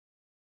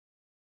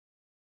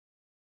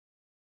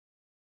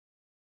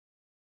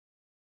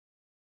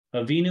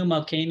Avinu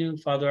Malkeinu,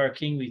 Father our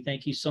King, we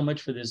thank you so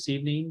much for this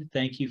evening.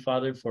 Thank you,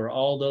 Father, for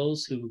all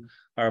those who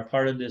are a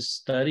part of this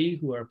study,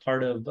 who are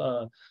part of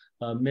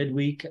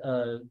midweek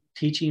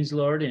teachings,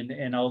 Lord,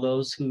 and all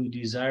those who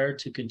desire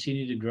to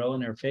continue to grow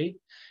in their faith.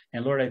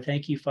 And Lord, I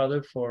thank you,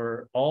 Father,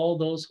 for all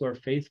those who are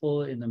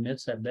faithful in the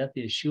midst at Beth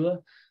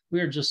Yeshua.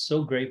 We are just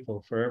so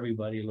grateful for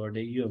everybody, Lord,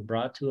 that you have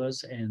brought to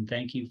us, and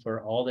thank you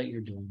for all that you're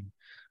doing.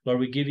 Lord,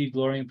 we give you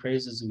glory and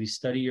praise as we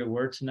study your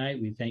word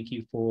tonight. We thank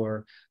you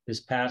for this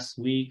past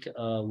week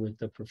with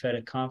the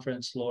prophetic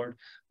conference, Lord.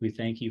 We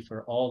thank you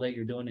for all that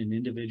you're doing in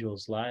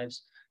individuals'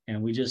 lives.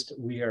 And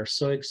we are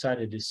so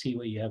excited to see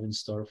what you have in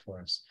store for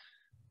us.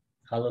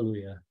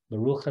 Hallelujah.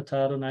 Baruch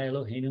atah Adonai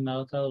Eloheinu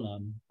melech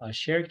haolam,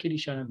 asher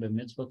kiddushanu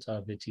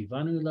b'mitzvotav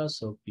v'tivanu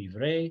la'asok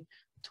b'ivrei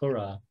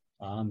Torah.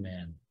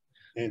 Amen.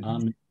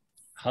 Amen.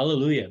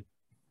 Hallelujah.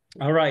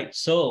 All right,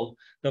 so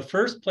the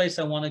first place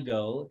I want to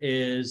go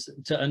is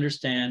to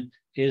understand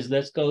is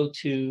let's go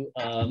to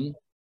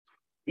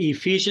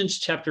Ephesians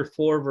chapter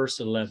 4,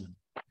 verse 11.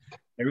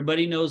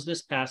 Everybody knows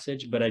this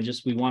passage, but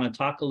we want to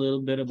talk a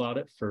little bit about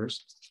it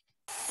first.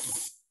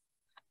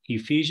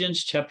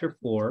 Ephesians chapter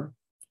 4,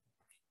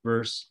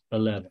 verse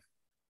 11.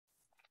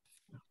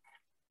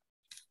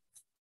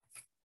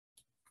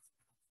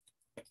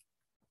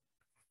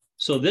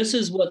 So this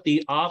is what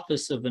the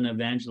office of an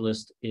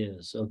evangelist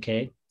is,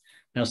 okay?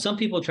 Now, some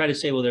people try to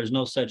say, well, there's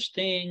no such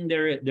thing.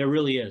 There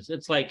really is.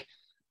 It's like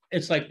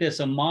this.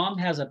 A mom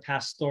has a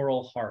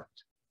pastoral heart,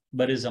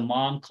 but is a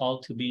mom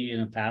called to be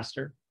a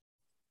pastor?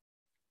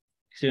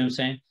 See what I'm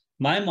saying?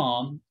 My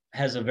mom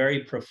has a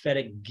very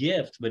prophetic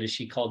gift, but is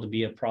she called to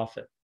be a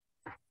prophet?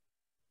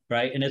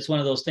 Right? And it's one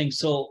of those things.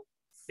 So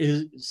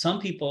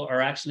some people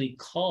are actually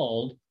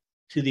called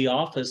to the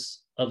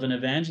office of an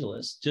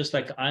evangelist, just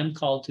like I'm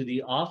called to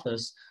the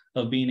office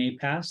of being a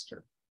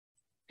pastor.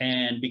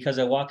 And because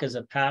I walk as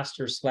a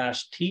pastor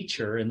 /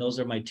 teacher, and those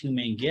are my two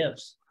main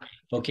gifts,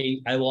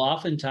 okay, I will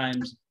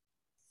oftentimes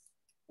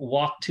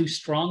walk too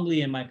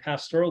strongly in my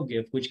pastoral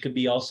gift, which could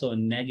be also a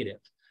negative.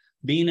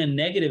 Being a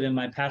negative in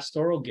my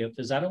pastoral gift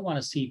is I don't want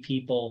to see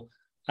people,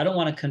 I don't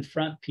want to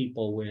confront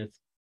people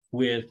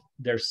with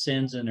their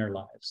sins in their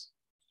lives.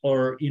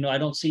 Or, I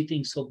don't see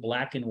things so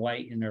black and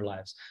white in their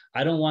lives.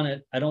 I don't want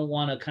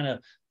to kind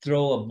of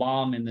throw a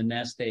bomb in the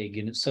nest egg,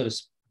 and so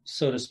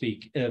to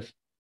speak, if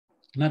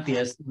not the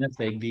nest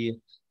egg, the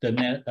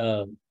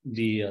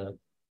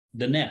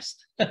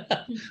nest,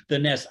 the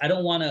nest. I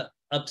don't want to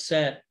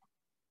upset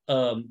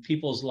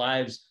people's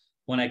lives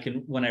when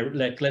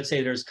let's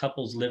say there's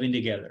couples living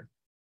together.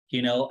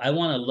 I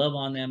want to love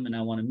on them, and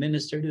I want to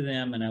minister to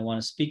them, and I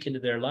want to speak into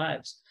their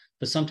lives.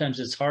 But sometimes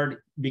it's hard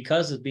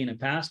because of being a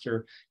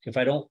pastor. If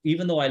I don't,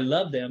 even though I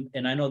love them,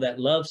 and I know that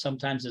love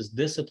sometimes is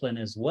discipline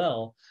as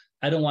well,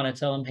 I don't want to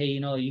tell them, hey,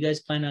 you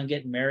guys plan on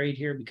getting married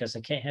here, because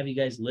I can't have you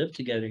guys live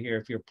together here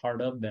if you're part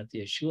of Beth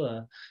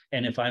Yeshua.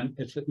 And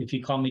if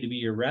you call me to be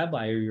your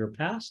rabbi or your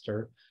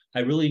pastor, I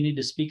really need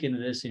to speak into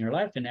this in your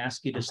life and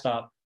ask you to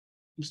stop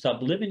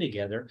living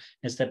together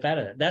and step out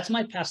of that. That's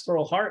my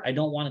pastoral heart. I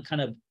don't want to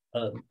kind of,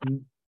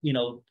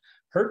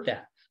 hurt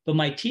that. But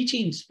my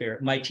teaching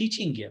spirit, my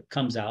teaching gift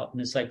comes out,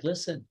 and it's like,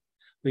 listen,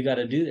 we got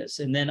to do this.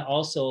 And then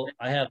also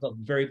I have a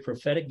very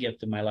prophetic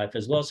gift in my life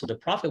as well. So the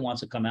prophet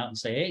wants to come out and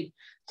say, hey,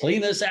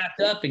 clean this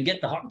act up and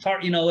get the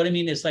heart, you know what I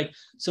mean? It's like,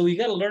 so we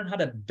got to learn how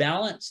to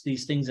balance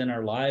these things in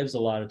our lives a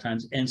lot of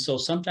times. And so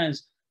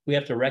sometimes we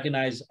have to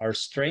recognize our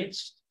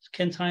strengths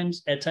can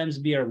at times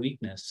be our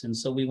weakness. And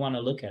so we want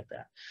to look at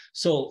that.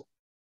 So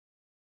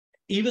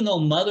even though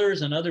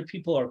mothers and other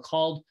people are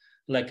called,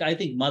 like, I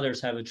think mothers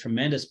have a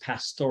tremendous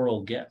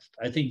pastoral gift.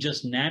 I think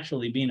just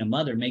naturally being a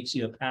mother makes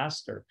you a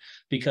pastor,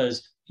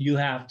 because you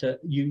have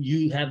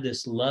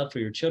this love for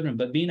your children.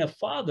 But being a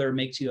father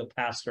makes you a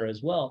pastor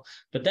as well.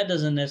 But that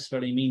doesn't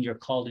necessarily mean you're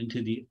called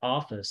into the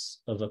office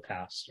of a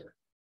pastor,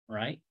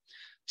 right?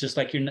 Just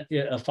like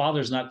a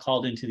father's not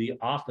called into the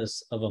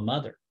office of a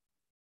mother.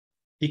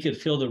 He could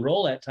fill the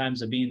role at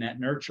times of being that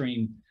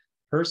nurturing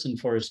person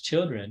for his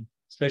children,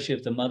 especially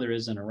if the mother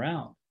isn't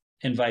around,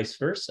 and vice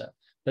versa.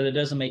 But it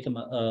doesn't make him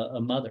a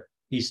mother.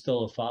 He's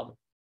still a father.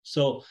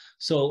 So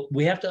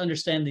we have to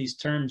understand these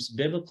terms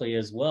biblically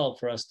as well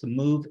for us to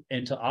move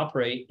and to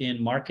operate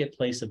in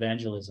marketplace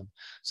evangelism.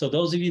 So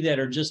those of you that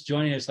are just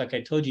joining us, like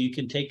I told you, you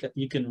can,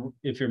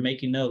 if you're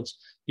making notes,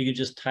 you can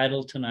just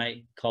title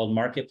tonight called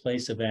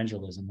Marketplace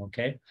Evangelism,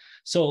 okay?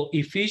 So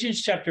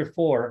Ephesians chapter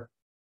 4,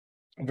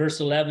 verse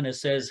 11, it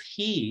says,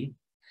 he,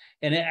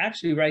 and it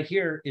actually right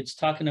here, it's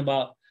talking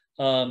about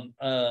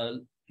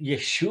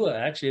Yeshua.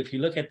 Actually, if you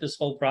look at this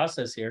whole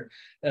process here,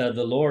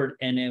 the Lord,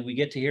 and then we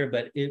get to here,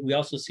 but we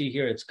also see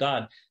here it's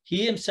God.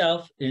 He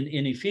himself,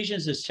 in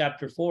Ephesians, it's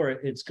chapter 4,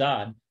 it's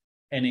God.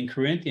 And in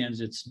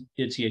Corinthians, it's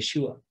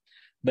Yeshua.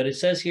 But it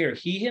says here,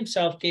 he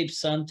himself gave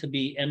some to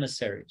be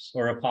emissaries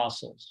or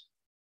apostles,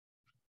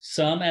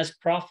 some as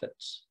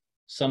prophets,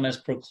 some as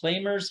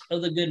proclaimers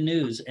of the good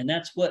news. And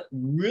that's what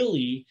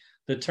really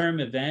the term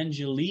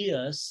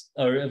evangelistes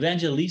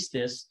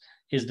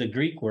is the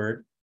Greek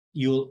word.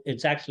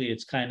 It's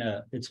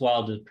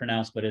wild to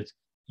pronounce, but it's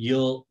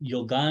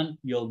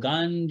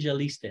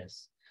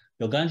Evangelistes.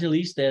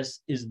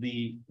 Evangelistes is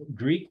the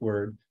Greek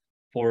word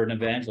for an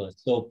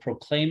evangelist. So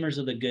proclaimers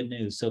of the good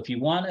news. So if you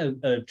want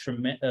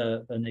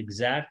an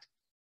exact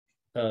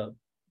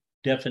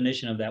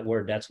definition of that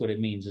word, that's what it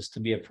means, is to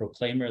be a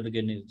proclaimer of the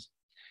good news.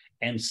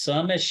 And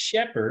some as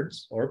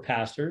shepherds or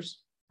pastors,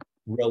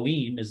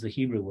 roim is the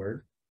Hebrew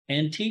word,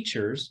 and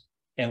teachers.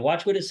 And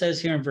watch what it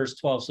says here in verse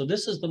 12. So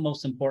this is the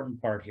most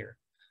important part here.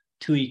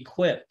 To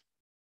equip.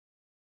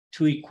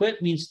 To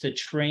equip means to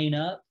train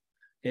up.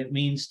 It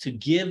means to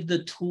give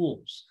the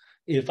tools.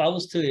 If I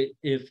was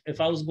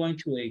going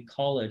to a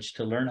college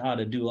to learn how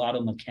to do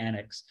auto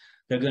mechanics,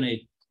 they're going to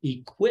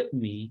equip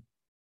me,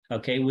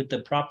 okay, with the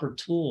proper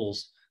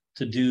tools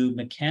to do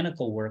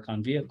mechanical work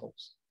on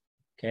vehicles.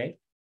 Okay,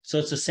 so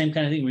it's the same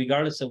kind of thing,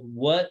 regardless of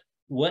what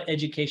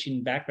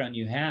education background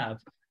you have.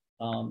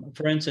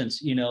 For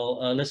instance,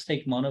 let's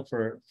take Mona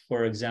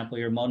for example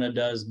here. Mona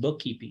does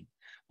bookkeeping.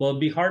 Well, it'd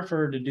be hard for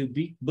her to do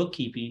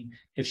bookkeeping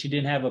if she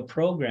didn't have a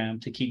program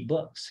to keep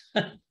books.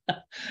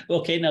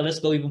 Okay, now let's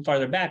go even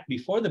farther back.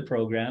 Before the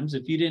programs,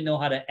 if you didn't know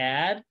how to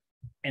add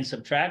and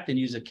subtract and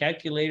use a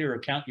calculator or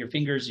count your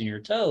fingers and your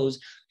toes,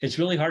 it's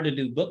really hard to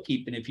do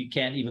bookkeeping if you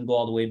can't even go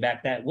all the way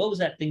back. What was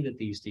that thing that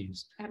they used to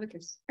use?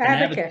 Abacus.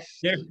 Abacus.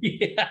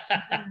 Yeah.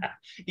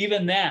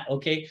 Even that,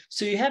 okay?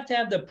 So you have to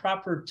have the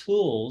proper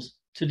tools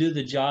to do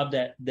the job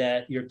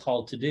that you're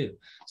called to do.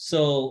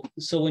 So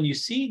when you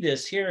see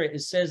this here,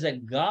 it says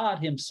that God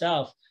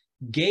himself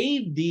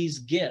gave these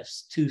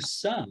gifts to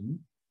some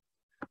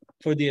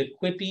for the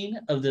equipping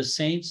of the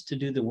saints to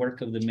do the work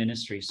of the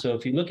ministry. So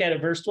if you look at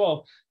it, verse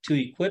 12, to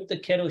equip the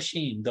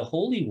kedoshim, the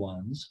holy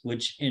ones,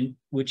 which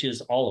is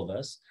all of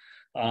us,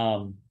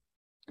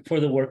 for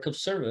the work of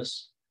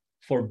service,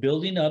 for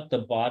building up the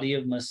body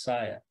of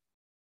Messiah.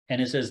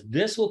 And it says,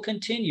 this will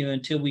continue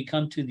until we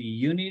come to the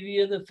unity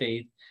of the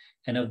faith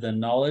and of the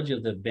knowledge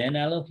of the Ben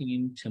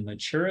Elohim, to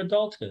mature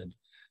adulthood,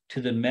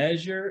 to the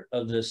measure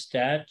of the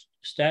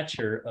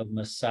stature of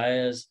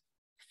Messiah's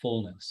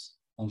fullness.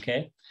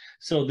 Okay,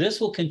 so this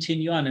will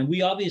continue on, and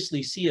we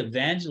obviously see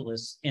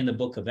evangelists in the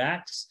book of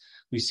Acts.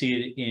 We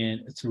see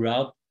it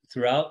throughout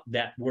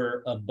that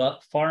were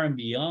far and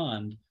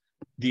beyond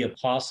the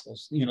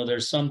apostles.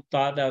 There's some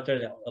thought out there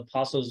that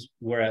apostles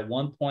were at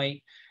one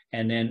point,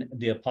 and then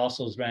the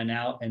apostles ran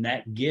out, and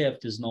that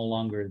gift is no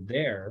longer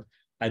there.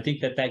 I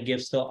think that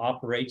gift still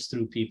operates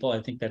through people.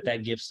 I think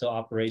that gift still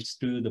operates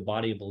through the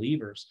body of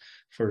believers,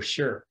 for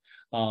sure.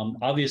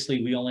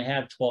 Obviously, we only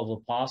have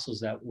 12 apostles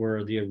that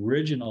were the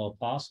original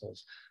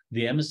apostles,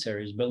 the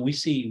emissaries, but we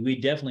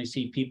definitely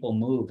see people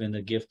move in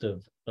the gift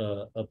of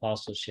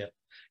apostleship,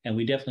 and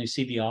we definitely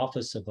see the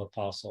office of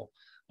apostle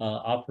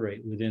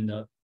operate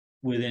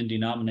within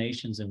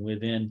denominations and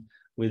within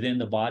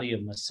the body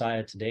of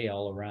Messiah today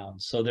all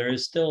around. So there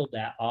is still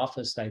that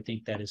office, I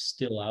think, that is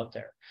still out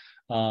there.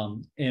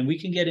 And we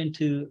can get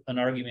into an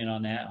argument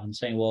on that, on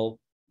saying, well,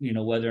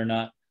 whether or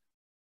not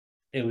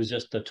it was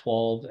just the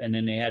 12 and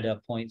then they had to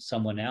appoint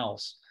someone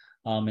else.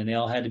 And they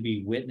all had to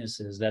be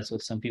witnesses. That's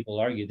what some people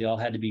argue. They all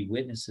had to be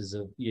witnesses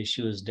of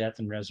Yeshua's death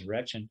and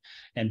resurrection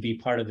and be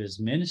part of his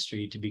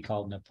ministry to be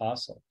called an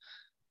apostle.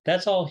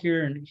 That's all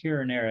here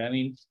and there. I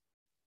mean,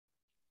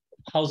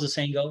 how's the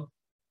saying go?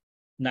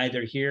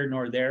 Neither here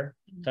nor there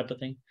type of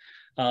thing.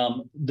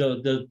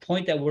 The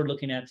point that we're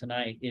looking at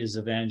tonight is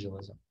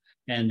evangelism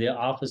and the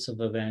office of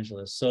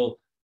evangelist.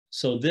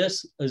 So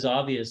this is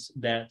obvious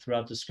that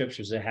throughout the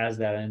scriptures, it has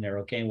that in there,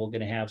 okay? And we're going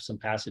to have some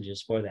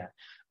passages for that.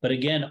 But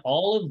again,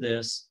 all of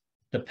this,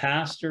 the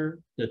pastor,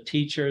 the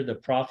teacher, the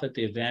prophet,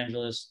 the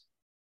evangelist,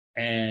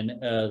 and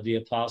the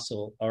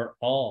apostle are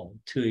all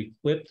to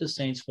equip the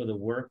saints for the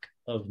work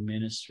of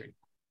ministry,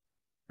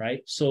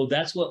 right? So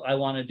that's what I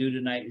want to do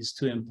tonight, is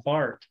to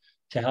impart,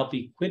 to help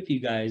equip you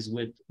guys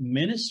with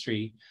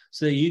ministry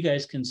so that you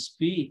guys can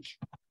speak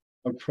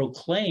or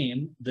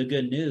proclaim the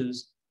good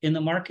news in the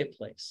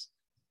marketplace,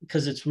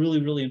 because it's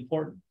really, really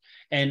important.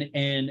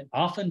 And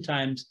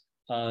oftentimes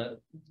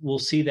we'll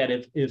see that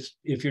if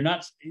you're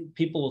not,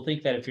 people will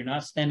think that if you're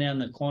not standing on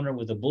the corner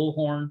with a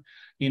bullhorn,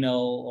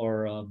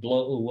 or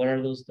what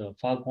are those, the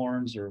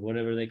foghorns or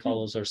whatever they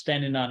call those, or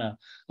standing on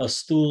a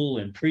stool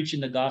and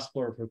preaching the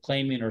gospel or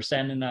proclaiming, or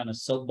standing on a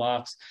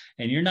soapbox,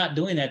 and you're not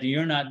doing that,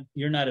 you're not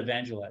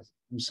evangelizing.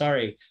 I'm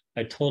sorry,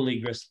 I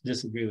totally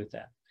disagree with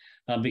that.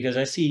 Because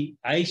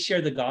I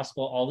share the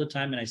gospel all the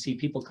time, and I see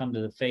people come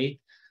to the faith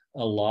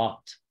a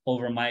lot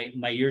over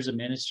my years of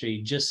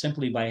ministry, just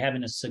simply by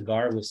having a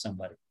cigar with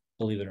somebody,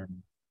 believe it or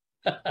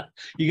not.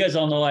 You guys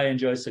all know I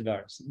enjoy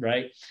cigars,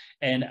 right?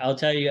 And I'll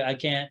tell you, I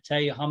can't tell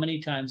you how many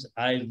times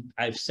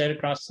I've sat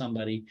across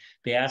somebody,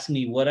 they ask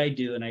me what I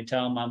do, and I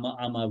tell them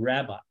I'm a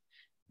rabbi. And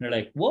they're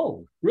like,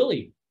 whoa,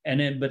 really?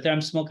 But then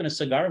I'm smoking a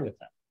cigar with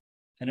them.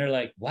 And they're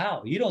like,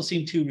 wow, you don't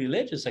seem too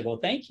religious. I go,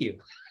 thank you.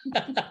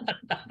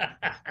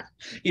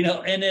 You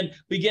know, and then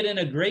we get in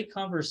a great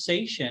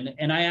conversation,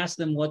 and I ask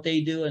them what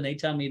they do, and they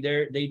tell me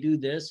they do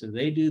this or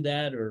they do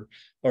that or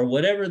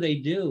whatever they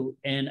do.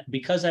 And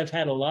because I've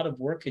had a lot of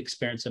work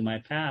experience in my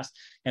past,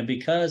 and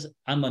because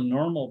I'm a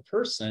normal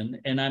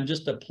person and I'm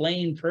just a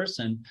plain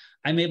person,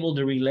 I'm able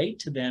to relate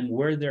to them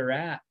where they're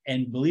at.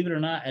 And believe it or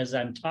not, as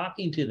I'm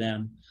talking to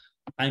them,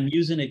 I'm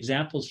using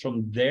examples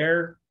from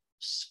their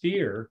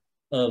sphere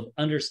of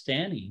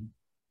understanding,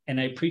 and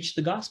I preach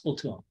the gospel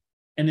to them.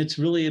 And it's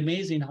really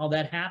amazing how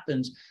that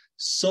happens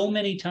so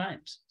many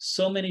times.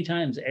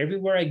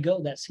 Everywhere I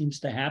go, that seems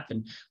to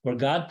happen, where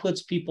God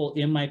puts people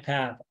in my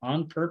path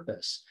on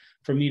purpose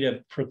for me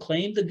to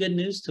proclaim the good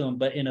news to them,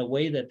 but in a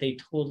way that they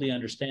totally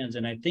understand.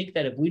 And I think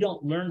that if we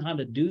don't learn how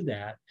to do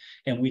that,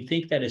 and we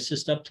think that it's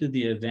just up to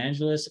the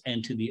evangelist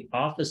and to the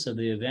office of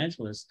the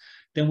evangelist,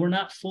 then we're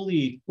not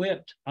fully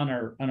equipped on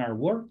our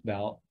work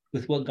belt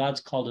with what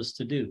God's called us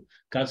to do.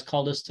 God's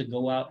called us to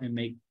go out and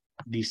make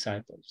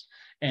disciples.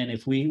 And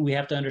if we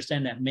have to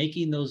understand that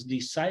making those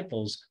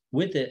disciples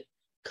with it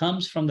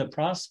comes from the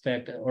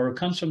prospect, or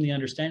comes from the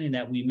understanding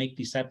that we make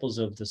disciples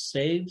of the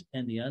saved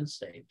and the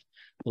unsaved,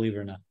 believe it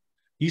or not.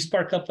 You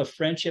spark up a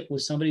friendship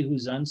with somebody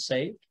who's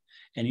unsaved,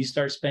 and you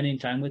start spending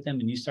time with them,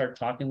 and you start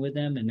talking with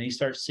them, and they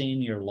start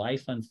seeing your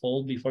life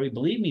unfold before you.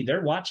 Believe me,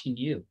 they're watching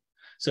you.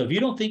 So if you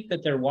don't think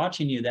that they're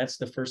watching you, that's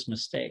the first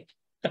mistake.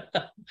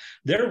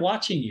 They're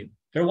watching you.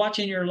 They're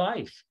watching your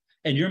life,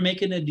 and you're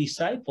making a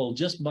disciple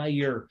just by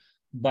your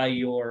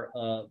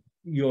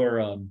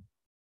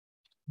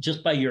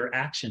just by your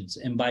actions,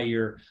 and by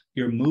your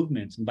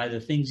movements, and by the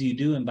things you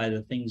do, and by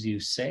the things you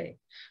say.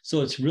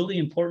 So it's really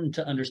important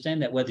to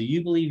understand that whether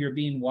you believe you're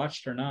being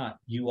watched or not,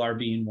 you are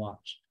being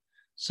watched.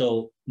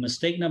 So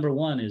mistake number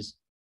one is,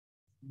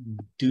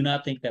 do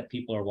not think that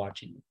people are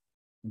watching you.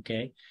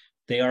 Okay,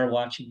 they are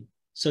watching you.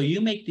 So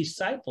you make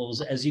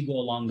disciples as you go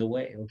along the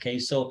way. Okay,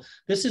 so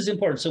this is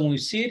important. So when we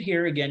see it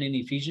here again in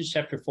Ephesians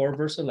chapter 4,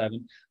 verse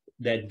 11,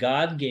 that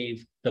God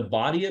gave the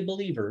body of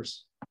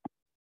believers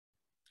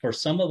for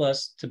some of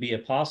us to be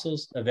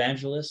apostles,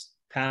 evangelists,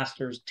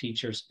 pastors,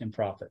 teachers, and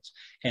prophets.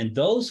 And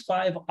those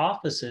 5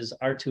 offices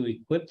are to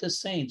equip the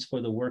saints for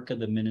the work of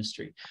the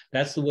ministry.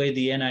 That's the way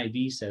the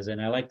NIV says it,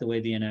 and I like the way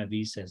the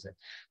NIV says it.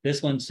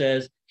 This one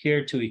says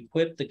here, to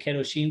equip the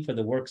Kedoshim for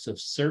the works of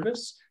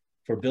service,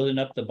 for building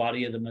up the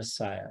body of the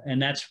Messiah.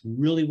 And that's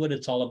really what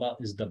it's all about,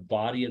 is the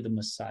body of the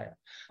Messiah.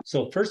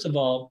 So first of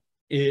all,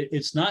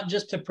 it's not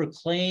just to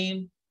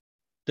proclaim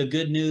the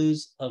good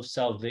news of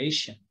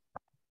salvation.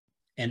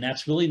 And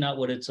that's really not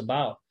what it's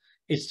about.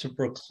 It's to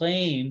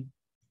proclaim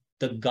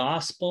the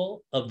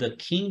gospel of the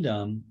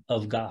kingdom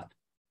of God.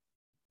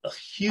 A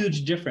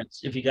huge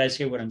difference, if you guys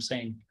hear what I'm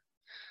saying.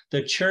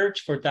 The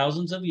church for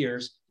thousands of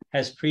years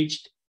has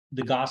preached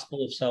the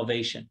gospel of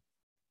salvation.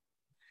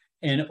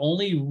 And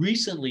only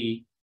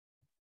recently,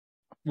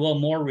 well,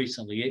 more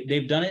recently,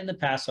 they've done it in the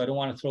past, so I don't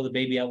want to throw the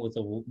baby out with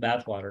the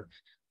bathwater,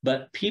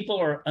 but people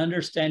are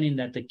understanding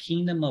that the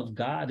kingdom of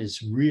God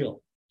is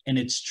real, and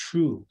it's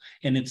true,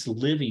 and it's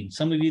living.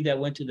 Some of you that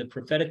went to the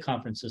prophetic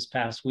conference this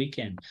past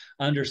weekend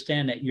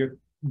understand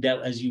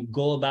that as you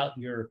go about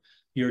your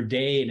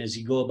day, and as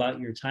you go about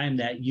your time,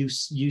 that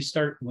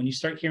when you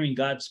start hearing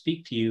God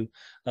speak to you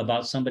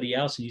about somebody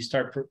else, and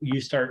you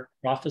start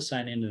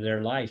prophesying into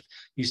their life,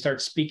 you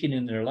start speaking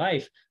in their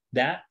life,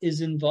 that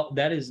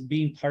is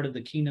being part of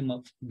the kingdom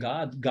of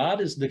God.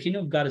 The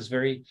kingdom of God is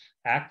very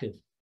active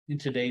in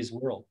today's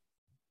world.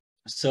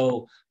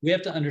 So we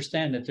have to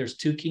understand that there's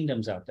 2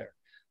 kingdoms out there.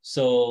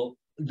 So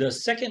the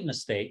second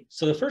mistake,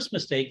 so the first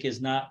mistake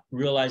is not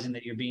realizing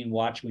that you're being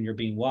watched when you're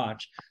being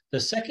watched. The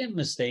second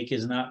mistake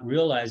is not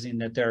realizing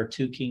that there are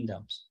 2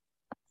 kingdoms,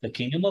 the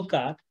kingdom of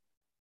God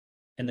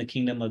and the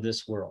kingdom of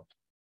this world.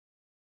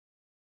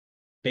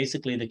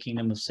 Basically the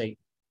kingdom of Satan,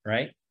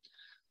 right?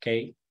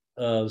 Okay,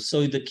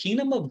 so the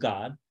kingdom of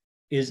God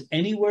is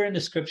anywhere in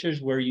the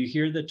scriptures where you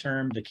hear the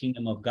term the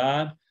kingdom of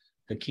God,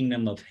 the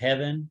kingdom of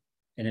heaven,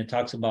 and it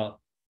talks about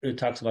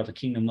the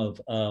kingdom of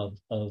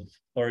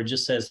or it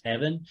just says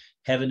heaven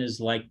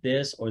is like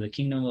this, or the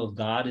kingdom of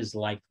God is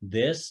like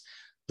this.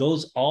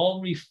 Those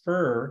all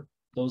refer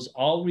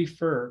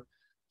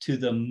to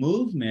the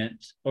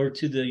movement, or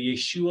to the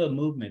Yeshua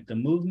movement, the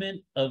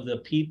movement of the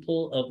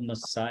people of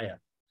Messiah.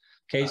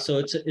 Okay, so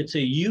it's a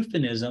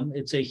euphemism,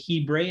 it's a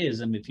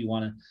Hebraism,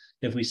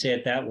 if we say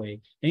it that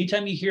way.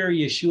 Anytime you hear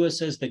Yeshua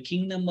says the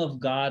kingdom of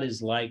God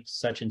is like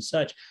such and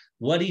such,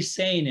 what he's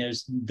saying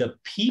is the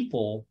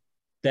people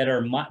that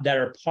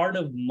are part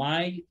of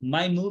my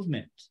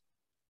movement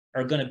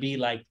are going to be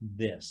like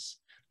this.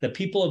 The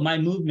people of my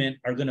movement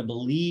are going to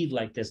believe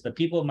like this. The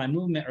people of my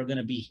movement are going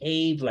to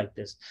behave like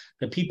this.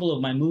 The people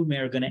of my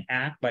movement are going to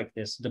act like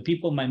this. The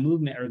people of my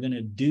movement are going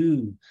to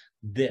do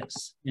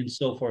this, and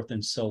so forth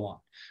and so on,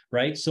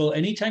 right? So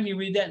anytime you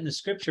read that in the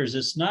scriptures,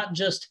 it's not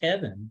just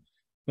heaven.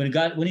 When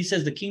he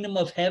says the kingdom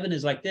of heaven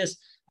is like this,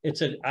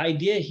 it's an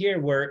idea here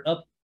where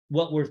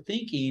what we're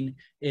thinking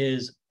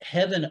is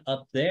heaven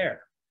up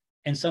there.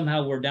 and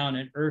somehow we're down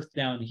in earth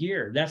down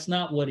here. That's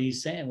not what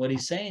he's saying. What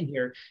he's saying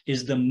here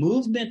is the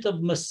movement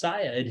of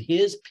Messiah and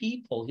his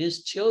people,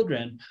 his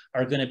children,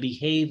 are going to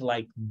behave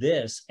like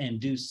this and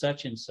do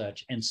such and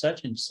such and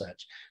such and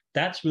such.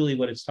 That's really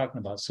what it's talking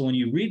about. So when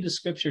you read the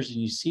scriptures and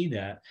you see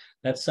that,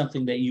 that's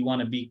something that you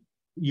want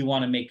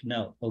to make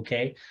note,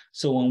 okay?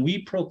 So when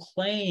we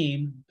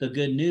proclaim the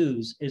good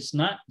news, it's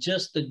not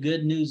just the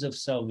good news of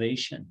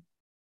salvation.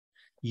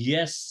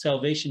 Yes,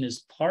 salvation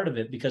is part of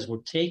it because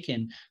we're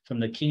taken from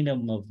the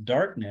kingdom of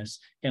darkness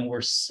and we're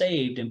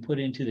saved and put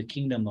into the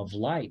kingdom of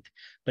light.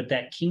 But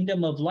that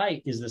kingdom of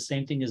light is the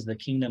same thing as the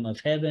kingdom of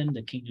heaven,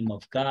 the kingdom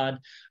of God.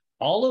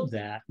 All of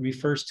that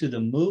refers to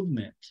the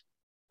movement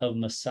of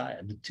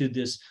Messiah, to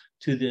this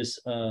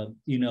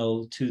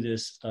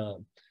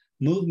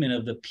movement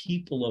of the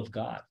people of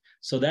God.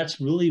 So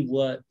that's really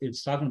what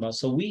it's talking about.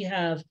 So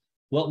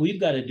what we've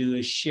got to do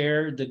is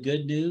share the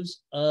good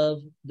news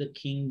of the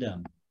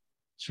kingdom.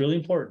 It's really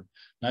important.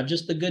 Not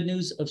just the good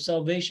news of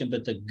salvation,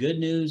 but the good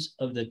news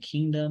of the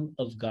kingdom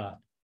of God.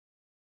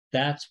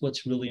 That's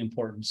what's really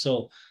important.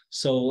 So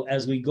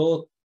as we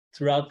go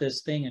throughout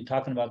this thing and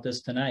talking about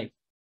this tonight,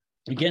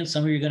 again,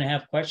 some of you are going to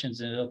have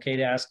questions, and it's okay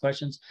to ask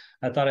questions.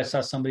 I thought I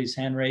saw somebody's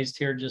hand raised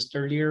here just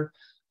earlier,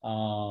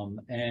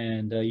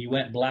 and you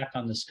went black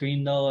on the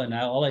screen though, and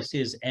all I see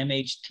is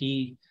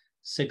MHT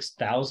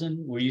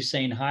 6000. Were you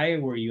saying hi,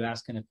 or were you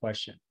asking a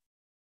question?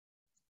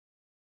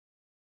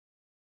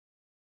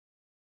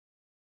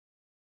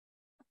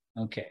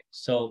 Okay,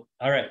 so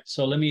all right,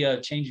 so let me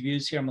change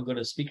views here. I'm gonna go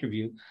to speaker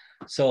view.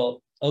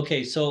 So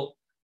okay, so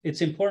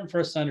it's important for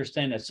us to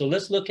understand that. So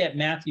let's look at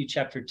Matthew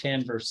chapter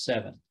 10 verse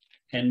 7,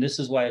 and this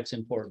is why it's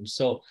important.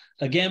 So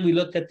again, we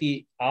looked at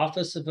the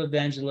office of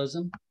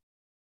evangelism,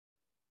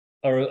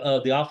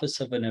 or the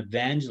office of an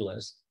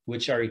evangelist,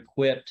 which are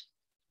equipped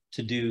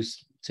to do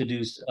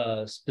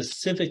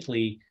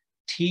specifically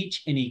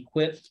teach and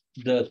equip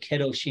the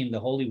kedoshim, the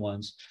holy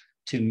ones,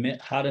 to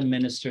how to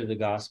minister the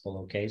gospel.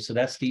 Okay, so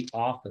that's the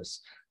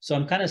office. So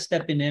I'm kind of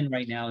stepping in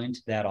right now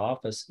into that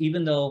office,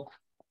 even though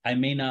I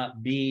may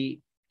not be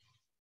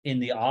in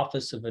the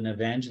office of an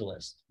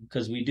evangelist,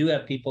 because we do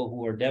have people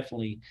who are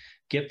definitely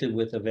gifted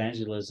with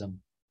evangelism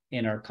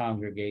in our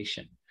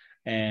congregation.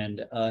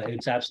 And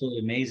it's absolutely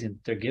amazing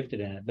that they're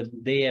gifted in it, but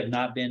they have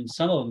not been,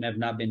 some of them have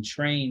not been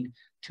trained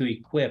to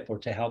equip or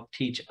to help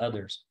teach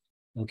others.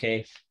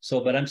 Okay,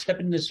 so, but I'm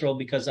stepping in this role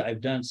because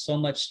I've done so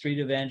much street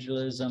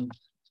evangelism,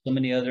 so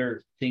many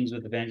other things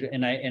with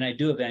evangelism, and I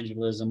do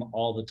evangelism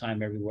all the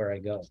time, everywhere I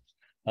go.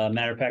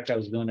 Matter of fact, I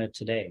was doing it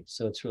today,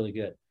 so it's really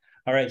good.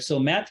 All right, so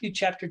Matthew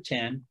chapter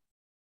 10,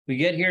 we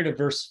get here to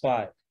verse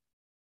 5.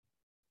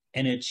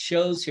 And it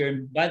shows here,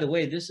 and by the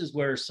way, this is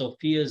where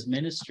Sophia's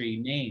ministry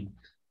name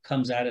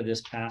comes out of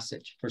this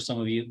passage. For some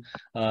of you,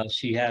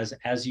 she has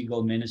As You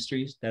Go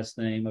Ministries. That's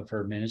the name of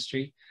her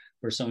ministry.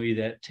 For some of you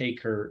that take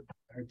her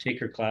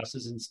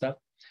classes and stuff.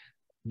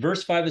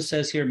 Verse 5, it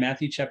says here,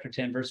 Matthew chapter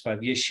 10, verse 5,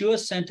 Yeshua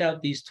sent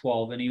out these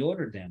 12 and he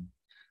ordered them.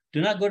 Do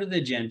not go to the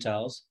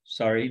Gentiles.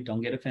 Sorry, don't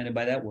get offended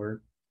by that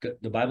word.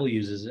 The Bible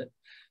uses it.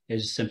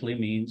 It simply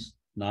means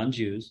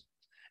non-Jews.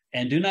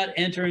 And do not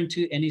enter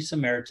into any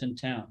Samaritan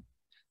town,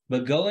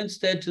 but go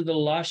instead to the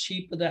lost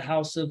sheep of the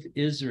house of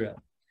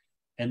Israel.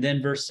 And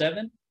then verse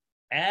 7,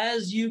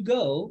 as you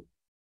go,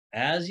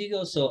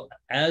 so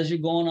as you're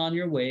going on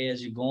your way,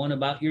 as you're going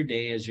about your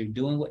day, as you're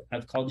doing what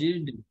I've called you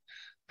to do,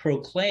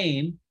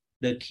 proclaim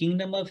the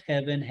kingdom of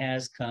heaven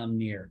has come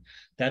near.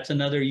 That's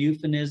another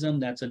euphemism.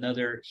 That's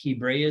another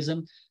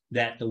Hebraism,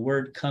 that the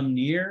word come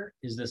near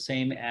is the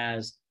same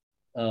as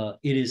it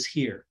is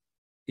here.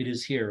 It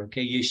is here,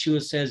 okay?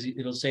 Yeshua says,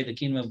 it'll say the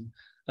kingdom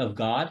of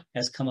God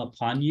has come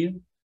upon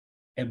you.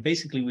 And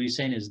basically what he's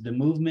saying is the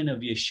movement of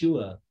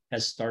Yeshua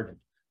has started.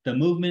 The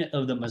movement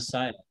of the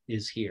Messiah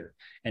is here.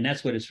 And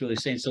that's what it's really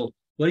saying. So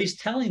what he's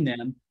telling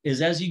them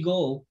is, as you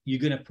go, you're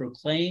going to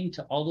proclaim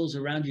to all those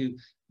around you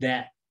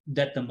that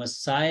the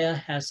Messiah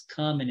has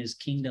come and his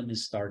kingdom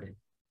is started.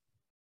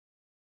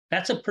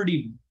 That's a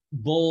pretty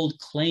bold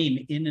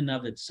claim in and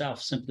of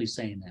itself, simply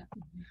saying that.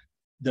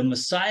 The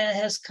Messiah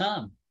has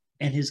come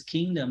and his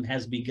kingdom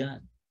has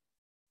begun.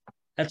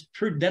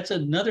 That's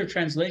another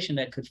translation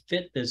that could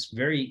fit this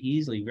very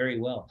easily,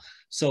 very well.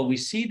 So we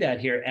see that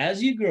here.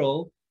 As you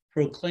grow,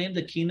 proclaim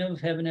the kingdom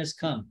of heaven has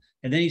come.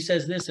 And then he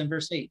says this in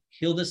verse 8,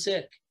 heal the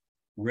sick,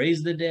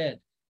 raise the dead,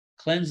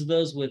 cleanse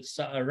those with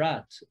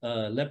sa'arat,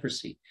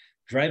 leprosy,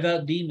 drive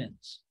out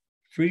demons.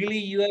 Freely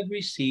you have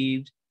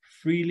received,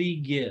 freely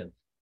give.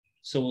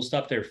 So we'll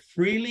stop there.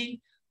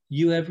 Freely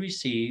you have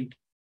received,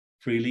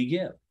 freely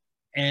give.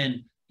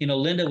 And, you know,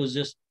 Linda was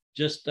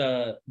just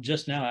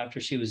now, after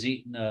she was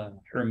eating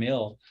her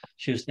meal,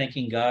 she was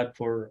thanking God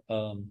for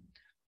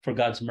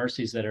God's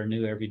mercies that are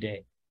new every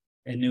day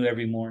and new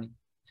every morning.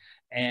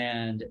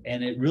 And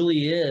it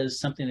really is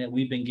something that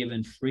we've been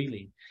given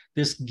freely.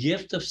 This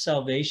gift of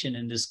salvation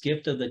and this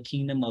gift of the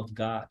kingdom of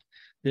God,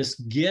 this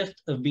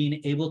gift of being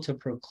able to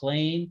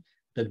proclaim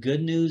the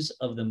good news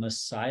of the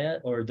Messiah,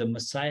 or the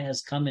Messiah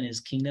has come and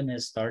his kingdom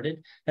has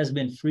started, has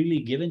been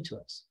freely given to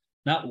us.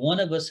 Not one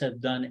of us have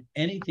done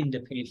anything to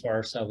pay for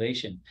our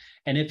salvation.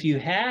 And if you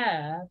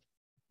have,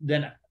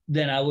 then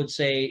I would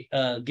say,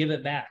 give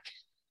it back.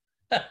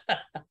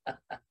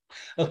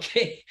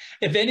 Okay.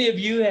 If any of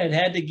you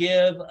had to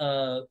give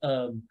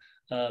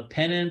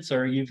penance,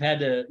 or you've had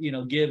to,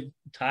 give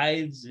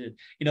tithes,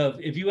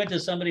 if you went to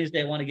somebody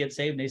that want to get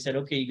saved and they said,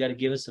 okay, you got to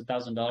give us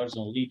 $1,000 and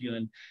we'll lead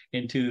you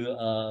into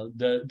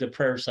the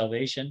prayer of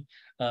salvation,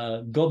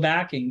 go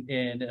back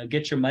and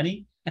get your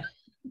money.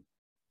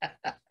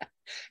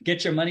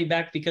 Get your money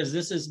back, because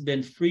this has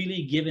been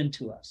freely given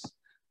to us.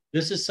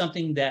 This is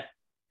something that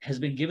has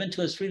been given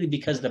to us freely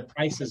because the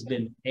price has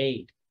been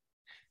paid.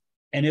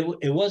 And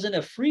it wasn't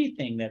a free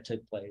thing that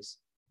took place.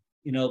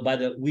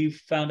 We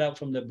found out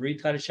from the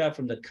Brit Hadashah,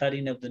 from the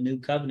cutting of the new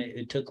covenant,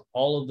 it took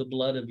all of the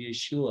blood of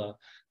Yeshua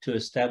to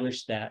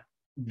establish that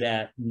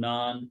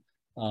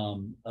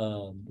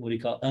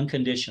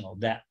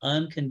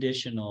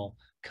unconditional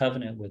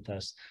covenant with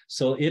us.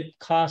 So it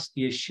cost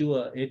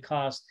Yeshua, it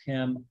cost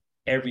him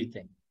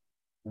everything,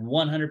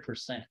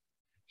 100%.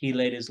 He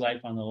laid his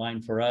life on the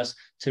line for us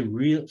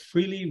to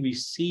freely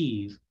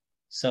receive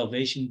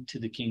salvation to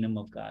the kingdom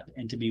of God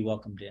and to be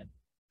welcomed in.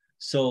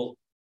 So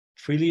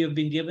freely have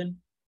been given,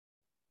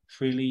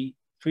 freely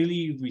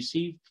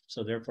received,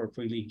 so therefore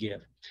freely give.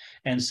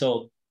 And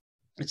so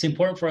it's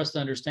important for us to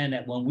understand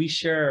that when we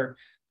share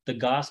the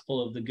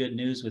gospel of the good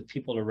news with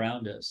people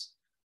around us,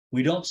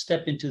 we don't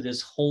step into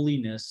this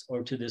holiness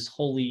or to this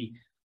holy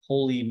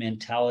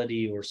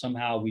mentality, or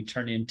somehow we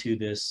turn into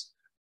this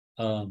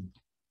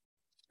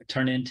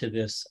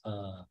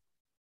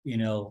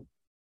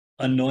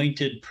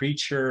anointed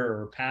preacher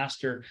or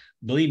pastor.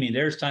 Believe me,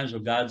 there's times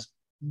where God's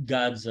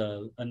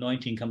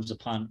anointing comes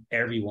upon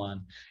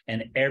everyone,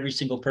 and every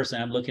single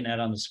person I'm looking at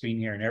on the screen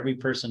here, and every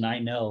person I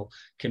know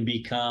can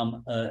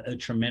become a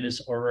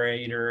tremendous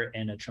orator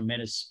and a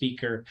tremendous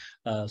speaker,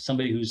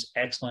 somebody who's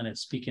excellent at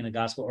speaking the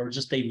gospel, or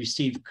just they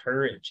receive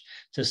courage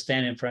to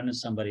stand in front of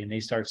somebody and they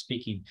start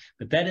speaking.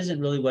 But that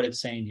isn't really what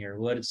it's saying here.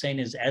 What it's saying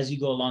is, as you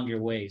go along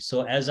your way.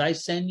 So as I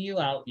send you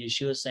out,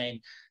 Yeshua is saying,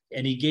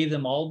 and he gave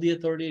them all the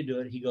authority to do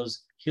it. He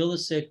goes, heal the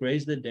sick,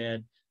 raise the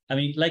dead. I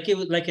mean, like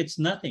it's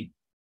nothing.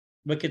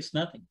 Look, it's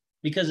nothing,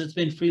 because it's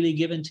been freely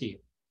given to you.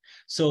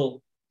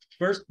 So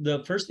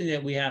the first thing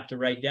that we have to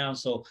write down.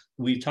 So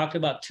we've talked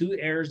about two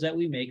errors that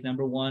we make.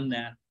 Number one,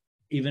 that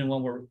even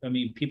when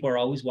people are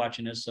always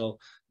watching us. So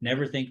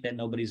never think that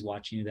nobody's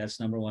watching you. That's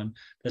number one.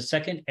 The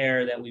second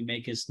error that we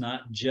make is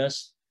not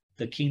just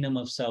the kingdom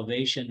of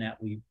salvation that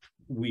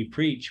we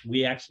preach.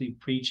 We actually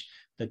preach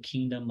the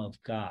kingdom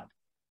of God.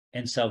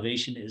 And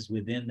salvation is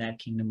within that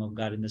kingdom of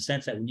God, in the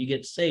sense that when you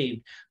get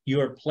saved,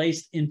 you are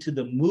placed into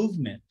the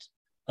movement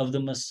of the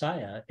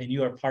Messiah, and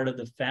you are part of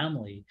the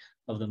family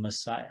of the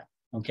Messiah.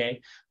 Okay.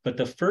 But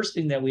the first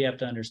thing that we have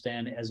to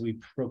understand as we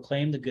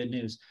proclaim the good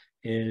news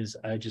is,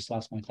 I just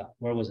lost my thought.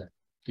 Where was it?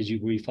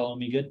 Were you following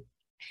me good?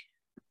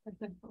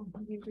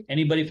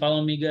 Anybody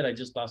following me good? I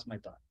just lost my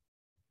thought.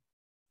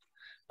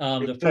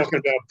 We're talking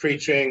about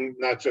preaching,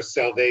 not just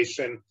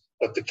salvation,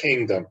 but the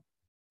kingdom.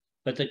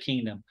 But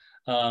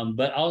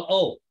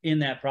in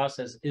that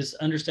process is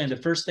understand the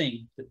first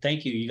thing.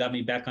 Thank you. You got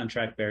me back on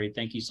track, Barry.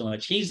 Thank you so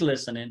much. He's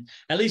listening.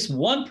 At least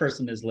one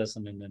person is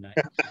listening tonight.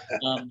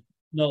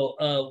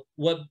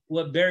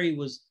 What Barry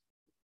was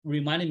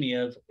reminding me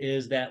of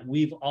is that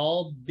we've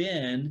all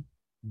been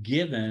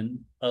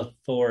given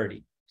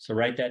authority. So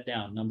write that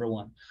down. Number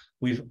one,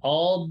 we've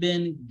all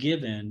been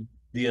given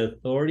the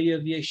authority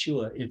of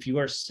Yeshua. If you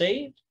are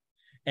saved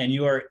and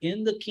you are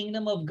in the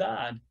kingdom of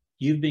God,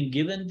 you've been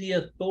given the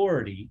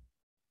authority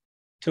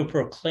to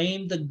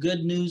proclaim the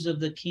good news of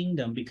the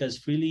kingdom, because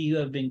freely you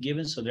have been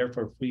given, so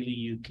therefore freely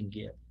you can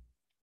give.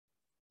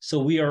 So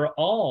we are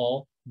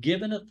all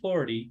given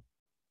authority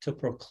to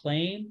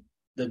proclaim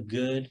the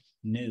good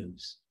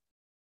news.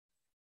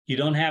 You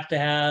don't have to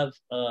have,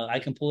 I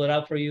can pull it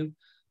out for you.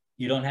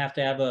 You don't have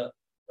to have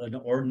an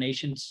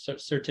ordination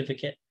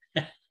certificate,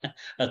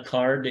 a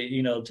card,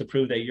 to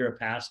prove that you're a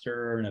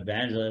pastor or an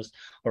evangelist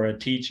or a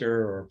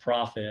teacher or a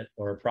prophet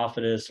or a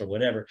prophetess or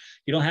whatever.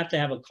 You don't have to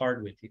have a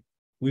card with you.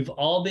 We've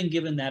all been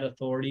given that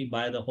authority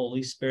by the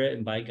Holy Spirit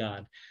and by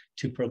God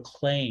to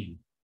proclaim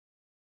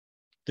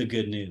the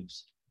good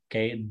news.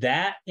 Okay,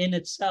 that in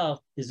itself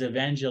is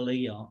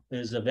evangelion.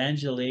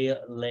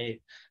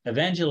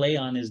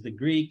 Evangelion is the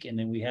Greek, and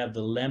then we have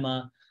the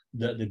lemma,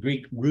 the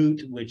Greek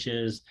root, which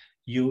is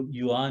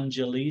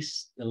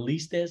euangelistes.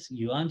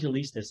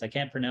 I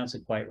can't pronounce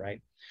it quite right,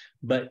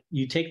 but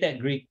you take that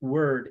Greek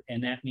word,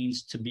 and that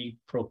means to be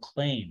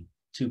proclaimed,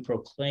 to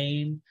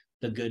proclaim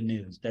the good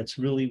news. That's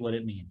really what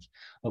it means.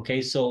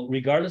 Okay, so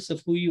regardless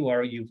of who you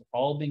are, you've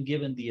all been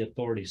given the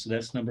authority. So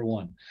that's number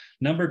one.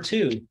 Number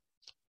two,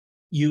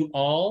 you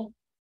all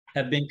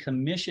have been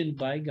commissioned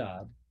by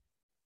God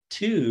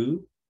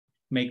to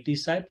make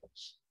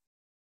disciples.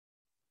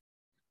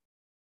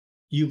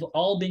 You've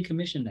all been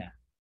commissioned that.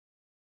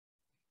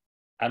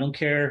 I don't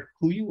care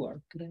who you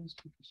are. Could I ask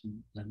you for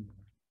some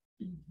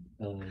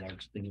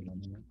large thing?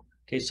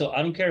 Okay, so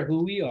I don't care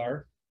who we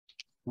are.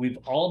 We've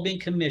all been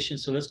commissioned.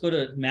 So let's go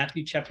to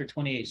Matthew chapter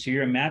 28. So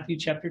you're in Matthew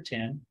chapter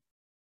 10.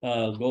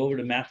 Go over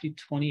to Matthew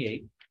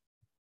 28.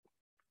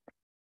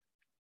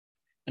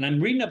 And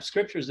I'm reading up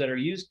scriptures that are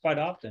used quite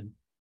often,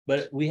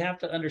 but we have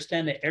to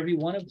understand that every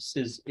one of us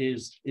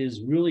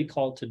is really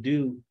called to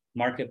do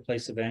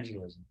marketplace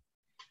evangelism.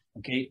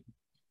 Okay.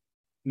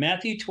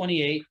 Matthew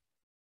 28,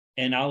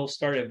 and I will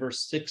start at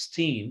verse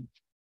 16.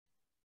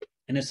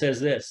 And it says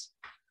this: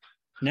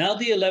 Now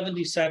the 11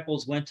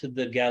 disciples went to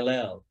the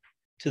Galilee,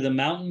 to the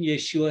mountain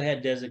Yeshua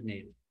had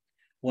designated.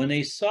 When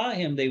they saw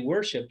him, they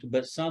worshipped,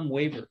 but some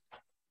wavered.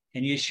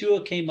 And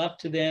Yeshua came up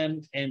to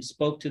them and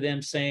spoke to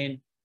them,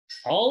 saying,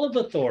 all of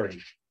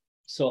authority,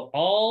 so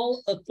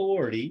all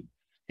authority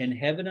in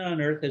heaven and on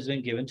earth has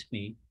been given to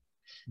me.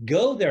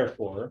 Go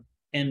therefore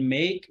and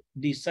make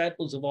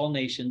disciples of all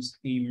nations,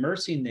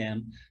 immersing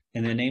them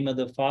in the name of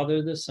the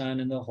Father, the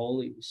Son, and the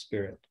Holy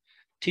Spirit,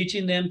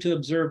 teaching them to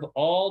observe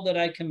all that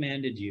I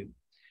commanded you.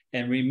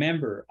 And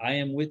remember, I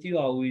am with you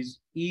always,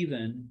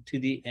 even to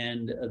the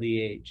end of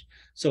the age.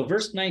 So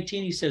verse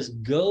 19, he says,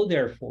 go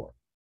therefore.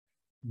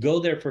 Go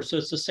therefore. So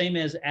it's the same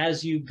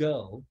as you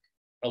go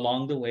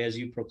along the way, as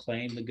you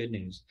proclaim the good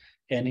news.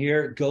 And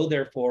here, go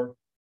therefore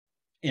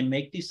and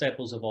make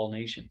disciples of all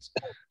nations.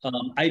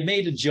 I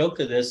made a joke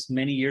of this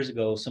many years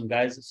ago. Some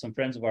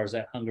friends of ours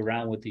that hung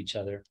around with each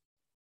other,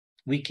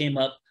 we came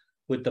up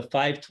with the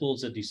 5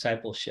 tools of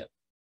discipleship.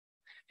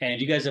 And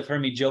you guys have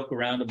heard me joke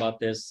around about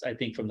this, I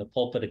think, from the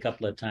pulpit a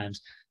couple of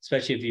times,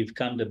 especially if you've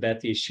come to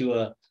Beth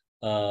Yeshua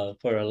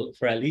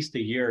for at least a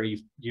year.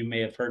 You may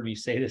have heard me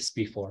say this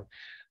before.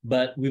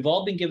 But we've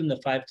all been given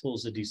the 5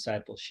 tools of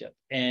discipleship.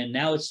 And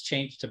now it's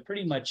changed to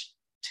pretty much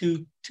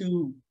two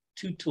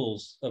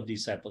tools of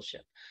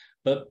discipleship.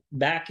 But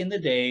back in the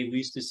day, we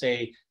used to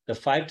say the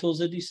 5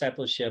 tools of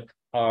discipleship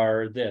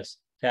are this: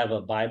 to have a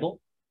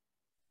Bible,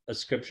 a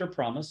scripture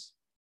promise,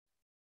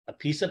 a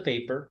piece of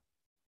paper,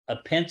 a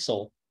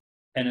pencil,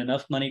 and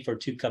enough money for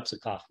 2 cups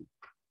of coffee.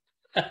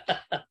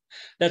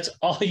 That's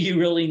all you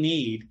really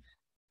need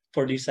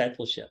for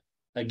discipleship.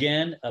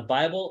 Again, a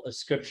Bible, a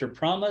scripture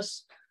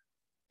promise,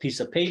 piece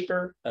of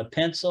paper, a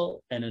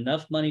pencil, and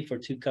enough money for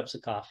 2 cups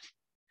of coffee.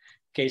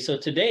 Okay, so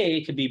today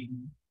it could be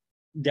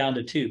down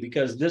to 2,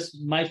 because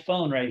my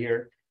phone right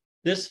here,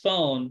 this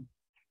phone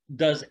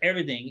does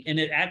everything, and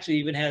it actually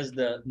even has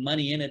the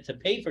money in it to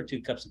pay for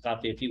 2 cups of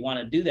coffee if you want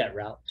to do that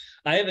route.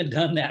 I haven't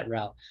done that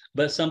route,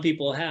 but some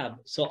people have.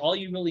 So all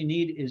you really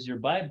need is your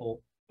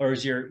Bible, or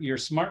is your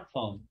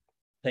smartphone.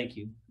 Thank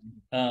you.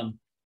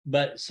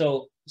 But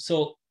so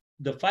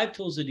the 5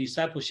 tools of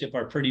discipleship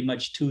are pretty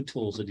much 2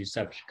 tools of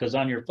discipleship, because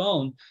on your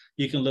phone,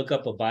 you can look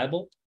up a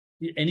Bible.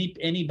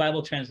 Any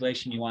Bible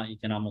translation you want, you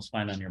can almost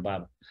find on your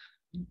Bible.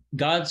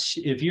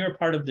 If you're a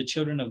part of the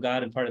children of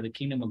God and part of the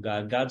kingdom of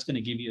God, God's going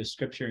to give you a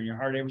scripture in your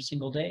heart every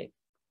single day.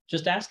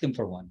 Just ask him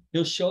for one.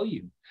 He'll show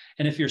you.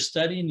 And if you're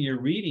studying, you're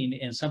reading,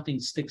 and something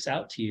sticks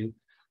out to you,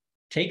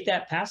 take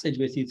that passage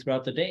with you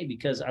throughout the day,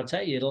 because I'll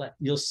tell you,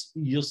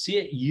 you'll see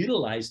it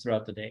utilized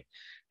throughout the day.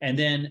 And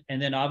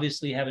then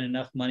obviously having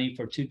enough money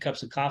for 2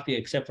 cups of coffee,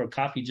 except for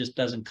coffee just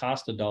doesn't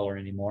cost $1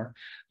 anymore,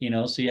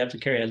 so you have to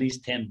carry at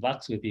least $10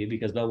 with you,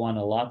 because they'll want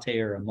a latte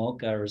or a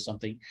mocha or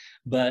something.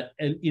 But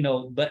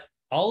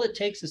all it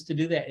takes is to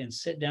do that and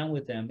sit down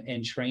with them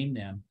and train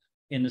them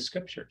in the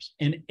scriptures.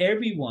 And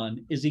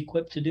everyone is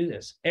equipped to do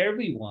this.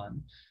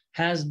 Everyone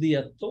has the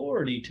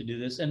authority to do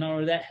this, and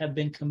or that have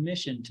been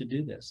commissioned to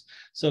do this.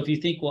 So if you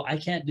think, well, I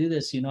can't do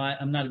this,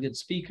 I'm not a good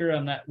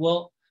speaker,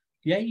 well,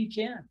 yeah, you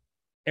can.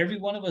 Every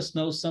one of us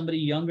knows somebody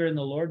younger in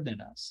the Lord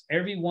than us.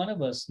 Every one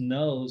of us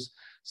knows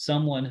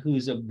someone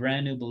who's a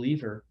brand new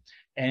believer,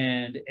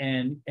 and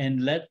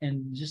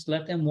just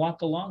let them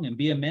walk along and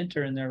be a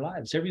mentor in their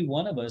lives. Every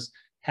one of us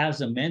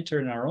has a mentor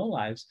in our own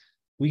lives.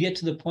 We get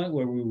to the point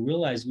where we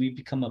realize we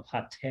become a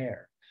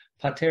pater.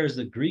 Pater is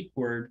the Greek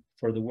word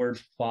for the word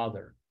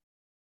father.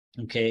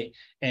 Okay,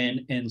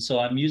 and so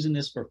I'm using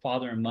this for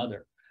father and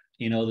mother.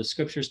 The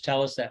scriptures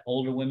tell us that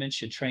older women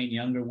should train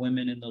younger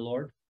women in the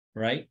Lord,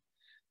 right?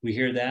 We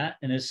hear that,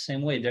 and it's the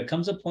same way. There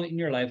comes a point in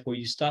your life where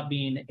you stop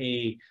being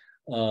a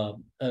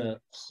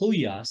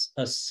huyas,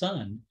 a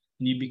son,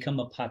 and you become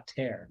a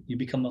pater. You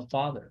become a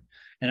father.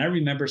 And I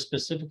remember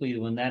specifically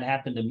when that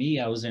happened to me.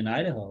 I was in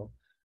Idaho,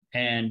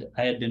 and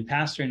I had been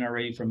pastoring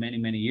already for many,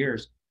 many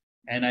years.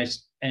 And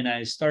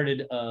I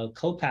started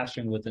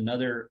co-pastoring with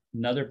another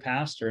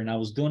pastor, and I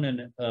was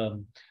doing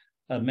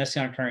a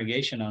Messianic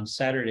congregation on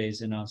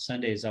Saturdays, and on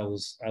Sundays I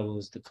was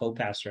the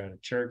co-pastor at a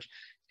church.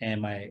 And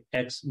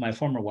my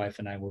former wife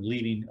and I were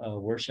leading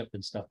worship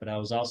and stuff, but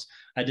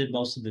I did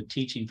most of the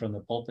teaching from the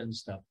pulpit and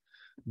stuff.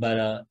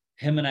 But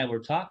him and I were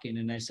talking,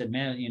 and I said,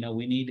 man,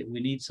 we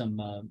need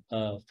some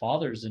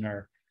fathers in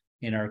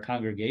our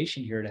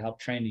congregation here to help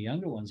train the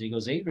younger ones. He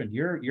goes, Adrian,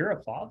 you're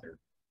a father.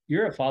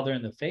 You're a father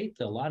in the faith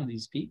to a lot of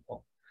these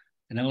people.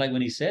 And I'm like,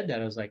 when he said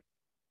that, I was like,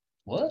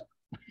 what?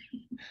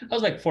 I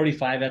was like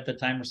 45 at the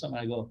time or something.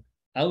 I go,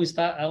 I always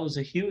thought I was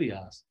a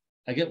Huios.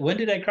 When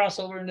did I cross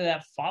over into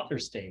that father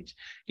stage?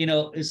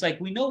 It's like,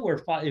 we know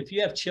if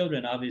you have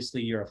children,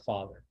 obviously you're a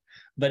father.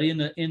 But in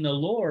the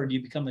Lord,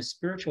 you become a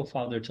spiritual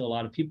father to a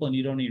lot of people, and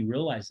you don't even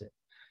realize it.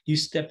 You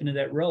step into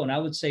that role. And I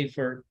would say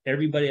for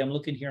everybody, I'm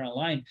looking here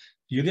online,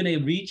 you're going to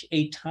reach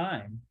a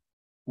time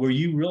where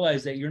you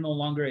realize that you're no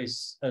longer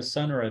a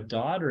son or a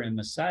daughter in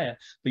Messiah,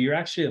 but you're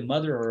actually a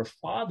mother or a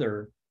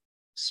father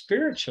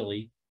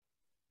spiritually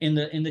in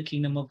the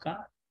kingdom of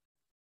God.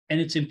 And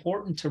it's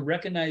important to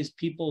recognize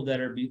people that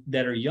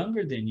are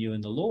younger than you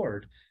in the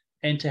Lord,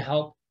 and to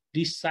help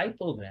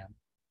disciple them.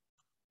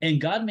 And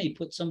God may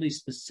put somebody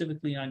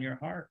specifically on your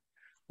heart.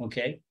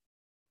 Okay,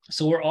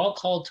 so we're all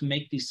called to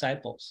make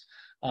disciples.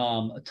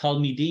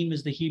 Talmidim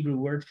is the Hebrew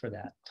word for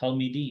that.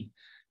 Talmidim,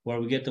 where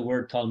we get the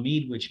word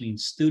Talmid, which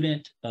means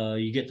student.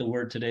 You get the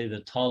word today, the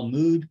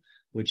Talmud,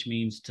 which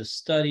means to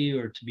study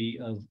or to be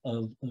of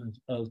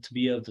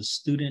a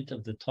student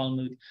of the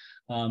Talmud.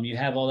 You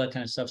have all that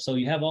kind of stuff. So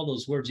you have all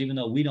those words, even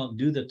though we don't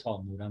do the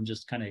Talmud. I'm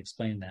just kind of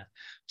explaining that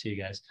to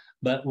you guys.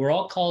 But we're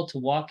all called to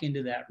walk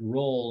into that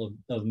role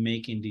of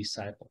making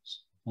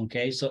disciples.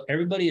 Okay, so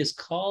everybody is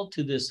called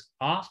to this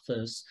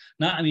office,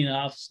 not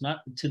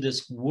to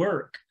this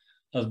work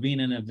of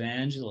being an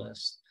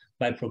evangelist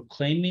by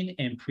proclaiming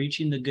and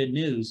preaching the good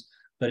news,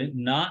 but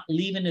not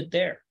leaving it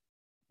there.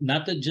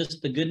 Not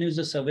just the good news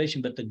of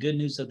salvation, but the good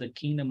news of the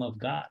kingdom of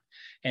God.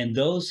 And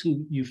those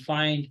who you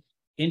find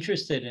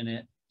interested in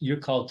it, you're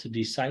called to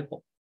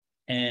disciple.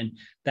 And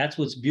that's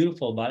what's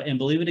beautiful about it. And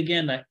believe it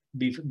again, that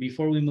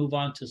before we move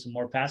on to some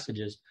more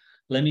passages,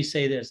 let me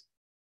say this: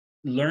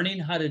 learning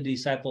how to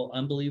disciple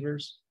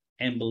unbelievers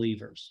and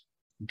believers.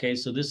 Okay,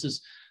 so this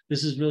is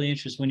really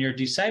interesting. When you're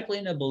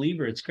discipling a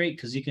believer, it's great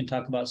because you can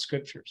talk about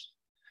scriptures.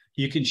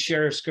 You can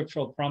share a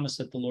scriptural promise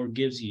that the Lord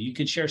gives you. You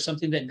can share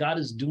something that God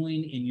is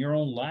doing in your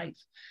own life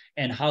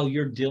and how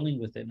you're dealing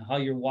with it and how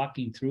you're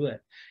walking through it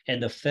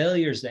and the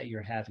failures that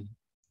you're having,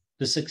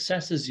 the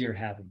successes you're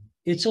having.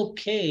 It's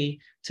okay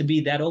to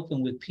be that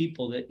open with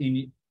people that,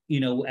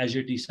 as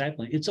you're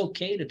discipling. It's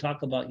okay to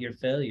talk about your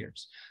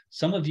failures.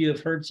 Some of you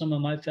have heard some of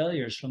my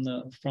failures from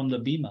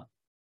the Bema,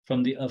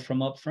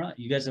 from up front.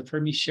 You guys have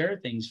heard me share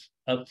things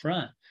up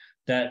front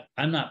that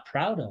I'm not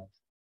proud of.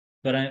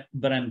 But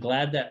I'm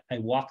glad that I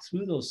walked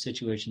through those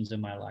situations in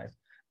my life,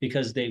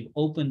 because they've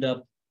opened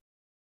up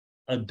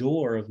a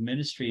door of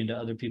ministry into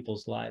other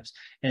people's lives,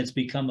 and it's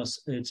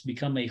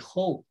become a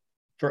hope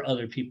for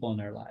other people in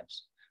their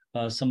lives.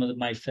 Some of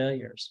my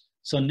failures.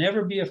 So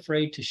never be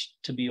afraid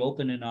to be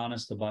open and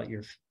honest about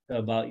your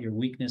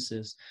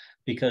weaknesses,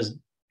 because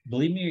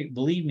believe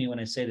me when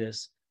I say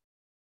this,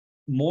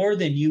 more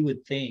than you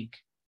would think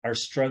are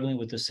struggling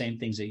with the same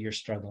things that you're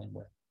struggling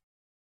with.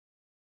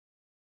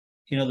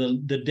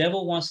 The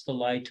devil wants to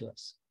lie to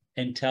us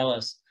and tell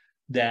us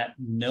that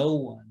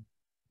no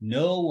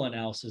one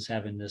else is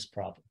having this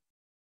problem.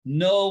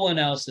 No one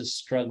else is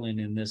struggling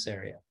in this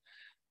area,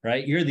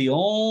 right? You're the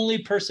only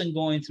person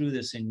going through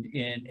this, and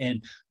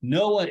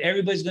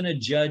everybody's going to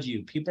judge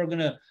you. People are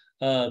going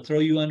to throw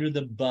you under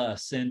the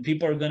bus, and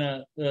people are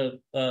going to,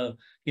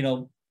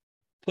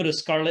 put a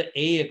scarlet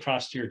A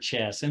across your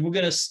chest, and we're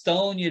going to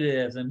stone you to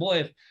death. And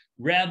boy, if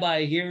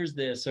Rabbi hears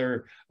this,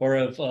 or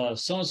if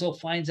so-and-so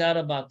finds out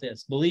about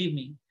this, believe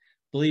me,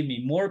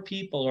 more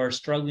people are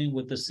struggling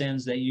with the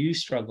sins that you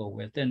struggle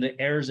with and the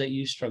errors that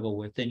you struggle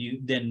with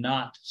than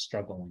not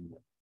struggling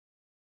with.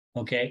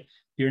 Okay,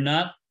 you're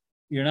not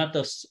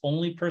the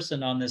only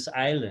person on this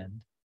island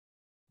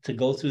to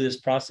go through this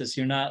process.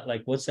 You're not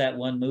like, what's that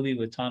one movie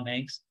with Tom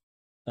Hanks,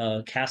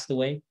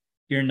 Castaway?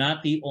 You're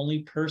not the only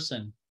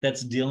person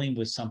that's dealing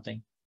with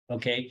something.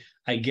 Okay,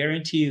 I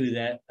guarantee you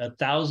that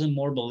 1,000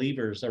 more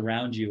believers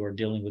around you are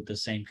dealing with the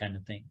same kind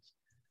of things,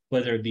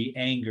 whether it be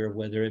anger,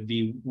 whether it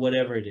be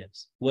whatever it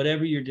is,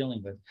 whatever you're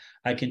dealing with.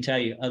 I can tell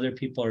you other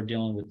people are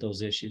dealing with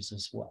those issues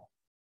as well.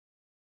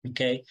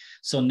 Okay,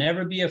 so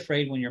never be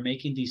afraid when you're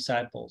making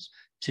disciples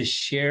to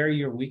share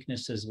your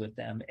weaknesses with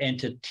them and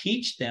to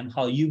teach them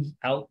how you've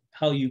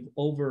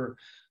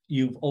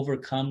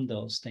overcome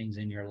those things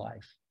in your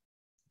life,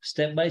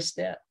 step by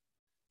step.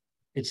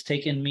 It's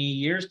taken me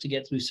years to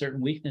get through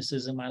certain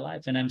weaknesses in my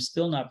life, and I'm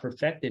still not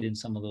perfected in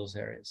some of those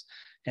areas.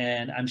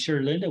 And I'm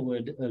sure Linda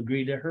would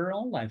agree to her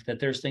own life that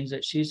there's things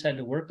that she's had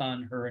to work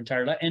on her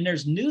entire life. And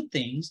there's new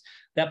things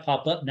that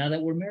pop up now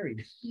that we're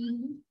married.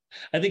 Mm-hmm.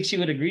 I think she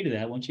would agree to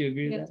that. Won't you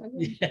agree to that?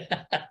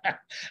 Yeah.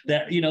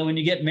 That, when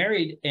you get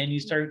married and you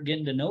start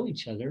getting to know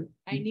each other.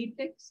 I need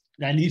fixed.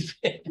 The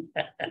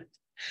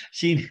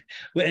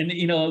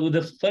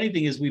funny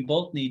thing is we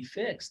both need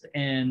fixed.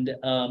 And,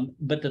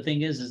 but the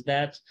thing is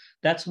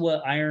that's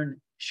what iron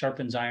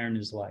sharpens iron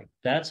is like.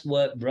 That's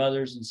what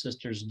brothers and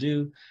sisters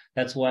do.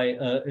 That's why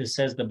it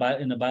says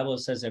in the Bible, it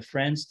says a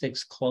friend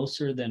sticks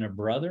closer than a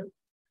brother.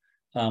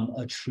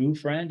 A true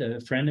friend, a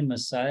friend in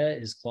Messiah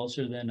is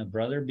closer than a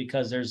brother,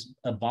 because there's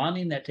a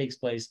bonding that takes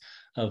place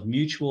of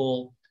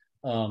mutual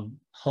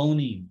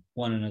honing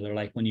one another.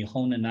 Like when you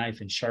hone a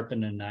knife and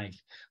sharpen a knife,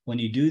 when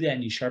you do that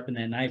and you sharpen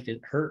that knife,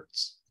 it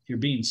hurts. You're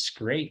being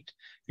scraped.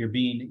 You're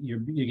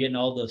getting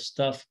all the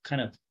stuff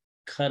kind of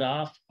cut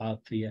off of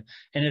you,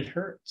 and it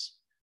hurts.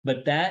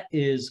 But that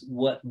is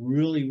what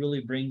really,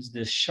 really brings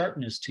this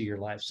sharpness to your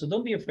life. So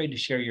don't be afraid to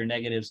share your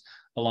negatives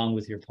along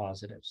with your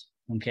positives.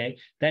 Okay.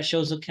 That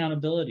shows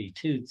accountability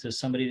too, to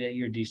somebody that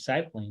you're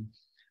discipling,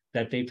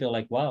 that they feel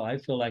like, wow, I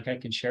feel like I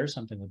can share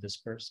something with this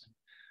person.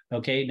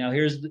 Okay. Now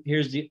here's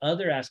the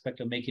other aspect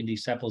of making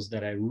disciples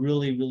that I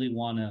really, really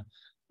want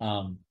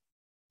to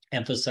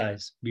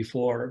emphasize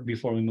before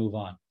we move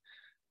on.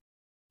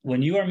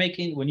 When you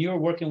are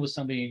working with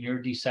somebody and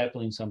you're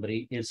discipling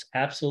somebody, it's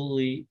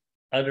absolutely,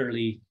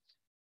 utterly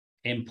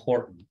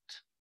important.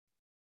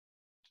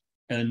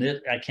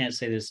 And I can't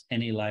say this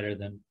any lighter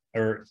than,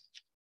 or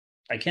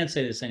I can't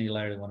say this any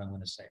lighter than what I'm going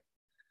to say.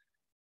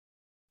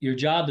 Your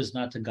job is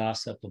not to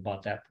gossip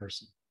about that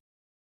person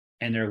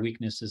and their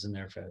weaknesses and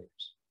their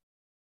failures.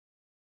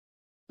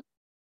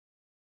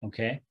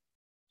 Okay?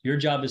 Your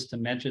job is to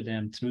mentor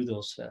them through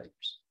those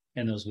failures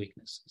and those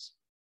weaknesses.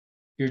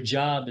 Your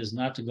job is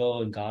not to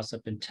go and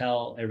gossip and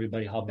tell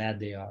everybody how bad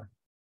they are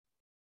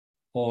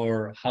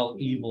or how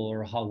evil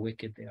or how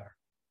wicked they are.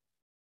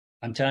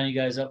 I'm telling you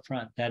guys up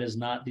front, that is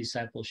not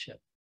discipleship.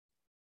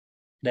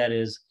 That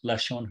is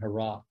lashon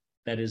hara.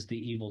 That is the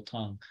evil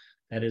tongue.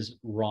 That is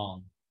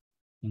wrong.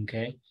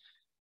 Okay?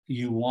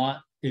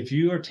 If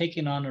you are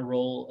taking on a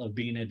role of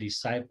being a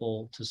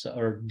disciple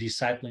or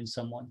discipling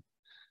someone,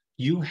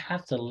 you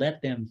have to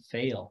let them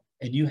fail.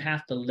 And you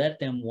have to let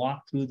them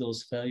walk through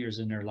those failures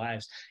in their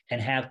lives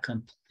and have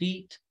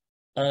complete,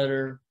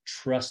 utter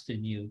trust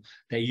in you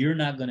that you're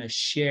not going to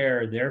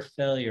share their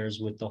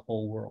failures with the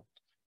whole world.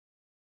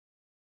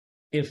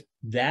 If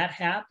that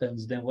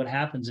happens, then what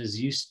happens is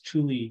you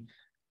truly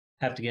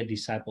have to get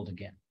discipled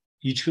again.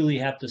 You truly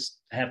have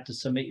to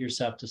submit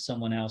yourself to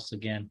someone else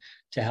again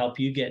to help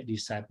you get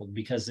discipled,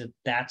 because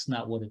that's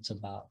not what it's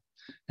about.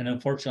 And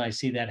unfortunately, I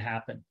see that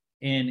happen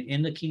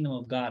in the kingdom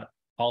of God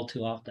all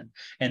too often.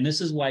 And this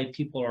is why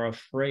people are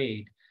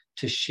afraid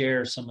to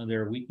share some of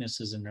their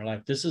weaknesses in their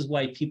life. This is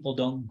why people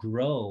don't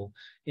grow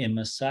in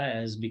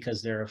Messiah, is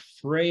because they're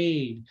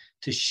afraid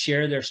to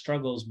share their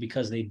struggles,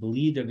 because they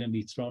believe they're going to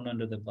be thrown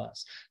under the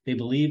bus. They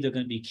believe they're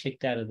going to be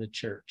kicked out of the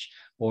church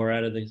or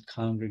out of the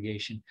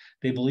congregation.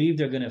 They believe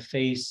they're going to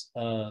face,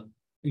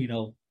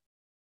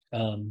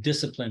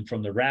 discipline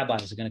from the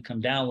rabbis are going to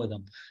come down with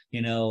them,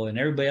 and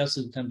everybody else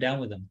is going to come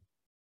down with them.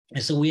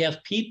 And so we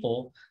have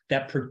people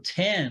that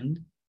pretend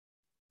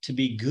to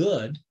be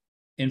good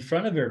in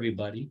front of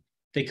everybody.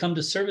 They come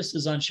to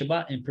services on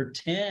Shabbat and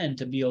pretend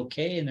to be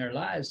okay in their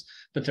lives,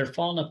 but they're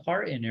falling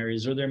apart in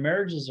areas, or their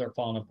marriages are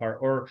falling apart,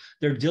 or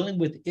they're dealing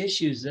with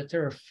issues that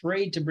they're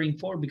afraid to bring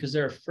forward because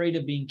they're afraid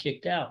of being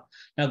kicked out.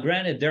 Now,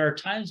 granted, there are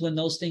times when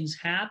those things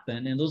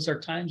happen, and there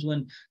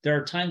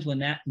are times when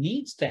that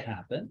needs to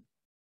happen.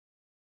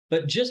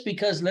 But just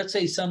because, let's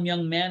say, some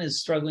young man is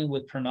struggling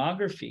with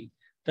pornography,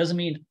 doesn't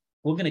mean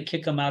we're going to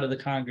kick them out of the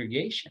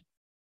congregation.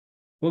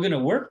 We're going to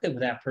work with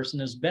that person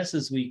as best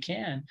as we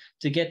can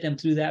to get them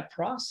through that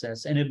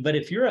process. But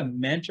if you're a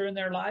mentor in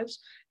their lives,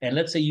 and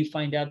let's say you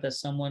find out that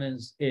someone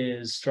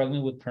is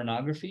struggling with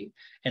pornography,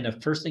 and the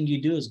first thing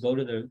you do is go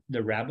to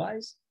the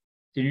rabbis,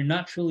 then you're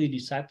not truly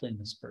discipling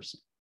this person.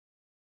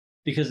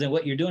 Because then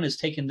what you're doing is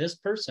taking this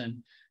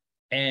person,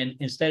 and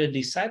instead of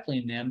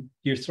discipling them,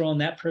 you're throwing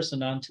that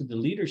person onto the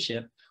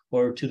leadership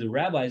or to the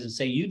rabbis and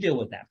say, you deal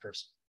with that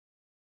person.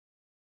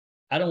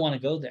 I don't want to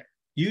go there.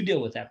 You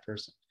deal with that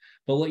person.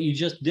 But what you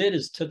just did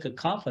is took a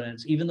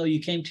confidence, even though you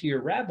came to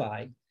your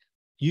rabbi,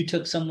 you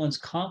took someone's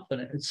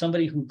confidence,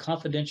 somebody who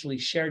confidentially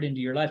shared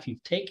into your life.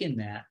 You've taken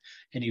that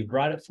and you've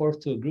brought it forth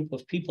to a group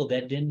of people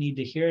that didn't need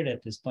to hear it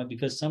at this point,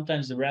 because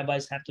sometimes the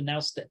rabbis have to now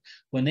step,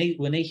 when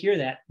they hear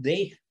that,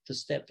 they have to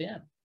step in.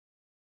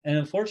 And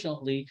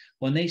unfortunately,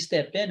 when they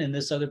step in and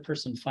this other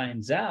person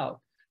finds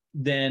out,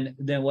 then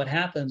what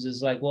happens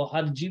is like, well,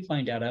 how did you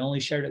find out? I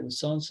only shared it with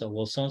so-and-so.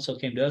 Well, so-and-so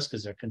came to us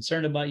because they're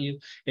concerned about you.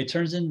 It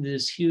turns into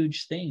this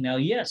huge thing. Now,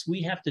 yes,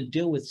 we have to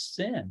deal with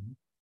sin,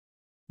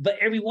 but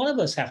every one of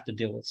us have to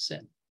deal with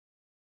sin.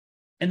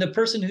 And the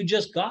person who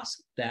just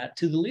gossiped that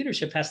to the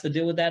leadership has to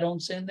deal with that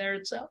own sin there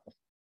itself.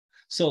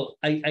 So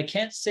I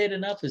can't say it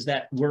enough, is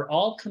that we're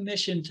all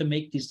commissioned to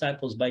make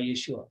disciples by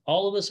Yeshua.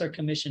 All of us are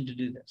commissioned to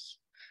do this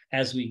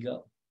as we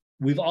go.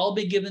 We've all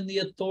been given the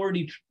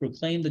authority to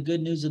proclaim the good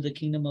news of the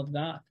kingdom of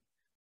God,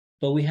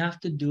 but we have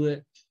to do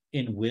it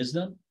in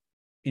wisdom,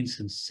 in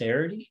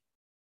sincerity,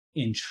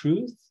 in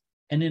truth,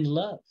 and in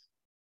love.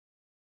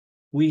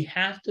 We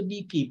have to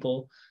be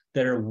people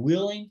that are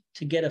willing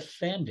to get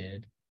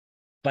offended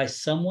by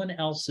someone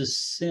else's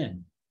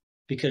sin,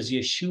 because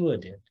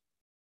Yeshua did.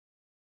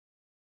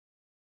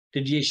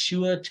 Did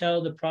Yeshua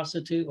tell the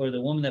prostitute or the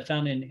woman that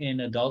found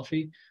in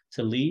adultery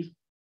to leave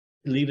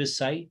his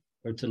sight,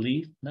 or to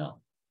leave? No.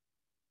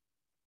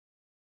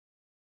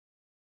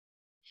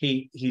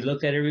 He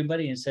looked at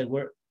everybody and said,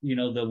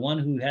 the one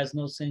who has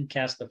no sin,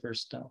 cast the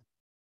first stone.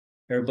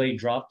 Everybody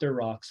dropped their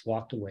rocks,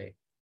 walked away.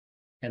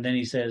 And then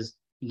he says,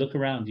 look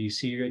around. Do you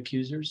see your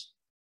accusers?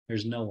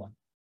 There's no one.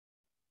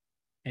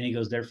 And he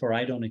goes, therefore,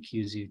 I don't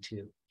accuse you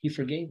too. He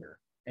forgave her.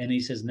 And he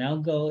says, now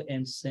go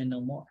and sin no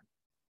more.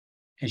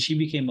 And she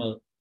became a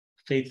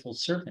faithful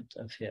servant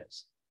of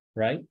his.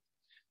 right?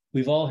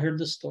 We've all heard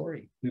the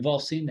story. We've all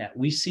seen that.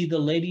 We see the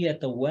lady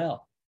at the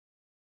well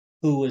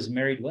who was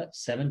married, what,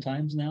 7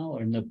 times now?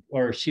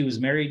 Or she was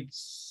married,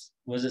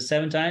 was it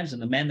 7 times?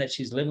 And the man that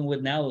she's living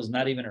with now was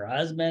not even her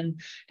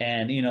husband.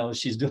 And, you know,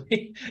 she's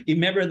doing, you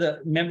remember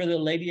the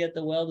lady at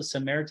the well, the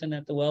Samaritan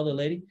at the well, the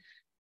lady?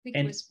 I think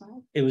And it was 5.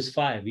 It was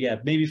 5, yeah,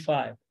 maybe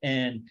 5.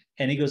 And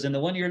he goes, and the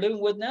one you're living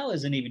with now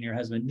isn't even your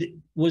husband.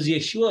 Was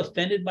Yeshua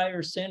offended by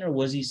her sin, or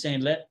was he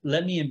saying,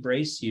 let me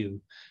embrace you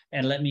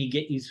and let me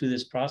get you through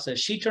this process?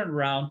 She turned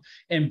around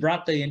and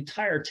brought the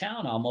entire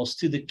town almost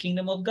to the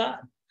kingdom of God.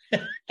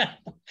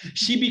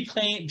 She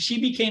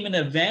became an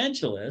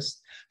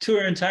evangelist to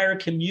her entire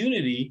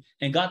community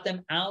and got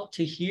them out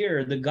to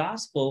hear the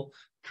gospel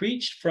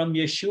preached from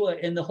Yeshua,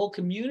 and the whole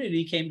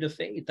community came to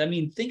faith. I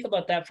mean, think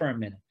about that for a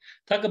minute.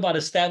 Talk about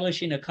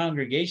establishing a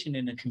congregation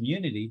in a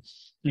community.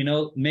 You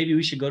know, maybe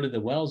we should go to the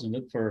wells and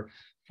look for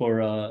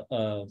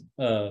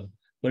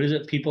what is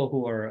it? People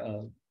who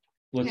are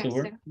what's the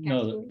word?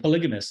 No,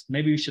 polygamists.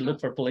 Maybe we should look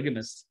for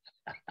polygamists.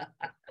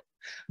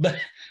 but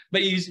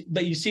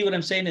you see what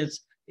I'm saying?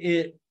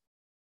 You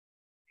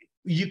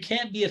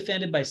can't be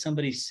offended by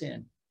somebody's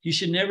sin. You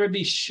should never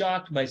be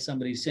shocked by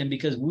somebody's sin,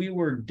 because we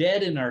were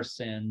dead in our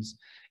sins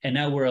and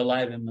now we're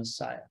alive in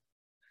Messiah.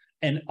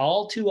 And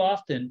all too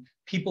often,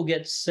 people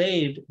get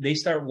saved, they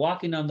start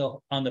walking on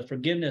the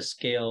forgiveness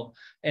scale,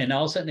 and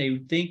all of a sudden they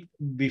think,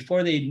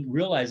 before they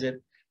realize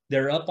it,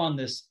 they're up on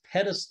this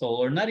pedestal,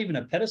 or not even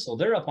a pedestal,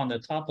 they're up on the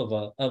top of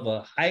a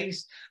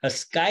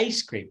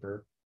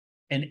skyscraper,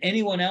 and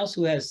anyone else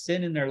who has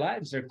sin in their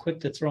lives, they're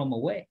quick to throw them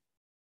away,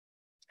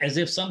 as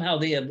if somehow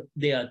they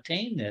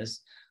attain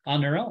this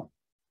on their own.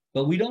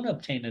 But we don't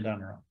obtain it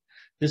on our own.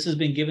 This has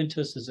been given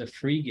to us as a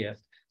free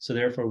gift, so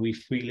therefore we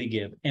freely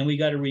give. And we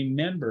got to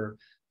remember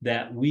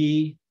that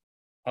we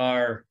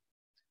are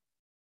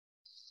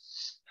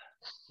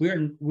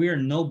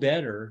no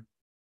better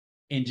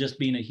in just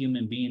being a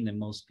human being than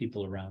most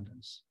people around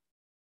us.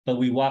 But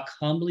we walk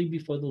humbly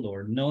before the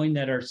Lord, knowing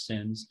that our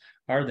sins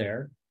are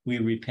there. We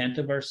repent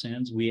of our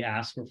sins. We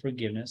ask for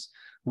forgiveness.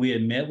 We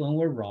admit when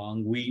we're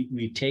wrong.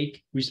 We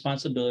take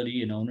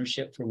responsibility and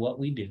ownership for what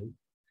we do.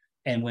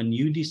 And when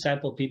you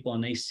disciple people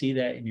and they see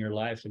that in your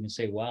life, and they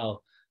say,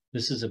 wow,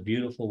 this is a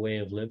beautiful way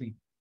of living.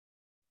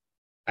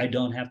 I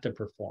don't have to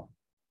perform.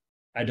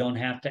 I don't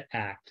have to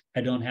act.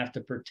 I don't have to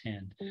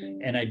pretend.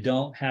 And I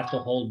don't have to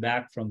hold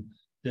back from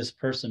this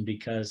person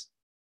because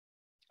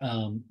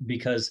I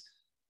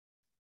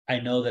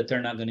know that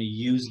they're not going to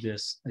use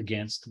this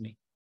against me.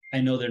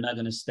 I know they're not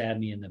going to stab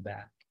me in the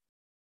back.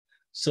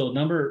 So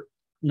number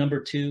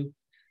 2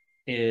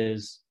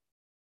 is,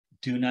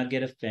 do not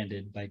get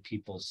offended by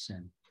people's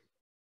sin.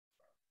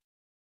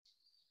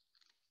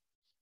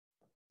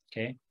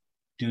 Okay?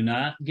 Do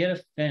not get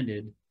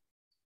offended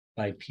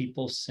by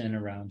people's sin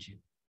around you.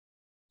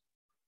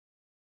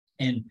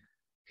 And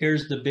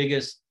here's the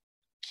biggest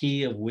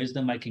key of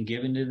wisdom I can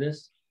give into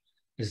this,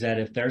 is that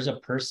if there's a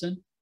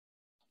person,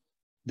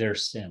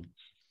 there's sin.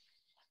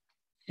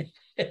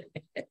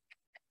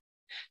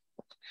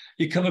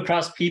 You come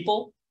across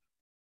people,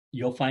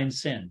 you'll find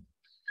sin.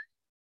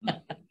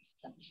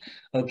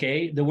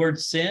 Okay? The word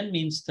sin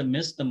means to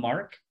miss the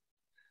mark.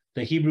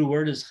 The Hebrew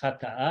word is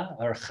chata'a,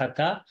 or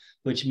chata,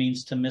 which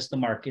means to miss the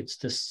mark. It's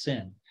to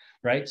sin,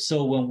 right?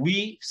 So when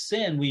we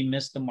sin, we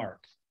miss the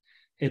mark.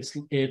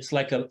 It's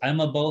like I'm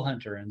a bow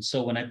hunter. And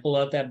so when I pull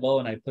out that bow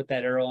and I put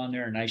that arrow on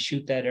there and I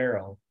shoot that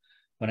arrow,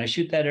 when I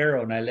shoot that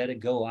arrow and I let it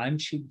go, I'm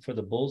shooting for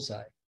the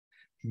bullseye.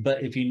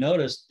 But if you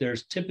notice,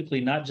 there's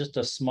typically not just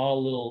a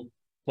small little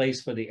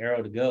place for the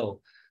arrow to go,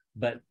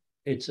 but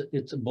it's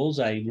a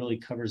bullseye. It really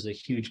covers a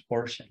huge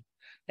portion.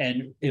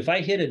 And if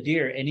I hit a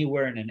deer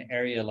anywhere in an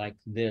area like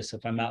this,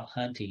 if I'm out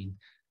hunting,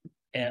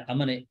 and I'm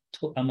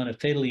gonna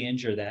fatally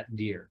injure that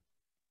deer.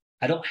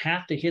 I don't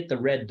have to hit the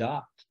red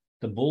dot,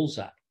 the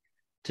bullseye,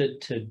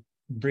 to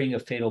bring a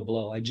fatal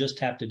blow. I just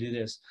have to do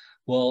this.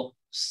 Well,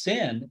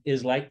 sin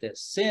is like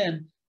this.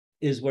 Sin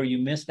is where you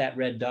miss that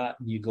red dot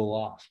and you go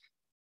off.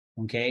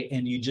 Okay,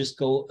 and you just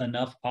go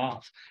enough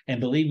off. And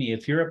believe me,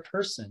 if you're a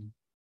person,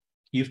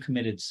 you've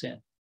committed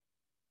sin.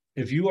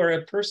 If you are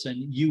a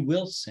person, you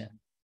will sin.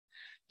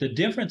 The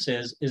difference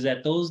is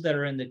that those that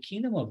are in the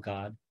kingdom of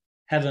God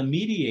have a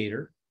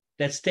mediator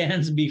that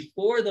stands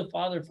before the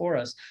Father for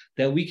us,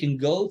 that we can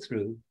go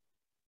through.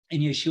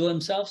 And Yeshua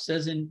himself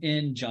says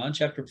in John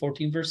chapter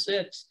 14, verse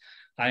 6,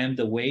 I am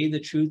the way, the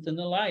truth, and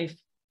the life.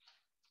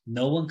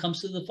 No one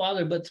comes to the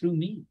Father but through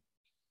me.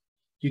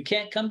 You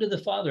can't come to the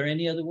Father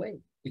any other way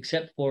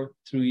except for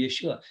through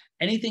Yeshua.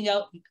 Anything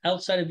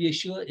outside of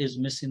Yeshua is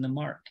missing the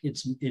mark.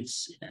 It's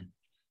sin.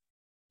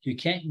 You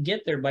can't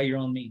get there by your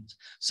own means.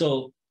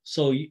 So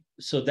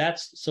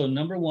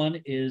number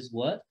 1 is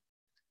what?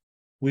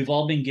 We've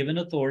all been given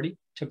authority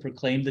to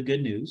proclaim the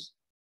good news.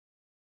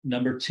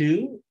 Number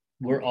 2,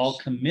 we're all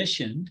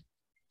commissioned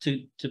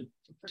to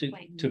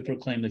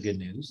proclaim the good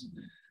news.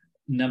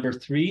 Number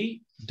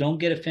 3, don't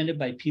get offended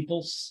by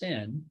people's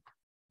sin.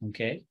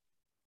 Okay.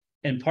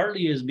 And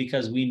partly is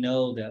because we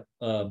know that,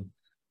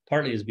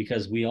 partly is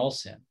because we all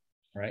sin,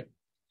 right?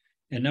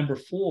 And number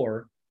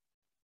 4,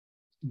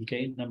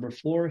 okay, number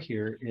 4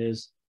 here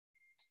is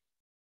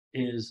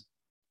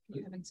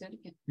You haven't said it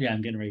yet. yeah,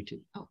 I'm getting ready to.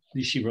 Oh.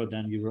 You wrote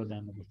down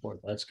number 4.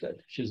 That's good.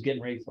 She was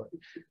getting ready for it.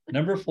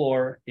 Number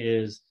 4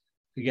 is,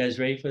 you guys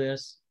ready for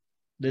this?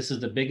 This is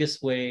the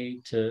biggest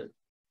way to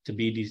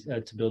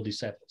build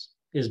disciples,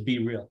 is be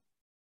real.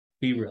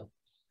 Be real.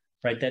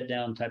 Write that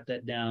down, type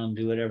that down,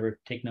 do whatever,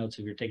 take notes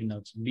if you're taking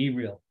notes. Be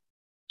real.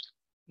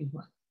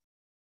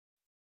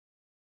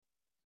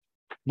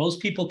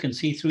 Most people can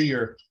see through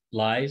your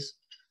lies,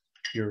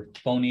 your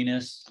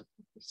phoniness,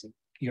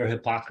 your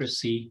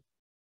hypocrisy.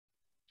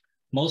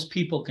 Most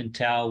people can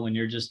tell when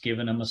you're just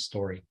giving them a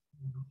story.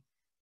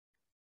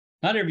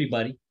 Not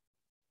everybody,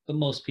 but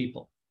most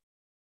people.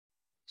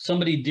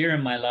 Somebody dear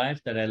in my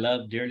life that I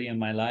love dearly in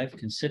my life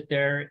can sit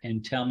there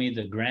and tell me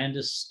the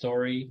grandest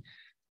story.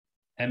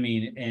 I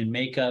mean, and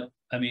make up,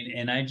 I mean,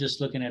 and I'm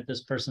just looking at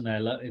this person that I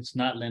love. It's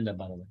not Linda,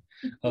 by the way.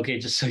 Okay,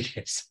 just so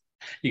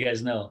you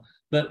guys know.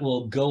 But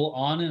we'll go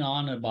on and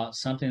on about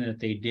something that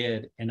they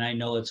did, and I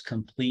know it's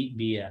complete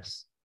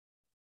BS.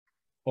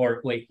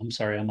 Or wait, I'm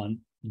sorry, I'm on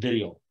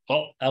video.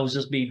 Oh, I was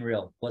just being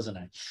real, wasn't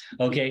I?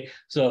 Okay,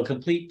 so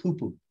complete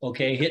poo-poo,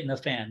 okay, hitting a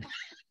fan.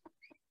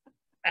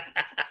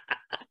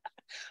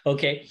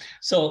 Okay,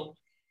 so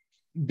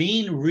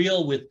being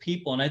real with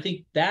people, and I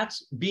think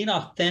that's being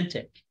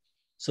authentic.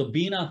 So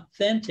being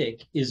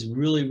authentic is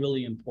really,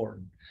 really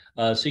important.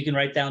 So you can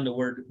write down the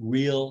word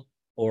real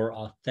or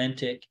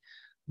authentic,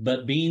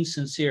 but being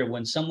sincere.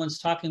 When someone's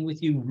talking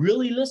with you,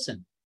 really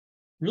listen.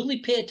 Really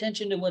pay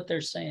attention to what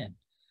they're saying.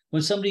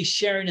 When somebody's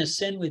sharing a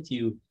sin with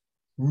you,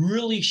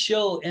 really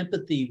show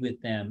empathy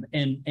with them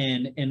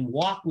and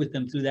walk with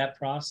them through that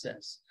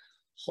process.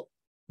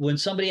 When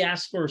somebody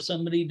asks for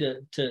somebody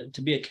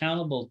to be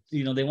accountable,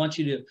 you know, they want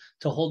you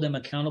to hold them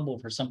accountable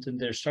for something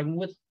they're struggling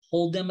with,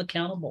 hold them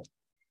accountable.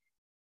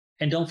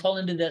 And don't fall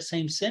into that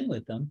same sin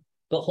with them,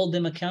 but hold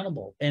them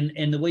accountable.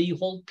 And the way you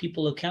hold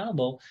people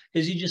accountable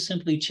is you just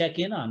simply check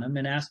in on them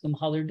and ask them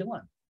how they're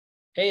doing.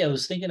 Hey, I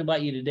was thinking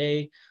about you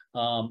today.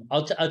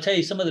 I'll tell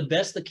you, some of the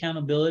best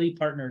accountability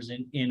partners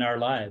in our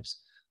lives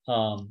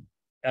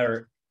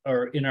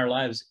or in our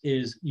lives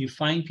is you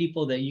find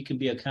people that you can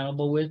be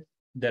accountable with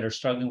that are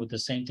struggling with the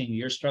same thing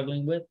you're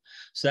struggling with.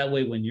 So that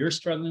way, when you're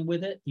struggling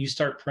with it, you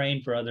start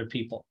praying for other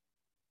people.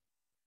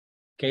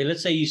 Okay,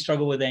 let's say you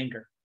struggle with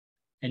anger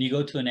and you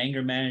go to an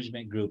anger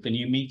management group and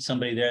you meet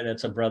somebody there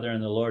that's a brother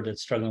in the Lord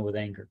that's struggling with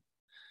anger.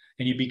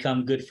 And you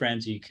become good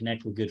friends and you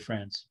connect with good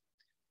friends.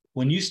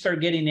 When you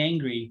start getting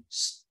angry,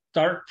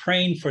 start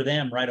praying for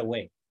them right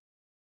away.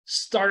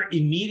 Start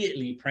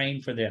immediately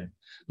praying for them.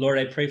 Lord,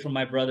 I pray for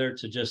my brother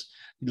to just,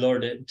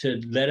 Lord,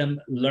 to let him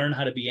learn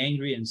how to be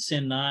angry and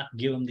sin not,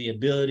 give him the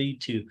ability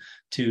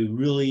to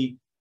really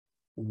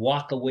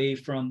walk away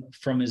from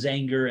his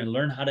anger and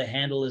learn how to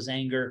handle his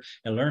anger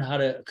and learn how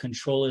to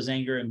control his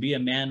anger and be a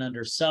man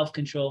under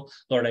self-control.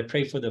 Lord, I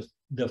pray for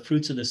the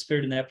fruits of the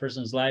Spirit in that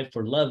person's life,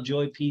 for love,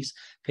 joy, peace,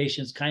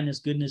 patience, kindness,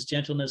 goodness,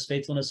 gentleness,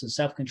 faithfulness, and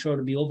self-control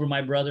to be over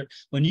my brother.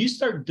 When you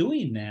start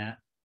doing that,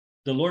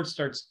 the Lord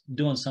starts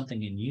doing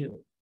something in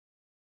you.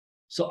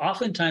 So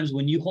oftentimes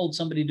when you hold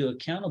somebody to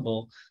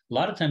accountable, a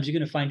lot of times you're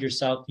going to find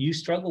yourself, you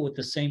struggle with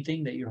the same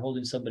thing that you're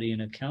holding somebody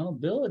in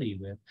accountability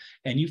with.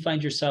 And you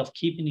find yourself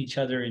keeping each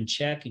other in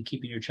check and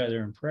keeping each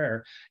other in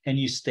prayer. And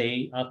you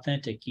stay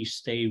authentic. You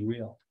stay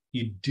real.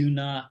 You do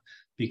not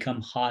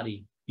become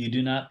haughty. You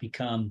do not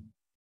become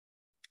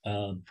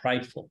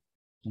prideful.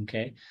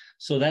 Okay.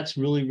 So that's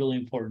really, really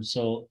important.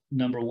 So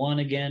number one,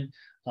 again,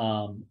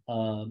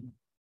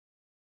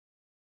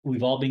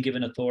 we've all been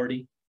given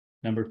authority.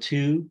 Number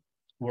two,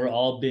 we're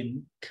all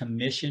been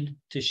commissioned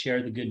to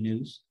share the good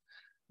news.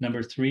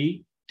 Number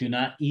three, do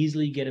not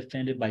easily get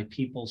offended by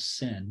people's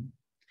sin.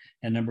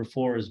 And number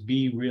four is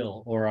be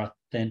real or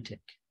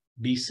authentic,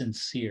 be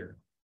sincere.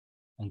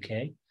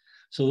 Okay.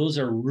 So those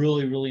are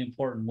really, really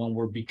important when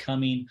we're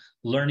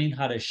learning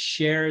how to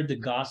share the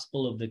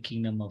gospel of the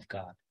kingdom of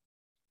God.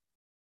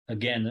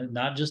 Again,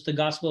 not just the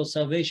gospel of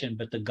salvation,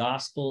 but the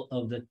gospel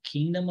of the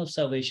kingdom of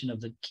salvation of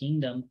the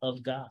kingdom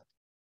of God.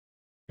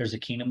 There's a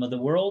kingdom of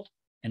the world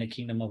and a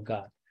kingdom of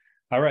God.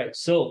 All right,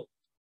 so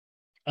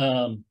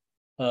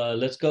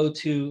let's go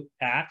to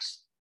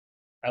Acts.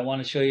 I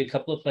want to show you a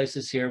couple of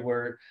places here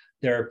where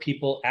there are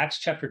people, Acts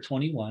chapter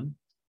 21,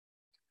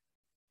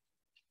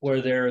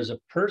 where there is a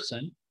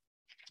person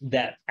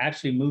that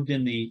actually moved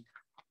in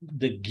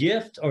the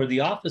gift or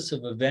the office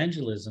of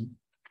evangelism,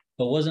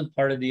 but wasn't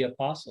part of the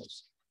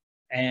apostles.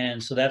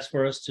 And so that's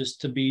for us just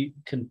to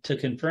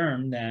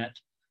confirm that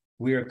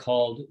we are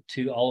called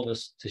to all of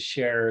us to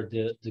share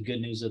the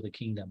good news of the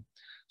kingdom.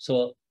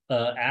 So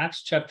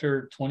Acts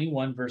chapter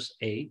 21, verse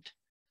 8,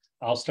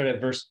 I'll start at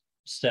verse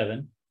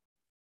 7.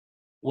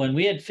 When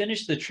we had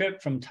finished the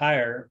trip from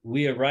Tyre,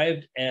 we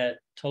arrived at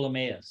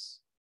Ptolemais.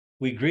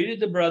 We greeted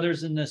the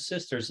brothers and the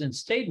sisters and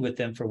stayed with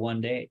them for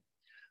one day.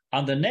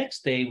 On the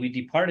next day, we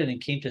departed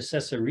and came to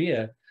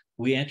Caesarea.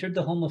 We entered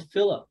the home of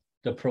Philip,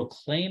 the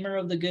proclaimer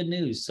of the good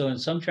news. So in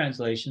some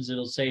translations,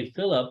 it'll say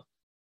Philip,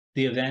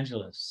 the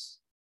evangelist.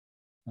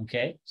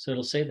 Okay, so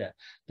it'll say that.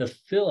 The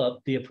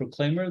Philip, the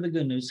proclaimer of the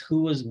good news,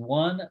 who was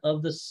one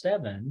of the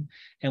 7,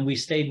 and we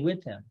stayed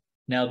with him.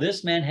 Now,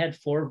 this man had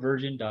 4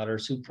 virgin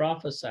daughters who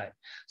prophesied.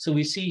 So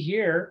we see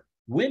here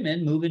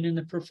women moving in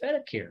the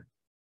prophetic here,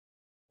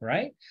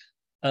 right?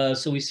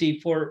 So we see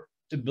 4,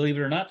 believe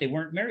it or not, they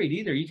weren't married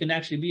either. You can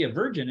actually be a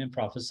virgin and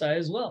prophesy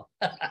as well.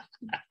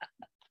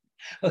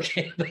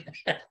 Okay,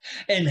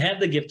 and have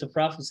the gift of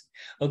prophecy.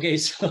 Okay,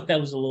 so that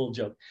was a little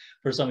joke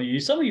for some of you.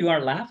 Some of you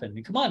aren't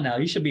laughing. Come on now,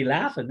 you should be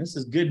laughing. This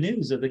is good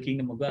news of the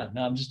kingdom of God.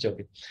 No, I'm just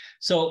joking.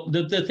 So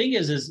the thing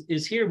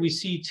is here we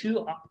see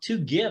two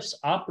gifts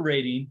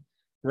operating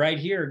right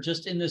here,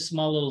 just in this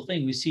small little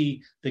thing. We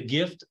see the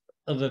gift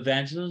of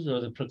evangelism, or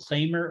the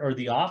proclaimer, or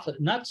the office,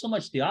 not so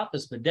much the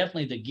office, but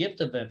definitely the gift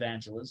of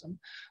evangelism,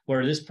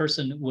 where this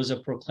person was a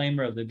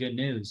proclaimer of the good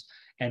news.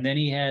 And then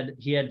he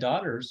had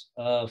daughters,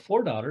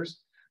 4 daughters,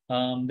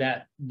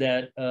 that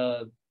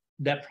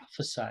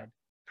prophesied.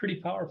 Pretty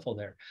powerful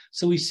there.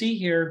 So we see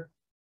here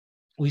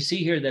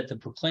that the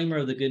proclaimer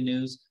of the good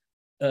news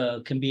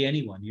can be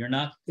anyone.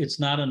 It's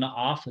not an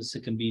office.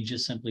 It can be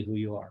just simply who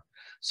you are.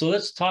 So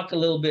let's talk a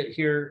little bit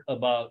here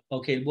about,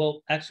 okay,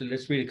 well, actually,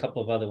 let's read a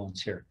couple of other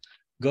ones here.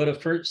 Go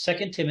to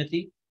 2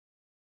 Timothy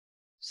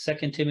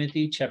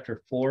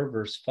chapter 4,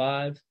 verse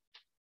 5.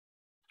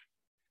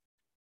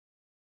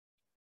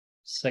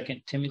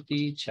 2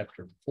 Timothy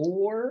chapter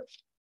 4,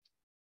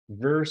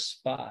 verse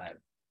 5.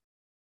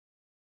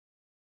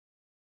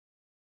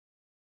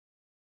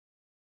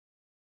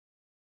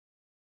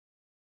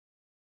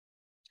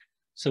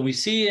 So we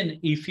see in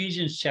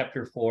Ephesians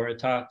chapter 4, it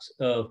talks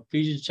of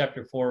Ephesians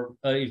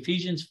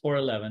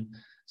 4:11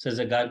 says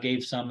that God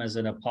gave some as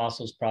an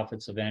apostles,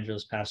 prophets,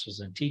 evangelists, pastors,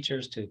 and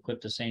teachers to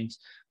equip the saints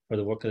for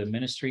the work of the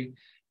ministry.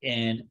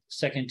 And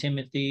 2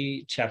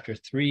 Timothy chapter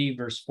 3,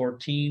 verse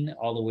 14,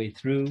 all the way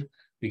through,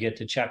 we get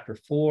to chapter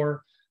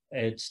 4.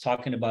 It's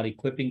talking about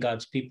equipping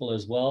God's people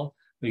as well.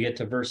 We get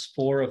to verse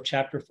 4 of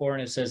chapter 4,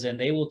 and it says, and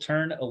they will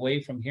turn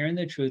away from hearing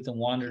the truth and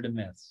wander to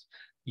myths.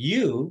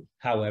 You,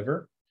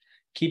 however,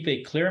 keep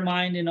a clear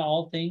mind in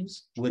all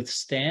things,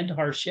 withstand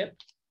hardship,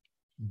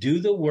 do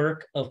the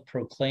work of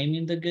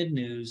proclaiming the good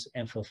news,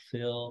 and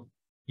fulfill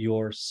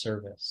your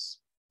service.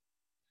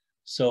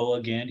 So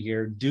again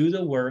here, do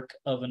the work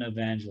of an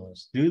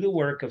evangelist. Do the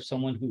work of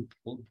someone who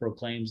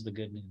proclaims the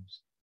good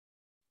news.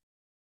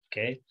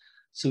 Okay,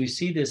 so we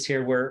see this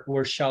here where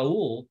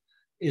Shaul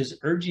is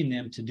urging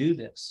them to do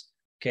this.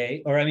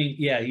 Okay, or I mean,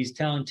 yeah, he's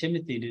telling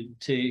Timothy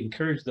to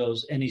encourage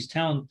those, and he's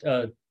telling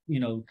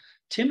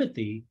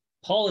Timothy.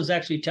 Paul is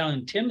actually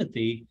telling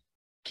Timothy,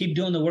 keep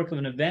doing the work of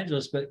an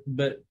evangelist,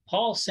 but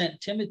Paul sent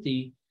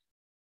Timothy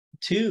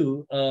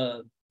to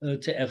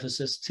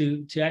Ephesus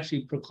to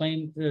actually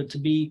proclaim, to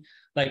be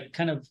like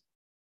kind of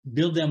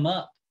build them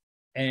up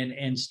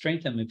and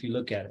strengthen them, if you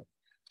look at it.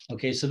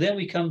 Okay, so then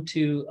we come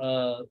to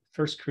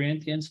 1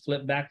 Corinthians,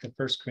 flip back to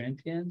 1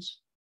 Corinthians.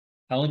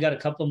 I only got a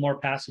couple more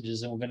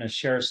passages, and we're going to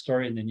share a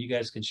story, and then you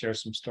guys can share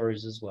some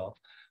stories as well.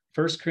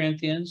 1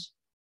 Corinthians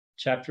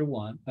chapter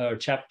 1,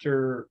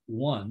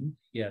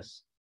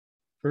 yes.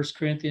 1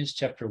 Corinthians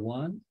chapter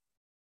 1,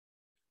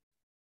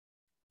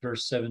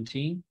 verse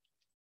 17.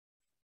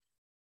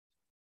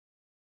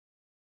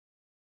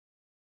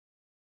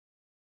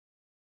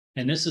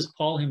 And this is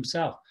Paul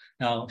himself.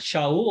 Now,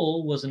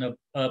 Shaul was an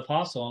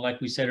apostle, and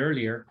like we said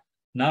earlier,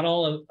 not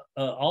all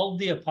of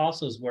the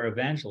apostles were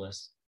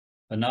evangelists,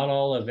 but not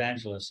all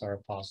evangelists are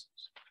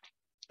apostles.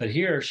 But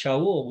here,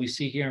 Shaul, we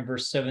see here in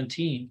verse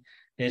 17,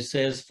 it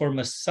says, for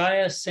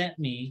Messiah sent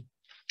me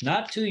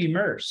not to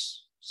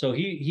immerse. So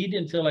he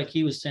didn't feel like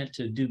he was sent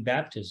to do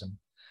baptism,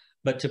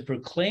 but to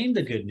proclaim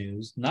the good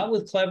news, not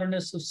with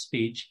cleverness of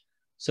speech,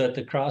 so that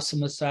the cross of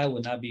Messiah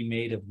would not be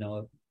made of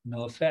no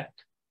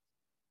effect.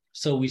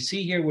 So we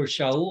see here where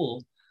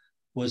Shaul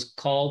was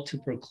called to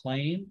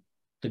proclaim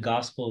the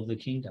gospel of the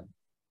kingdom.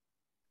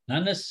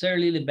 Not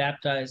necessarily to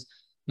baptize,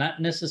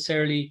 not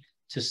necessarily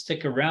to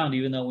stick around,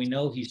 even though we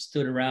know he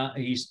stood around,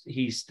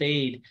 he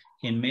stayed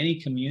in many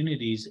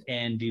communities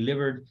and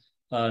delivered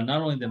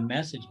not only the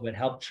message, but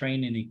helped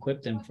train and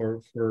equip them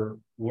for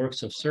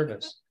works of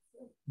service.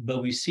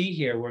 But we see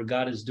here where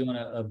God is doing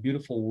a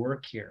beautiful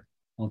work here.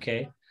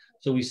 Okay,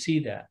 so we see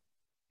that,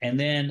 and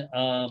then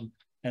I'm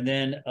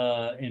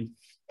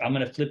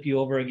going to flip you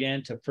over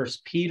again to 1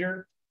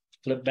 Peter.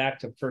 Flip back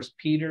to 1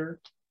 Peter.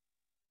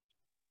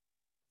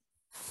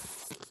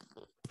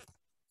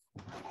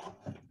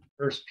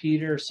 1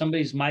 Peter.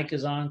 Somebody's mic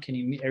is on. Can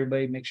you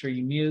everybody make sure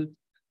you mute?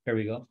 There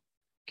we go.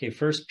 Okay,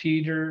 1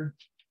 Peter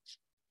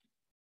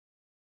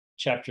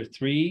chapter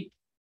 3,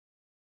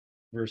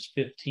 verse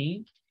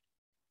 15.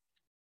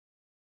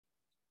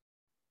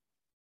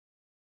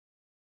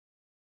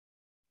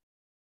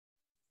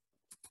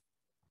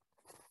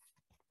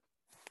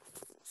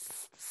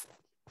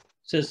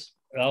 Says,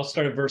 I'll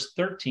start at verse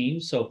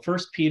 13. So 1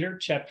 Peter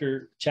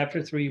chapter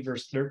 3,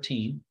 verse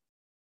 13.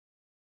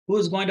 Who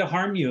is going to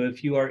harm you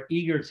if you are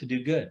eager to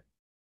do good?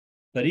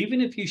 But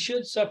even if you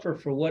should suffer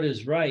for what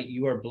is right,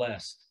 you are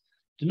blessed.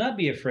 Do not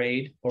be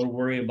afraid or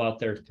worry about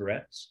their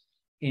threats.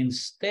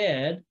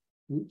 Instead,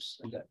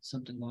 oops, I got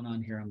something going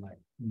on here on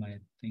my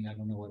thing. I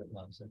don't know what it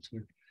was. That's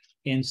weird.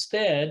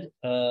 Instead,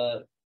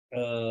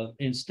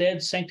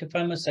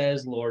 sanctify Messiah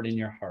as Lord in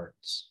your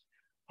hearts.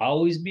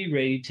 Always be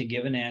ready to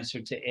give an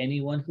answer to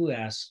anyone who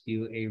asks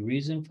you a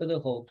reason for the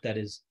hope that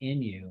is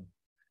in you,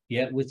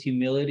 yet with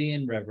humility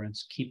and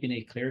reverence, keeping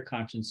a clear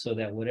conscience, so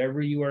that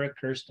whatever you are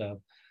accursed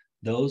of,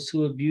 those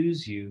who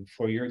abuse you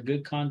for your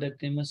good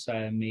conduct in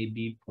Messiah may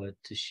be put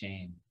to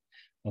shame.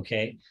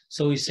 Okay,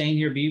 so he's saying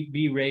here,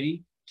 be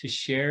ready to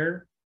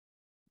share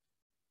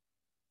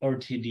or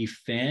to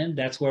defend.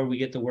 That's where we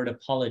get the word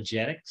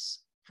apologetics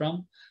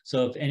from.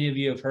 So if any of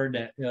you have heard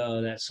that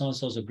that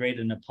so-and-so is a great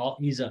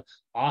he's an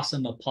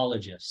awesome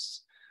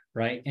apologist,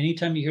 right?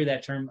 Anytime you hear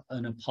that term,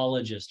 an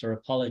apologist or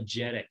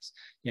apologetics,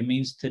 it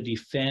means to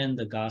defend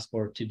the gospel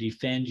or to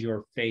defend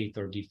your faith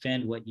or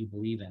defend what you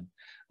believe in.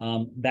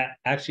 That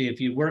actually,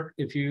 if you work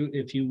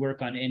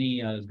on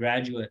any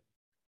graduate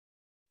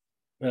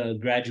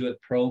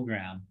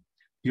program,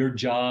 your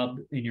job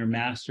in your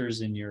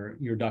master's and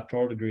your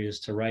doctoral degree is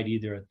to write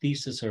either a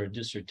thesis or a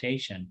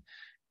dissertation,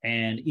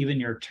 and even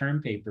your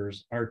term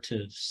papers are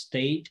to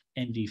state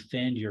and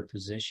defend your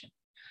position.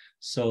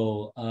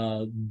 So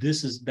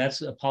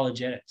that's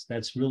apologetics.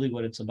 That's really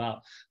what it's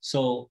about.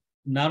 So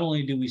not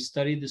only do we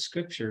study the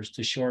scriptures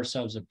to show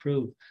ourselves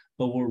approved,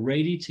 but we're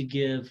ready to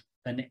give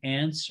an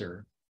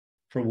answer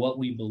for what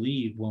we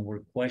believe when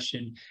we're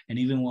questioned and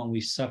even when we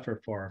suffer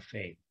for our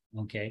faith.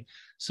 Okay,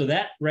 so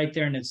that right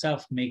there in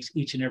itself makes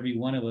each and every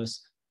one of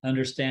us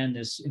understand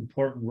this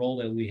important role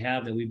that we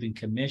have, that we've been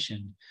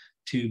commissioned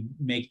to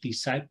make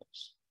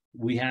disciples.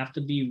 We have to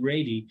be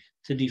ready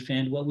to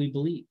defend what we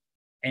believe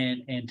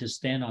and to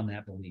stand on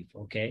that belief.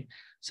 Okay,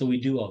 so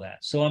we do all that.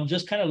 So I'm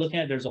just kind of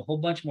looking at, there's a whole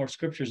bunch more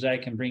scriptures that I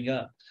can bring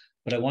up,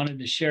 but I wanted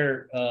to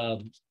share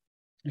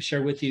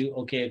with you,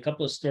 okay, a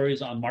couple of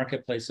stories on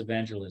marketplace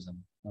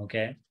evangelism.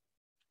 Okay,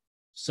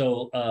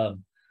 so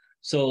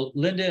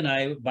Linda and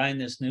I buying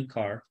this new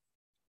car.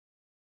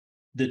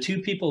 The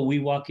two people we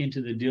walk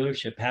into the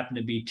dealership happen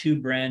to be two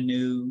brand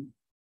new,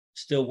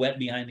 still wet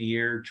behind the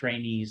ear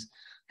trainees,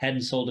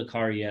 hadn't sold a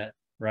car yet,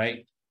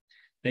 right?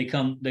 They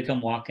come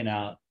walking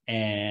out,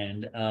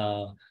 and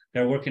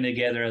they're working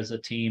together as a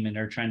team, and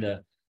they're trying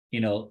to,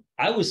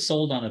 I was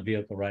sold on a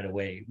vehicle right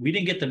away. We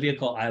didn't get the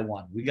vehicle I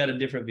wanted. We got a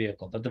different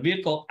vehicle, but the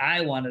vehicle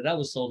I wanted, I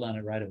was sold on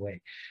it right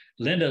away.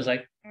 Linda's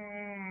like,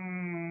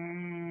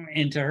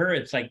 and to her,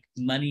 it's like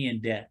money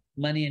and debt.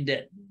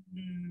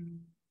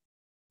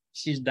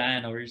 She's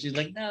dying over it. She's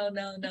like, no.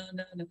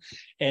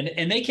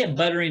 And they kept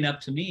buttering up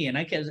to me. And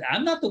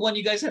I'm not the one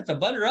you guys have to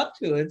butter up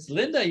to. It's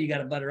Linda you got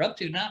to butter up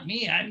to, not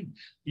me.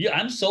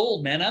 I'm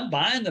sold, man. I'm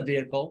buying the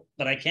vehicle,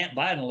 but I can't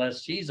buy it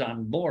unless she's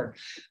on board.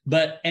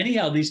 But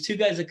anyhow, these two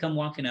guys that come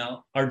walking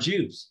out are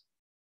Jews.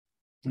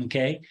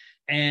 Okay.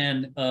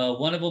 And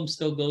one of them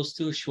still goes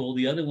to a shul.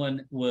 The other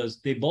one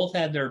they both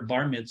had their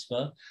bar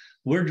mitzvah.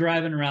 We're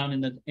driving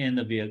around in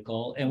the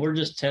vehicle, and we're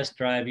just test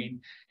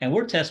driving, and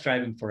we're test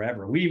driving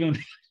forever.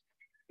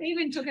 They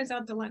even took us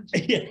out to lunch.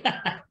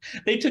 Yeah,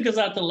 they took us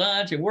out to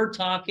lunch, and we're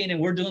talking, and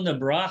we're doing the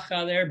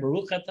bracha there.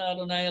 Baruch atah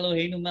Adonai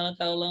Eloheinu melech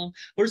haolam.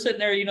 We're sitting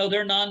there,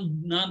 they're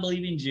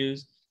non-believing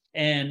Jews,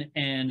 and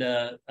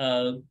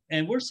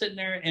we're sitting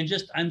there, and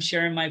just I'm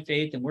sharing my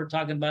faith, and we're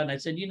talking about it. And I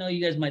said, you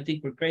guys might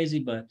think we're crazy,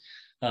 but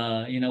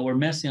we're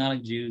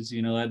Messianic Jews.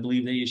 I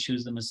believe that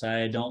Yeshua's the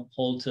Messiah. I don't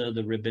hold to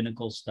the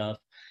rabbinical stuff.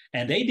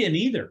 And they didn't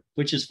either,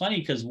 which is funny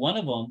because one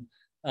of them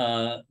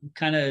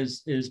kind of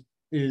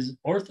is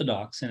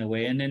Orthodox in a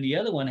way, and then the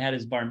other one had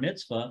his bar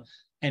mitzvah,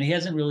 and he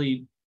hasn't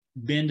really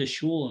been to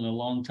shul in a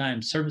long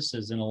time,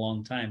 services in a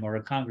long time, or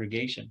a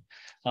congregation.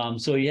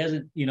 So he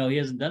hasn't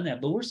done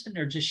that. But we're sitting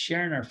there just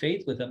sharing our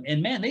faith with them,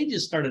 and man, they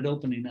just started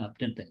opening up,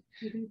 didn't they?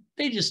 Mm-hmm.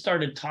 They just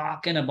started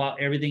talking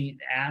about everything,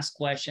 ask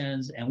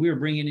questions, and we were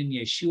bringing in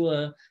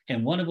Yeshua,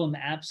 and one of them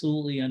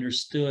absolutely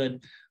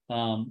understood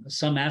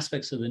some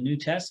aspects of the New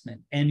Testament.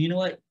 And you know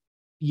what?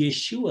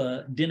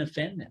 Yeshua didn't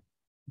offend them.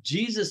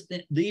 Jesus,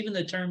 even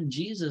the term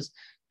Jesus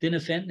didn't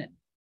offend them.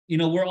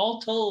 We're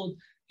all told,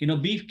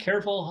 be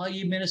careful how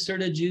you minister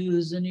to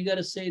Jews, and you got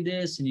to say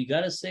this, and you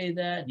got to say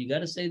that, and you got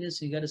to say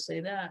this, and you got to say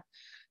that.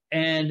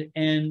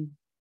 And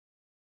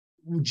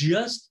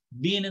just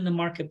being in the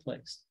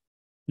marketplace.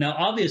 Now,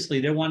 obviously,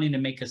 they're wanting to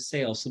make a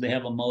sale, so they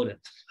have a motive.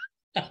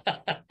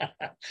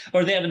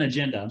 Or they have an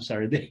agenda. I'm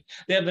sorry. They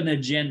have an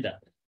agenda.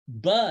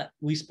 But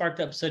we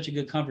sparked up such a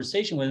good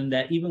conversation with them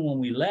that even when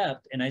we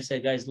left, and I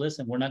said, guys,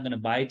 listen, we're not going to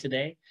buy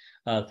today.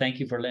 Thank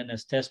you for letting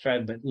us test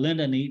drive, but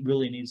Linda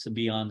really needs to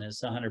be on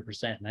this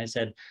 100%. And I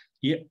said,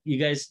 you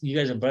guys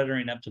are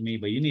buttering up to me,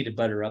 but you need to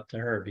butter up to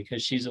her,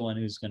 because she's the one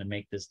who's going to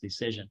make this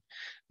decision.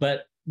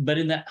 But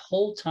in that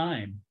whole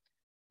time,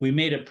 we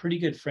made a pretty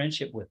good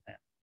friendship with them.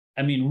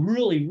 I mean,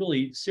 really,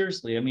 really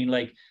seriously. I mean,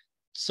 like,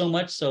 so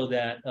much so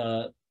that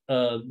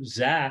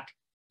Zach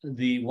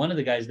one of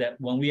the guys that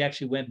when we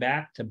actually went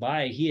back to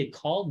buy, he had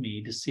called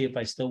me to see if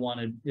I still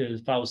wanted,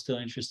 if I was still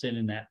interested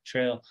in that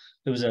trail.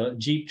 It was a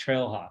Jeep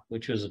Trailhawk,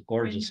 which was a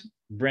gorgeous,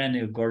 brand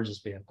new, gorgeous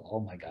vehicle. Oh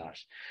my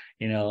gosh,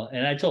 you know.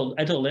 And I told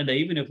Linda,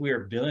 even if we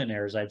were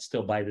billionaires, I'd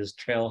still buy this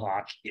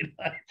Trailhawk. You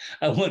know,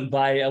 I wouldn't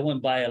buy a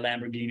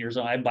Lamborghini or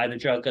something. I'd buy the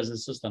Trail because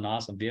it's just an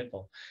awesome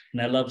vehicle.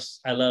 And I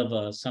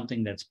love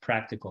something that's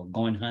practical.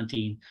 Going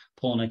hunting,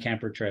 pulling a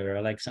camper trailer.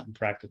 I like something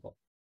practical.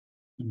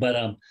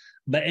 But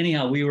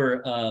anyhow,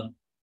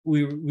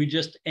 we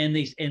just,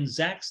 and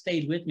Zach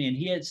stayed with me, and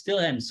he still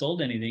hadn't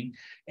sold anything,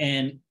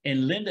 and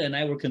Linda and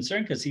I were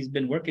concerned because he's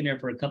been working there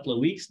for a couple of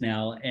weeks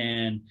now,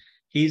 and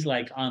he's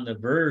like on the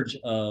verge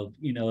of,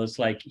 you know, it's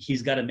like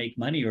he's got to make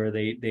money, or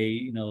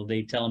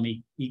they tell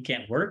him he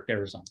can't work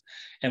there or something.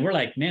 And we're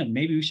like, man,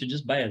 maybe we should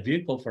just buy a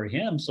vehicle for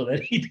him so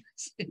that he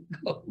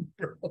doesn't go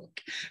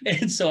broke.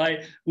 And so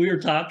we were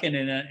talking,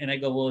 and I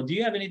go, well, do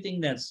you have anything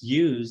that's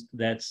used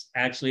that's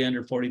actually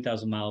under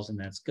 40,000 miles and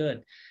that's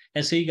good?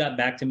 And so he got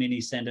back to me, and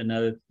he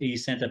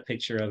sent a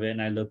picture of it,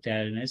 and I looked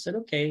at it, and I said,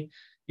 okay.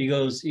 He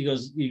goes,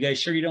 you guys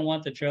sure you don't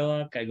want the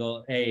Trailhawk? I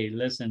go, hey,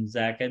 listen,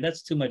 Zach,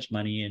 that's too much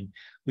money, and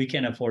we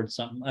can afford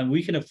something. I mean,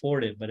 we can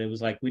afford it, but it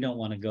was like, we don't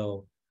want to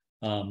go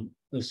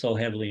so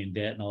heavily in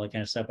debt and all that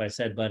kind of stuff. I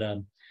said, but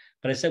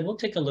I said, we'll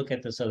take a look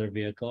at this other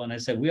vehicle. And I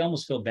said, we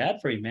almost feel bad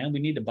for you, man. We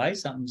need to buy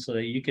something so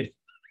that you could,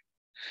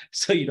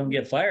 so you don't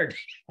get fired.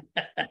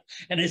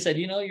 And I said,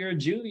 you know, you're a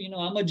Jew, you know,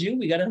 I'm a Jew.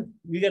 We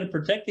gotta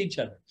protect each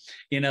other,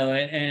 you know.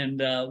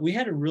 And we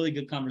had a really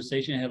good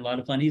conversation. I had a lot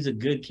of fun. He's a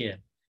good kid.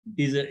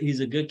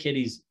 He's a good kid.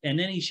 And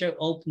then he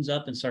opens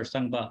up and starts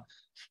talking about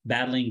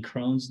battling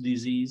Crohn's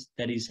disease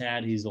that he's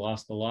had. He's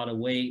lost a lot of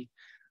weight.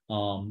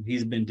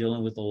 He's been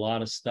dealing with a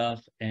lot of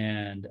stuff.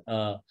 And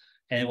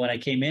when I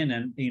came in,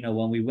 and you know,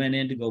 when we went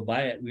in to go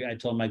buy it, I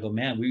told him, I go,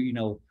 man,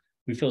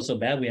 we feel so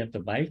bad we have to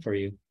buy for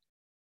you.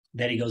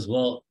 That he goes,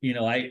 well, you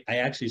know, I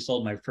actually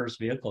sold my first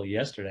vehicle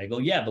yesterday. I go,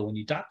 yeah, but when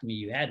you talked to me,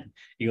 you hadn't.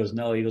 He goes,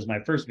 no. He goes, my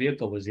first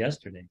vehicle was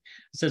yesterday.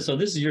 I said, so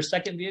this is your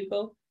second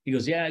vehicle? He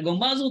goes, yeah. I go,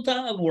 Mazel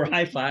Tov. We're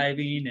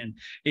high-fiving, and,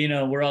 you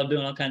know, we're all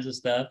doing all kinds of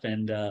stuff.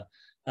 And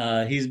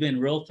he's been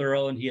real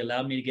thorough, and he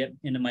allowed me to get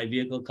into my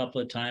vehicle a couple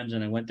of times.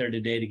 And I went there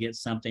today to get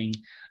something.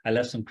 I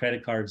left some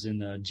credit cards in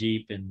the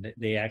Jeep, and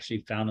they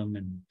actually found them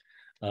and,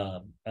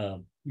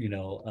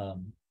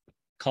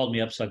 called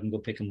me up so I can go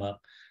pick them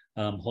up.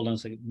 Hold on a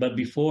second. But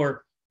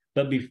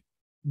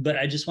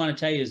I just want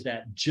to tell you is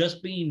that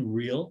just being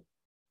real,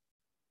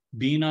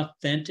 being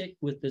authentic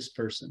with this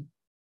person,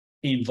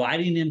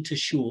 inviting him to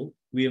shul.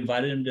 We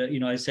invited him to, you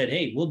know, I said,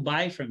 hey, we'll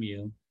buy from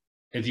you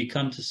if you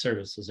come to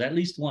services at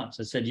least once.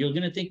 I said, you're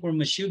going to think we're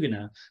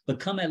Meshugana, but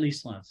come at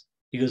least once.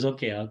 He goes,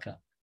 okay, I'll come.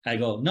 I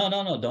go, no,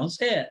 don't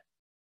say it.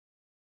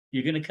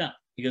 You're going to come.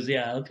 He goes,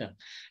 yeah, I'll come.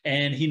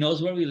 And he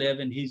knows where we live,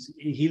 and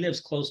he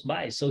lives close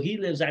by. So he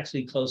lives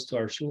actually close to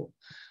our shul.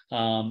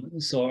 Or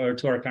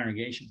to our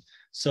congregation.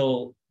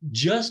 So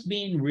just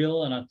being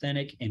real and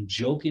authentic and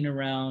joking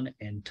around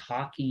and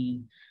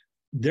talking,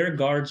 their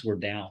guards were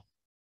down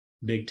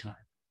big time.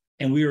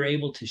 And we were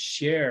able to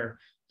share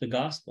the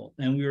gospel,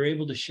 and we were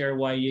able to share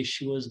why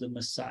Yeshua is the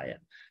Messiah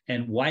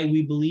and why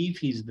we believe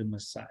he's the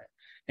Messiah.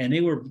 And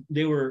they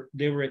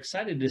were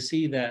excited to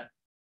see that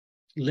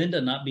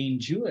Linda, not being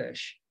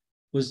Jewish,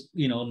 was,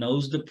 you know,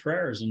 knows the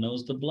prayers and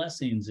knows the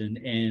blessings,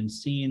 and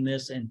seeing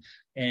this, and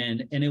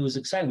it was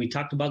exciting. We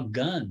talked about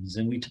guns,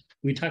 and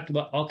we talked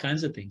about all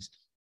kinds of things.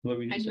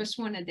 I just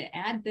wanted to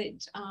add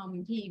that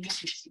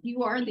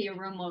you are the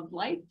aroma of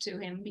life to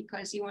him,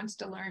 because he wants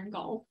to learn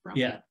golf from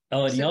you.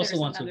 Oh, and he also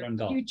wants to learn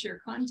golf.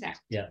 Future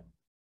contact. Yeah.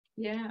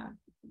 Yeah.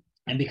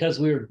 And because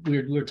we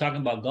were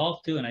talking about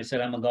golf too, and I said,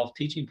 I'm a golf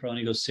teaching pro, and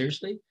he goes,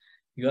 seriously?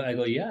 I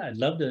go, yeah, I'd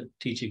love to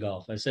teach you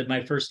golf. I said,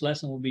 my first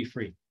lesson will be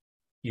free,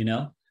 you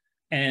know?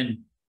 And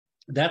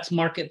that's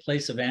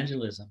marketplace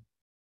evangelism.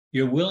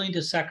 You're willing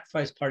to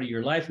sacrifice part of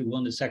your life. You're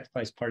willing to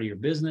sacrifice part of your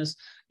business.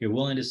 You're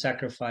willing to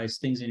sacrifice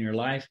things in your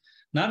life.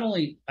 Not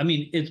only, I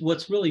mean,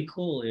 what's really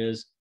cool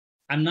is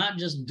I'm not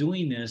just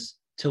doing this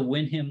to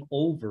win him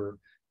over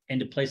and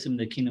to place him in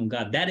the kingdom of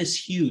God. That is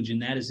huge,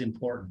 and that is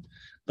important.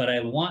 But I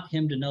want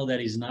him to know that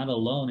he's not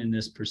alone in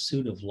this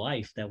pursuit of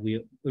life that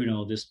we, you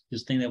know, this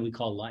thing that we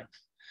call life.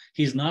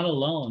 He's not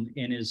alone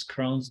in his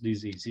Crohn's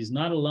disease. He's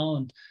not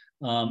alone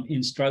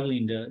in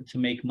struggling to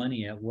make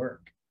money at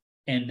work,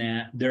 and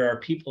that there are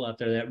people out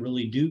there that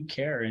really do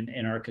care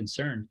and are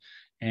concerned.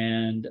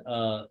 And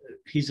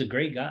he's a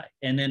great guy.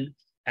 And then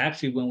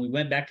actually, when we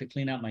went back to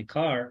clean out my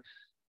car,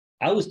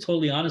 I was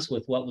totally honest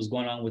with what was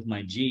going on with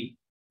my Jeep.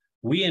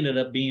 We ended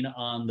up being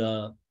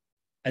on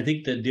I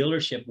think the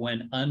dealership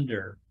went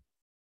under.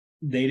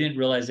 They didn't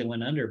realize they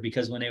went under,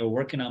 because when they were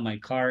working on my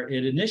car,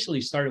 it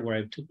initially started where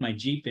I took my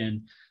Jeep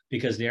in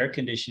because the air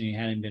conditioning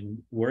hadn't been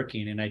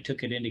working, and I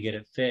took it in to get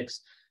it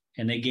fixed.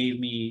 And they gave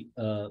me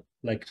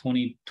like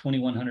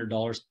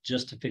 $2,100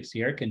 just to fix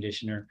the air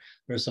conditioner.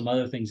 There were some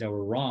other things that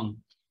were wrong.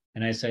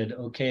 And I said,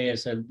 okay, I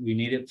said, we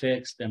need it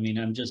fixed. I mean,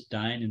 I'm just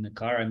dying in the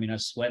car. I mean, I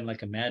was sweating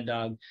like a mad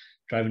dog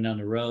driving down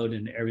the road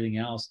and everything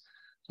else.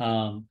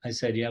 I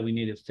said, yeah, we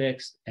need it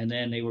fixed. And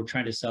then they were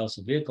trying to sell us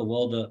a vehicle.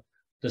 Well,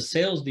 the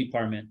sales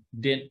department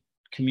didn't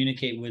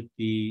communicate with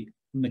the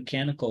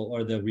mechanical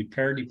or the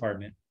repair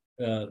department,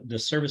 the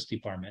service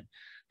department.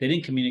 They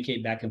didn't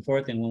communicate back and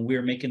forth. And when we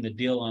were making the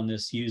deal on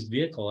this used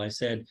vehicle, I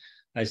said,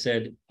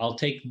 I'll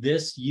take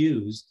this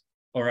used,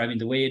 or I mean,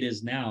 the way it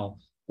is now,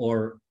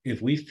 or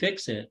if we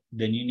fix it,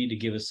 then you need to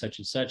give us such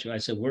and such. I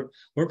said,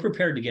 we're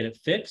prepared to get it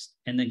fixed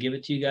and then give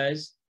it to you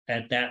guys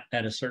at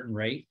a certain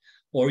rate,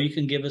 or you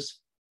can give us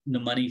the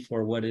money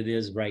for what it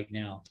is right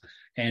now.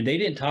 And they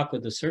didn't talk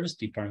with the service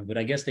department, but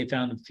I guess they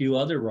found a few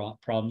other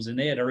problems, and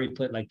they had already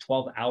put like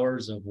 12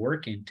 hours of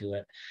work into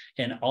it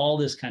and all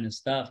this kind of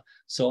stuff.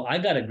 So I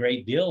got a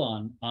great deal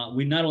on,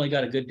 we not only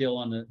got a good deal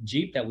on the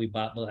Jeep that we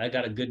bought, but I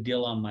got a good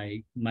deal on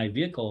my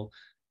vehicle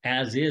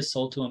as is,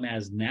 sold to them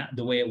as now,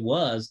 the way it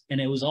was,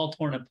 and it was all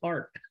torn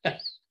apart.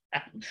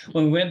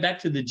 When we went back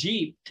to the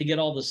Jeep to get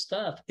all the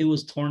stuff, it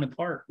was torn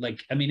apart.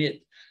 Like, I mean,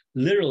 it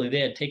literally,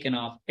 they had taken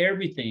off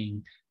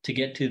everything to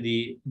get to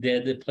they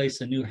had to place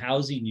a new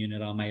housing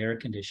unit on my air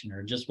conditioner.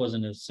 It just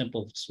wasn't a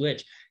simple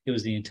switch. It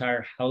was the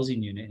entire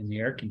housing unit in the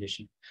air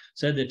conditioner.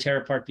 So I had to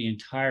tear apart the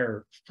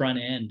entire front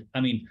end.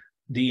 I mean,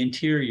 the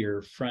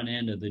interior front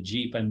end of the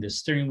Jeep. I mean, the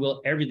steering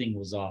wheel, everything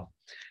was off.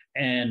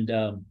 And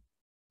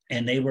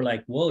they were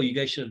like, whoa, you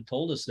guys should have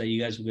told us that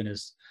you guys were going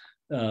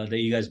to, that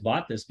you guys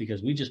bought this,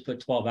 because we just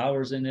put 12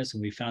 hours in this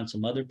and we found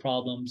some other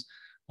problems.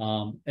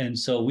 And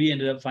so we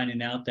ended up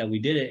finding out that we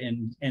did it.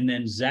 And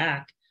then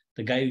Zach,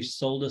 the guy who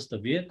sold us the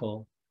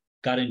vehicle,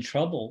 got in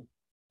trouble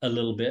a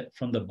little bit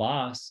from the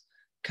boss,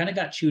 kind of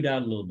got chewed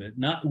out a little bit,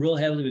 not real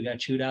heavily, but got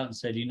chewed out and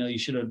said, you know, you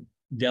should have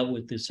dealt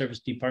with the service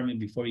department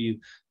before you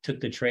took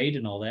the trade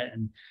and all that.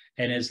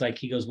 And it's like,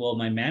 he goes, well,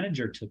 my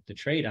manager took the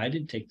trade. I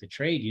didn't take the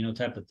trade, you know,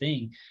 type of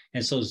thing.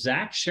 And so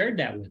Zach shared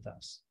that with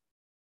us.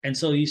 And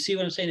so you see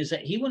what I'm saying is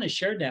that he wouldn't have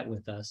shared that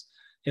with us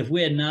if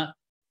we had not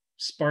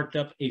sparked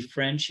up a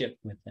friendship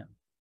with him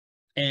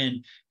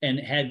and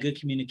had good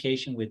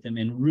communication with them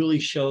and really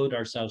showed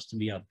ourselves to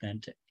be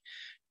authentic.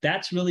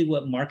 That's really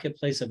what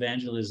marketplace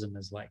evangelism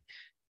is like.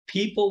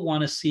 People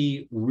want to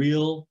see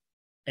real,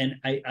 and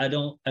I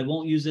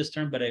won't use this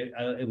term, but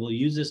I will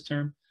use this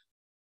term.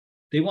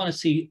 They want to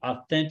see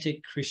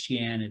authentic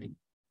Christianity,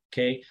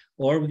 okay?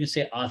 Or we can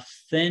say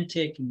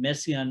authentic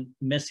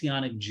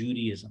messianic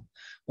Judaism,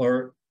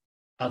 or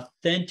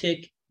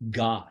authentic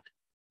God,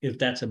 if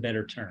that's a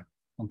better term.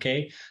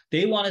 Okay,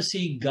 they want to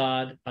see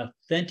God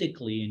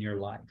authentically in your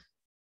life.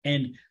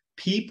 And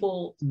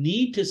people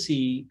need to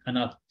see an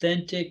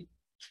authentic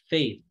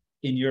faith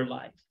in your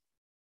life.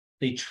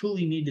 They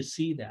truly need to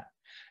see that.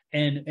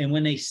 And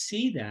when they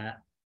see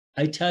that,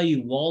 I tell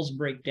you, walls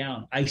break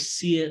down. I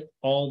see it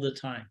all the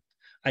time.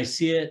 I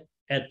see it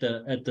at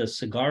the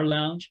cigar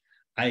lounge.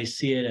 I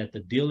see it at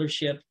the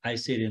dealership. I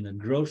see it in the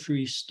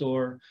grocery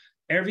store.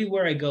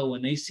 Everywhere I go,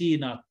 when they see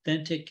an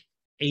authentic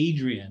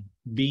Adrian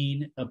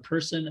being a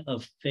person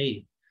of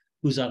faith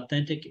who's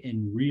authentic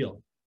and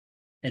real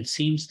and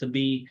seems to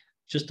be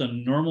just a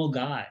normal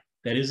guy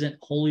that isn't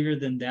holier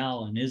than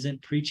thou and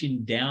isn't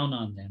preaching down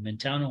on them and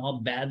telling them how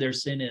bad their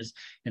sin is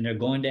and they're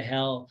going to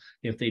hell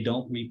if they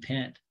don't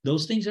repent.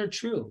 Those things are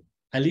true.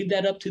 I leave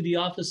that up to the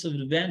office of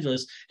an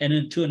evangelist, and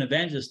then to an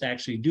evangelist to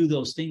actually do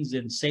those things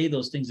and say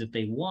those things that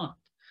they want.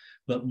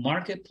 But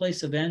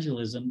marketplace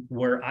evangelism,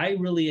 where I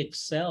really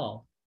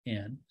excel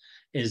in,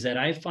 is that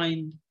I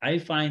find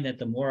that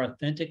the more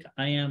authentic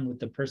I am with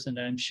the person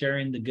that I'm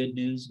sharing the good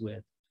news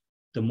with,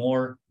 the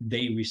more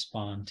they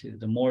respond to,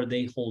 the more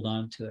they hold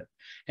on to it.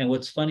 And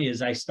what's funny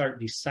is I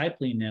start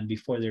discipling them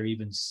before they're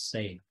even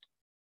saved.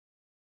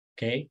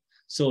 Okay,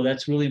 so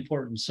that's really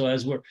important. So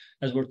as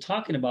we're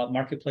talking about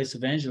marketplace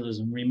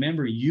evangelism,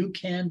 remember, you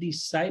can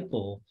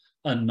disciple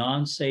a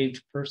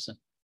non-saved person.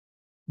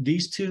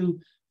 These two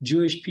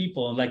Jewish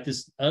people, like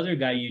this other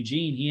guy,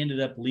 Eugene, he ended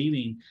up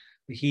leaving.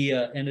 He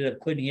ended up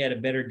quitting. He had a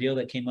better deal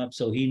that came up,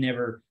 so he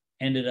never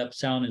ended up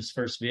selling his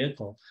first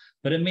vehicle.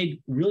 But it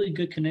made really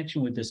good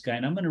connection with this guy,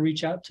 and I'm going to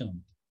reach out to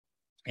him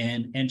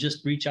and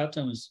just reach out to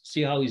him and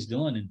see how he's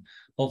doing, and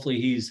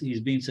hopefully he's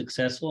being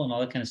successful and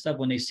all that kind of stuff.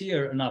 When they see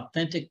an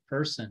authentic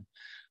person,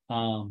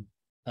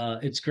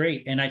 it's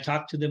great. And I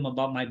talked to them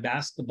about my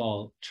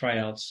basketball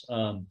tryouts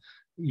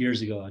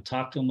years ago. I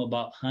talked to them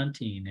about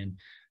hunting and,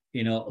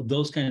 you know,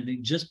 those kind of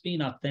things, just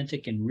being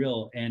authentic and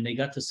real. And they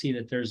got to see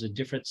that there's a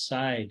different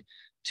side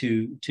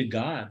to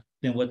God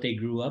than what they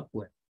grew up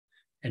with.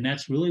 And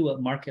that's really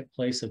what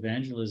marketplace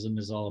evangelism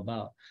is all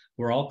about.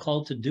 We're all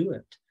called to do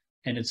it.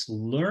 And it's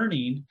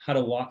learning how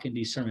to walk in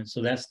discernment.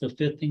 So that's the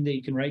fifth thing that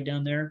you can write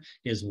down there,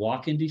 is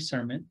walk in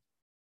discernment.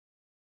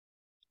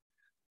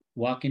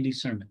 Walk in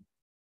discernment.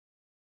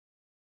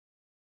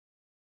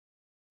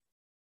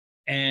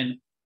 And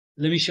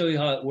let me show you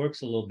how it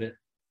works a little bit.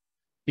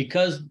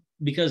 Because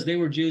they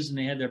were Jews and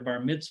they had their bar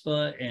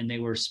mitzvah and they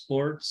were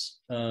sports,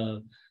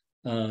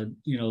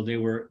 you know,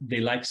 they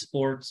liked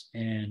sports,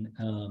 and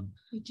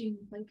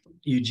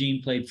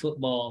Eugene played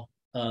football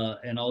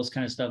and all this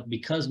kind of stuff.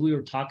 Because we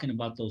were talking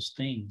about those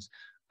things,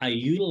 I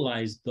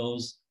utilized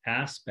those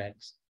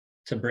aspects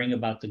to bring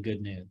about the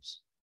good news.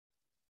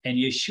 And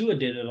Yeshua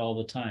did it all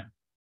the time.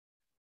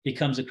 He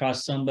comes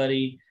across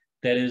somebody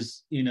that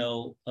is,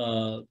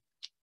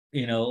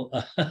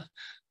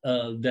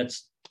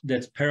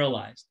 that's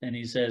paralyzed, and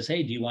he says,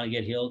 hey, do you want to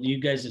get healed?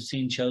 You guys have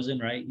seen Chosen,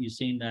 right? You've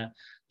seen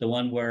the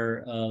one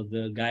where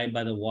the guy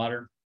by the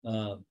water,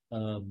 by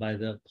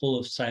the pool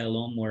of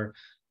Siloam, where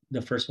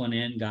the first one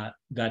in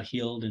got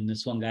healed, and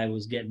this one guy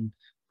was getting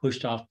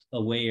pushed off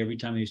away every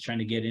time he was trying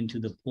to get into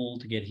the pool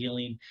to get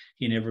healing.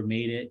 He never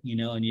made it,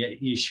 and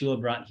yet Yeshua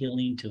brought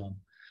healing to him,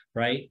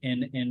 right?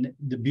 And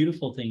the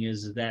beautiful thing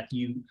is that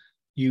you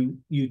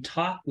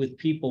talk with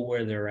people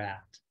where they're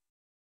at.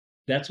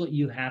 That's what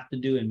you have to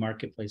do in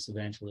marketplace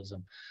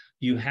evangelism.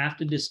 You have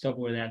to discover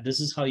where that. This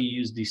is how you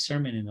use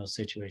discernment in those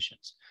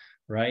situations,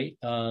 right?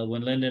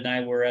 When Linda and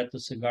I were at the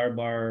cigar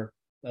bar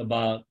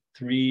about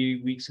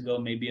 3 weeks ago,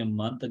 maybe a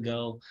month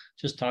ago,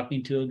 just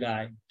talking to a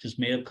guy, just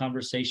made up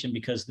conversation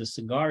because the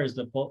cigar is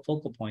the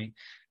focal point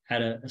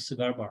at a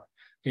cigar bar.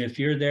 If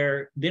you're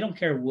there, they don't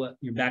care what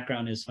your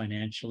background is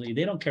financially.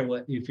 They don't care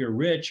if you're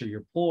rich or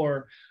you're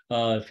poor,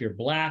 if you're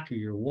black or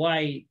you're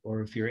white,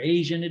 or if you're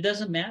Asian, it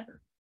doesn't matter.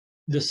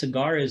 The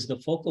cigar is the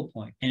focal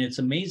point. And it's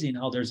amazing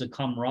how there's a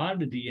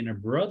camaraderie and a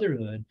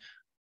brotherhood.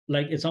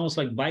 Like, it's almost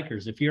like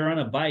bikers. If you're on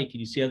a bike and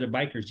you see other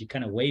bikers, you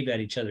kind of wave at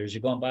each other. As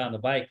you're going by on the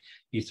bike,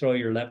 you throw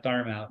your left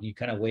arm out and you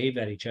kind of wave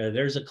at each other.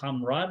 There's a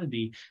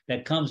camaraderie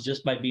that comes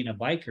just by being a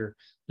biker.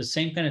 The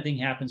same kind of thing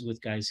happens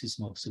with guys who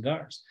smoke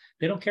cigars.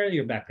 They don't care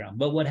your background.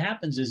 But what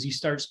happens is you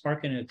start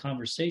sparking a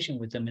conversation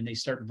with them, and they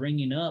start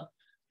bringing up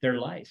their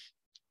life.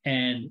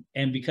 And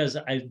because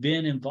I've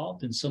been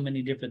involved in so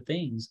many different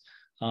things,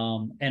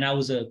 and I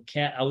was a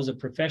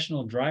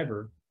professional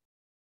driver.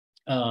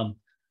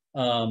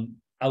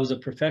 I was a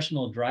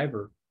professional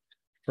driver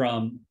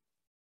from,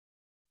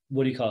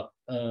 what do you call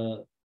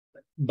it?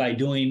 By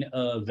doing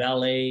a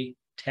valet,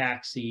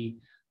 taxi,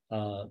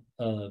 what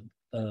do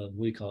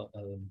you call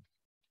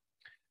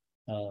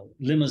it?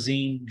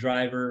 Limousine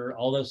driver,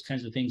 all those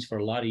kinds of things for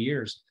a lot of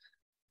years.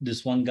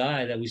 This one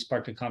guy that we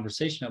sparked a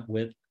conversation up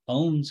with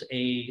owns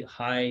a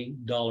high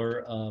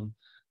dollar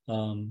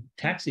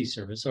taxi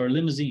service or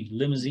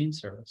limousine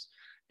service.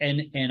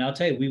 And I'll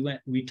tell you,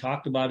 we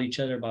talked about each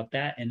other about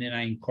that. And then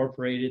I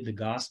incorporated the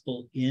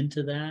gospel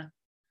into that.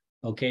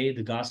 Okay.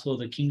 The gospel of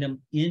the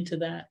kingdom into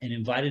that, and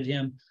invited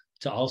him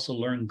to also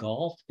learn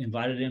golf,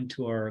 invited him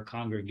to our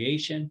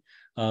congregation,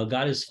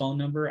 got his phone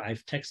number.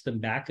 I've texted him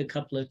back a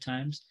couple of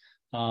times.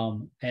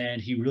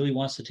 And he really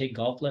wants to take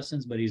golf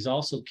lessons, but he's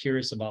also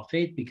curious about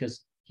faith,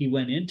 because he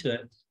went into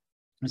it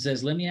and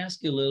says, let me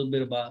ask you a little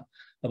bit about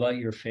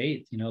your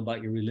faith,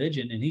 about your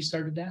religion. And he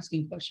started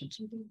asking questions.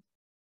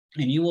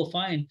 And you will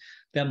find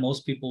that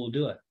most people will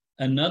do it.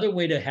 Another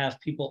way to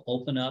have people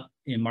open up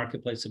in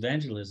marketplace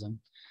evangelism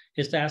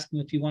is to ask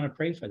them if you want to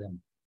pray for them.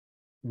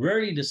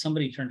 Rarely does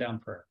somebody turn down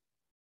prayer.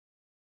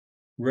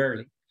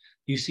 Rarely.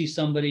 You see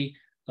somebody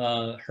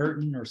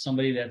hurting, or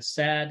somebody that's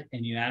sad,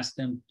 and you ask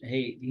them,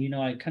 hey,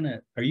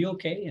 are you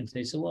okay? And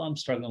they say, well, I'm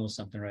struggling with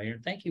something right here.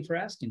 Thank you for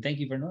asking. Thank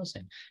you for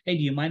noticing. Hey,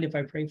 do you mind if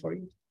I pray for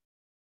you?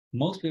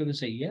 Most people can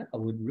say, yeah, I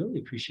would really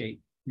appreciate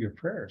your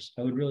prayers.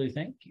 I would really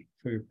thank you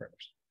for your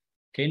prayers.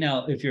 Okay,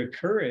 now, if you have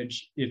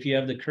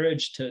the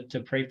courage to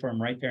pray for them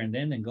right there and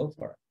then go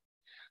for it.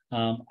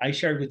 I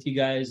shared with you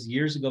guys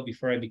years ago,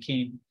 before I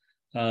came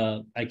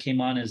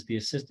on as the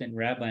assistant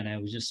rabbi,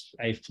 and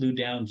I flew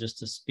down just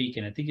to speak.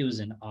 And I think it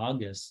was in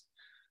August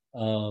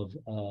of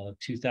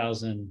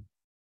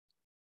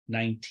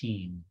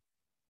 2019.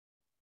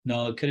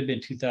 No, it could have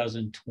been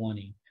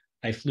 2020.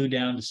 I flew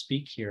down to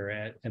speak here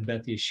at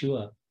Beth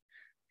Yeshua.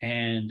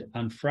 And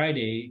on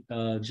Friday,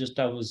 I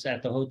was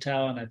at the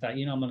hotel, and I thought,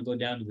 I'm going to go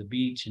down to the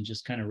beach and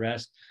just kind of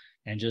rest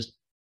and just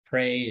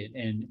pray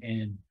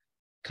and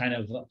kind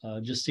of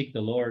just seek the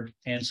Lord.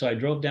 And so I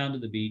drove down to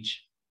the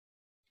beach,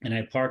 and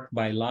I parked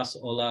by Las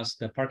Olas,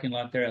 the parking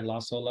lot there at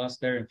Las Olas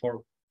there in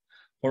Fort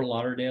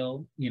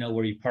Lauderdale,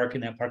 where you park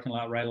in that parking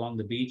lot right along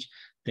the beach.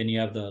 Then you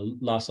have the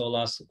Las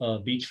Olas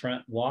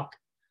beachfront walk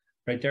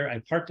right there.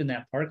 I parked in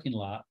that parking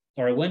lot,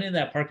 or I went in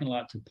that parking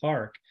lot to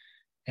park.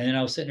 And then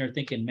I was sitting there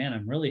thinking, man,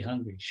 I'm really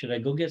hungry. Should I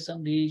go get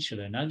something to eat? Should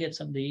I not get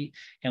something to eat?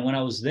 And when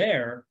I was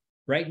there,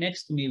 right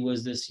next to me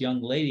was this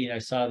young lady, and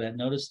I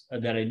noticed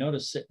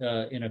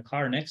in a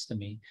car next to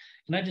me.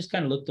 And I just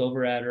kind of looked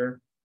over at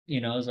her,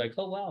 I was like,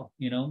 oh, wow,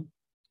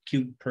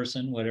 cute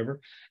person,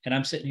 whatever. And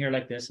I'm sitting here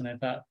like this, and I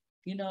thought,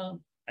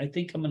 I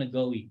think I'm going to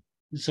go eat.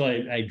 So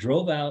I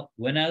drove out,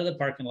 went out of the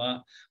parking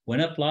lot,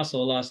 went up Las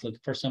Olas,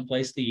 looked for some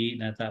place to eat.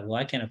 And I thought, well,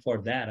 I can't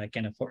afford that. I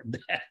can't afford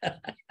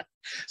that.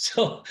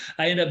 So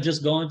I ended up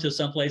just going to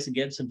some place and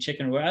getting some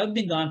chicken. I've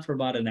been gone for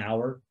about an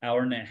hour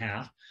and a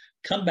half,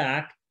 come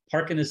back,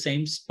 park in the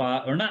same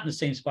spot, or not in the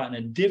same spot, in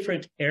a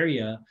different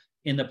area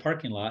in the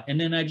parking lot. And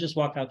then I just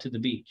walk out to the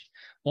beach.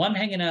 Well, I'm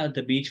hanging out at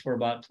the beach for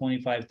about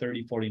 25,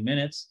 30, 40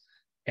 minutes.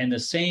 And the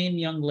same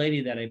young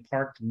lady that I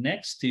parked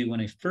next to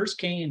when I first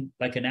came,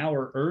 like an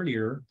hour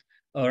earlier,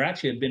 or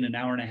actually it'd been an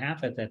hour and a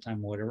half at that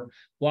time or whatever,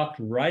 walked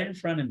right in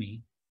front of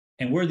me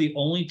And we're the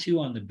only two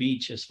on the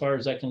beach as far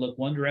as I can look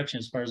one direction,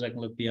 as far as I can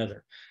look the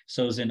other.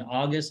 So it was in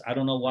August. I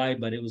don't know why,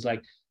 but it was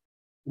like,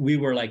 we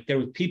were like, there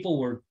were people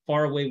were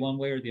far away one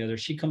way or the other.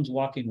 She comes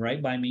walking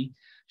right by me.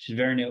 She's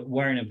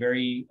wearing a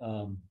very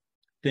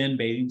thin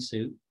bathing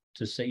suit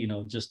to say,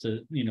 just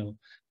to,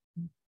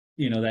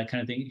 that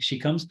kind of thing. She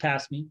comes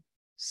past me,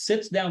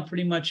 sits down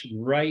pretty much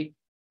right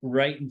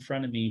in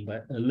front of me,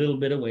 but a little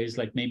bit of ways,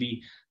 like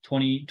maybe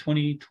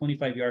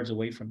 25 yards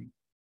away from me.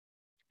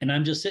 And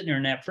I'm just sitting there,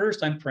 and at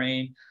first I'm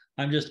praying,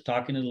 I'm just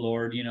talking to the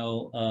Lord, and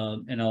all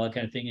that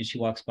kind of thing. And she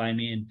walks by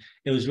me, and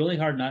it was really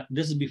hard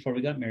this is before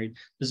we got married.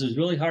 This was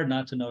really hard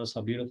not to notice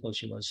how beautiful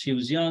she was. She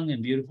was young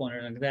and beautiful and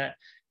everything like that.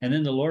 And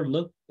then the Lord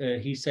looked,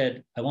 he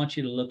said, I want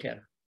you to look at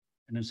her.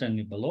 And I'm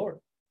saying, but Lord,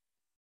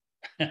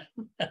 I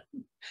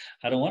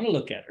don't want to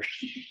look at her.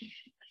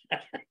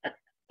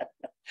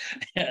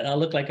 I'll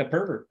look like a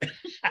pervert.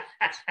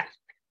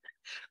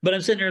 But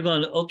I'm sitting there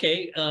going,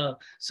 okay.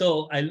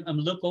 So I'm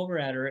look over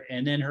at her,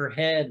 and then her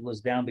head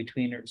was down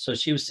between her. So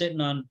she was sitting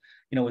on,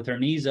 with her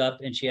knees up,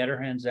 and she had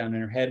her hands down,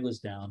 and her head was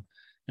down.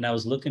 And I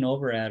was looking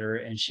over at her,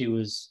 and she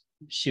was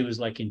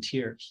like in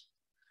tears,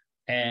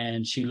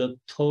 and she looked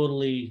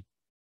totally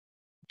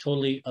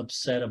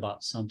upset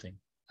about something.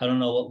 I don't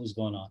know what was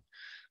going on,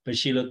 but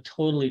she looked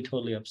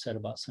totally upset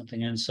about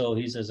something. And so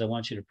he says, I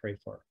want you to pray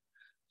for her.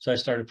 So I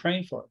started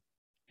praying for her.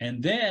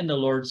 And then the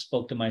Lord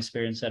spoke to my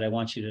spirit and said, I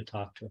want you to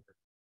talk to her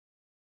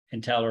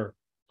and tell her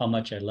how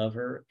much I love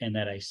her and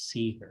that I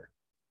see her.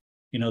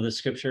 The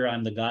scripture,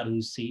 I'm the God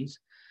who sees.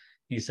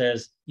 He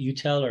says, you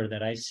tell her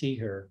that I see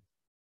her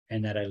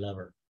and that I love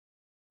her.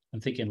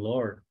 I'm thinking,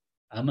 Lord,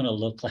 I'm going to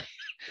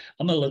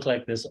look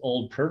like this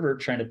old pervert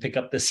trying to pick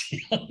up this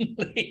young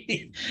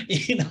lady,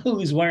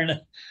 who's wearing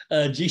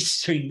a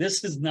G-string.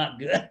 This is not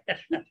good.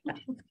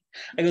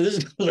 I go, this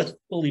is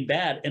really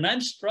bad. And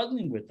I'm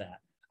struggling with that.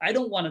 I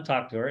don't want to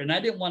talk to her, and I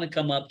didn't want to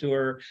come up to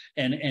her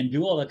and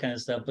do all that kind of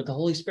stuff. But the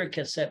Holy Spirit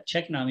kept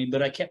checking on me,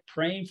 but I kept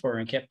praying for her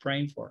and kept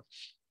praying for her.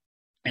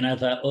 And I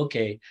thought,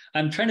 okay,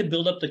 I'm trying to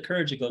build up the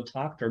courage to go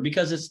talk to her,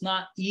 because it's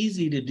not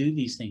easy to do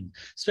these things,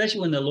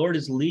 especially when the Lord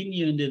is leading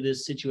you into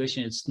this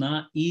situation. It's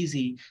not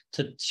easy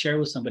to share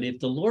with somebody.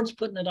 If the Lord's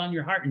putting it on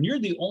your heart and you're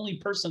the only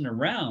person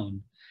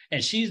around,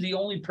 and she's the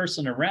only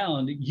person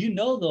around,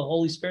 the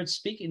Holy Spirit's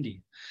speaking to you.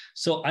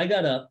 So I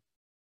got up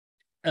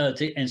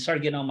and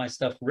started getting all my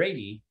stuff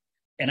ready.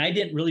 And I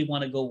didn't really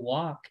want to go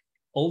walk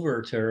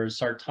over to her and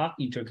start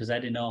talking to her, because I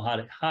didn't know how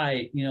to,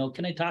 hi,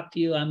 can I talk to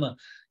you? I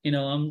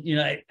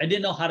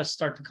didn't know how to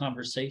start the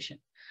conversation.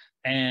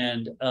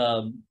 And,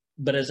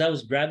 but as I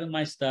was grabbing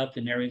my stuff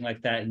and everything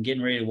like that and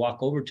getting ready to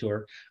walk over to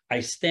her, I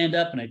stand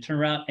up and I turn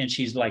around, and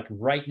she's like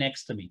right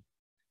next to me,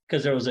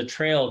 because there was a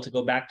trail to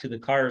go back to the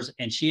cars,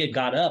 and she had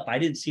got up. I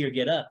didn't see her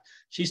get up.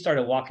 She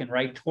started walking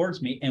right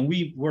towards me, and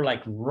we were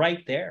like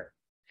right there.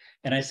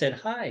 And I said,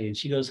 hi. And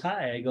she goes,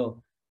 hi. I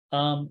go,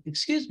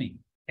 excuse me.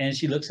 And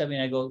she looks at me,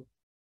 and I go,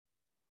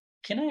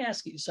 can I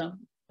ask you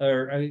something?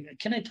 Or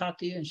can I talk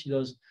to you? And she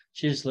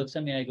just looks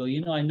at me. I go,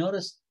 I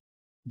noticed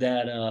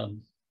that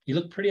you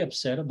look pretty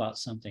upset about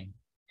something.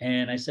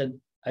 And I said,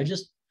 I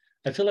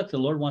feel like the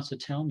Lord wants to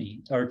tell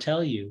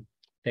you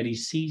that he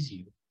sees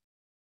you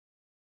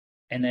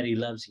and that he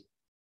loves you.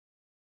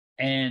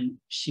 And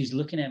she's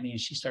looking at me, and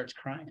she starts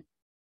crying.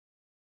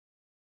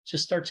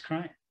 Just starts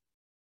crying.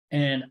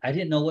 And I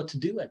didn't know what to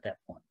do at that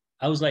point.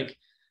 I was like,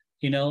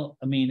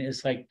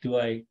 it's like, do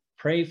I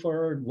pray for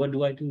her? What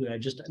do I do?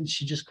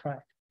 She just cried.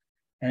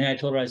 And I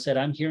told her, I said,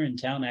 I'm here in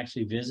town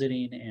actually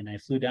visiting, and I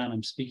flew down.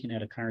 I'm speaking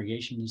at a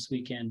congregation this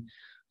weekend.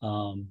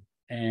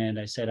 And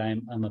I said,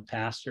 I'm a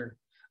pastor.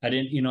 I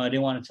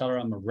didn't want to tell her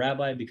I'm a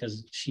rabbi,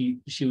 because she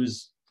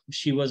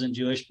wasn't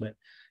Jewish, but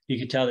you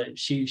could tell that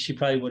she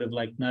probably would have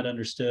not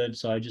understood.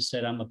 So I just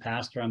said, I'm a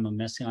pastor. I'm a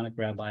Messianic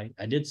rabbi.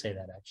 I did say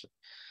that actually.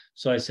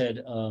 So I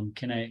said,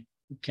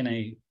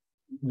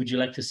 would you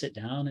like to sit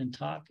down and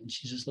talk? And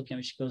she's just looking at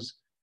me.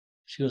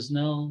 She goes,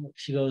 no.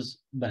 She goes,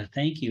 but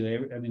thank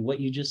you. I mean,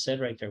 what you just said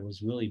right there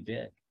was really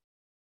big.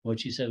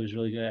 What you said was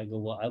really good. I go,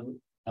 well,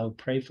 I will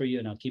pray for you,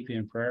 and I'll keep you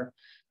in prayer.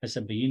 I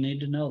said, but you need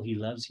to know he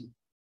loves you.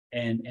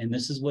 And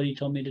this is what he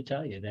told me to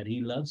tell you, that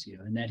he loves you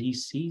and that he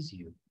sees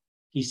you.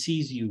 He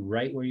sees you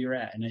right where you're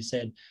at. And I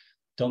said,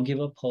 don't give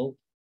up hope.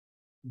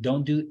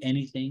 Don't do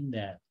anything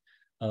that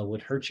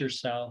would hurt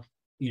yourself.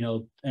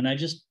 And I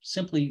just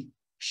simply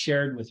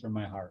shared with her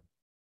my heart.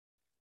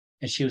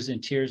 And she was in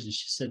tears, and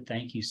she said,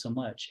 thank you so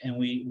much. And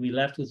we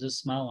left with a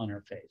smile on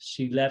her face.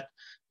 She left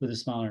with a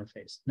smile on her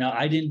face. Now,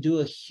 I didn't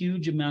do a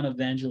huge amount of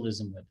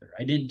evangelism with her.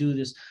 I didn't do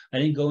this. I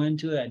didn't go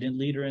into it. I didn't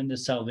lead her in the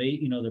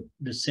salvation,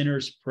 the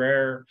sinner's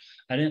prayer.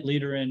 I didn't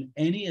lead her in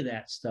any of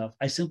that stuff.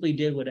 I simply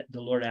did what the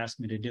Lord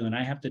asked me to do. And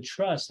I have to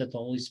trust that the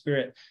Holy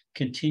Spirit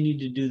continued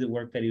to do the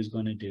work that he was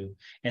going to do.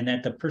 And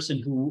that the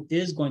person who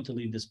is going to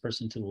lead this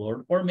person to the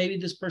Lord, or maybe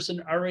this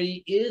person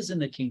already is in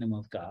the kingdom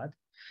of God,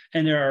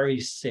 and they're already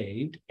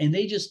saved, and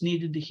they just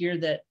needed to hear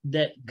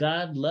that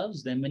God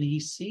loves them and he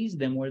sees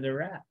them where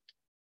they're at.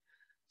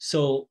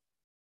 So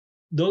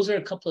those are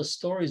a couple of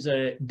stories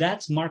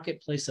that's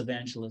marketplace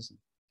evangelism.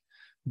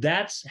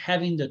 That's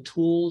having the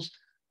tools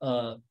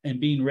and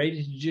being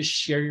ready to just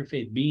share your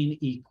faith, being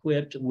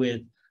equipped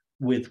with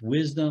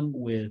wisdom,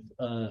 with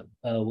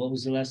what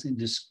was the last thing?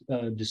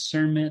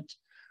 Discernment,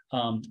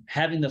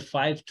 having the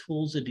 5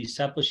 tools of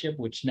discipleship,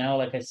 which now,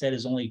 like I said,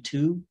 is only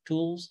 2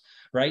 tools,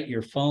 right?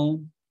 Your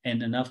phone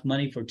and enough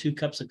money for 2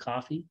 cups of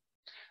coffee.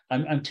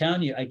 I'm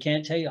telling you, I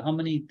can't tell you how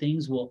many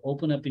things will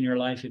open up in your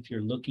life if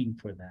you're looking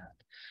for that.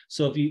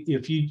 So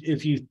if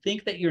you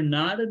think that you're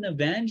not an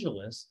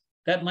evangelist,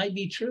 that might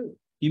be true.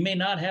 You may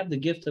not have the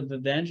gift of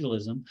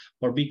evangelism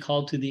or be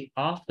called to the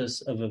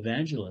office of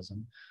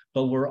evangelism,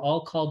 but we're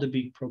all called to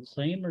be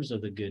proclaimers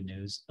of the good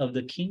news of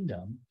the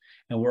kingdom,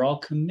 and we're all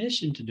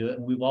commissioned to do it,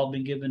 and we've all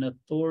been given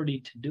authority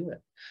to do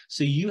it.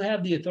 So you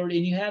have the authority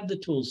and you have the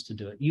tools to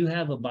do it. You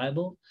have a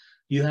Bible,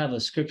 you have a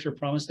scripture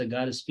promise that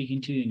God is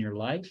speaking to you in your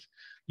life.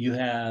 You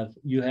have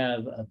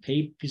a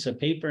piece of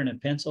paper and a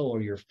pencil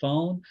or your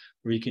phone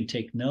where you can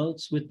take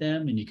notes with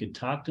them and you can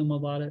talk to them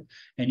about it.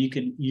 And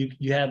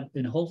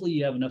and hopefully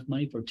you have enough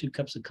money for 2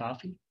 cups of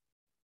coffee.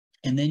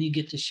 And then you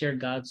get to share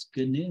God's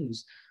good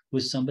news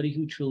with somebody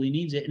who truly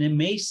needs it. And it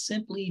may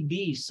simply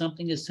be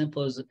something as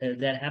simple as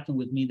that happened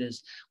with me,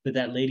 with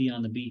that lady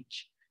on the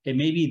beach. It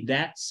may be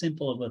that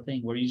simple of a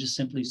thing where you just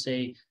simply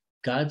say,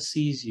 God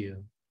sees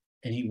you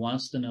and he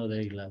wants to know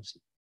that he loves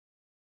you.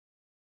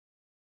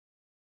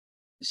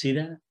 See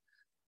that?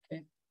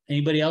 Okay.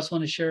 Anybody else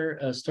want to share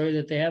a story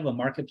that they have, a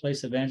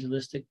marketplace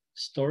evangelistic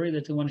story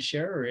that they want to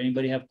share, or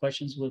anybody have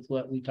questions with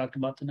what we talked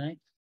about tonight?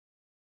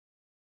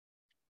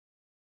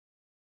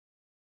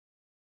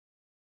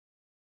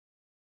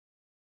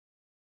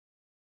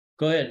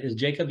 Go ahead. Is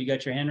Jacob, you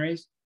got your hand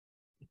raised?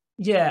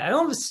 Yeah, I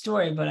don't have a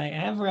story, but I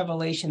have a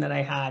revelation that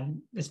I had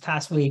this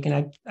past week,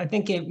 and I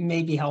think it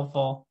may be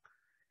helpful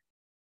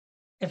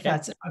if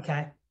that's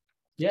okay.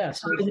 Yeah.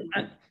 So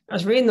I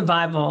was reading the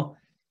Bible,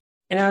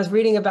 and I was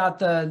reading about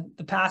the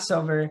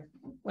Passover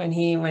when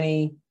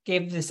he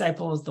gave the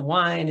disciples the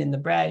wine and the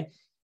bread,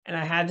 and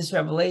I had this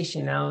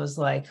revelation. I was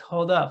like,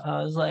 hold up.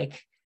 I was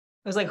like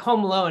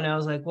Home Alone. I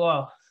was like,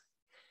 whoa.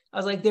 I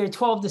was like, there are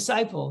 12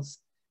 disciples.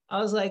 I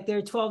was like, there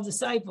are 12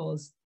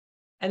 disciples.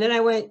 And then I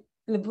went,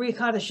 in the Brit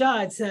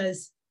Hadashah, it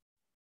says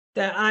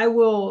that I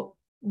will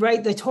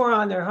write the Torah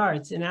on their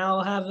hearts, and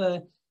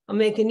I'll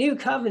make a new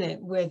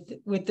covenant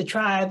with the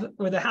tribe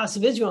or the house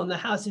of Israel and the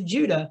house of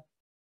Judah.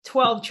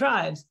 12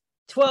 tribes,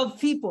 12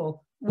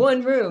 people,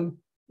 1 room,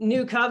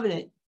 new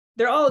covenant.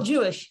 They're all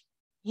Jewish.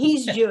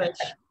 He's Jewish.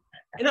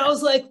 And I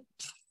was like,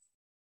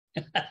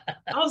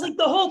 the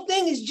whole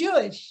thing is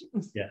Jewish.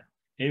 Yeah.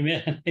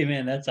 Amen.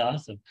 Amen. That's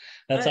awesome.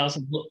 That's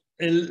awesome. Well,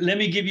 let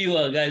me give you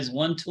guys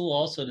one tool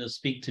also to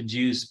speak to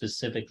Jews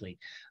specifically.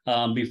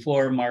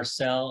 Before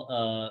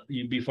Marcel,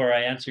 before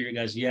I answer you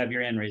guys, you have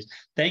your hand raised.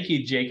 Thank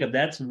you, Jacob.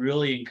 That's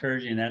really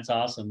encouraging. That's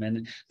awesome.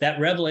 And that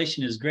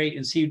revelation is great.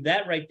 And see,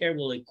 that right there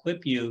will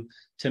equip you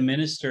to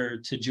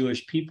minister to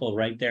Jewish people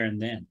right there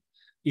and then.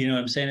 You know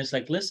what I'm saying? It's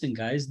like, listen,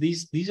 guys,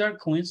 these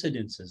aren't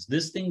coincidences.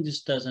 This thing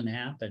just doesn't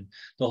happen.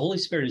 The Holy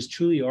Spirit is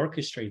truly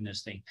orchestrating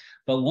this thing.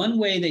 But one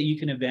way that you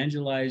can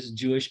evangelize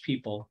Jewish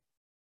people,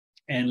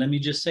 and let me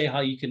just say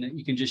how you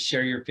can just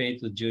share your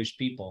faith with Jewish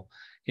people,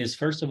 is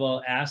first of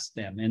all, ask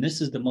them. And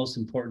this is the most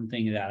important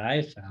thing that I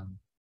have found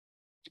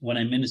when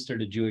I minister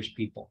to Jewish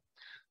people.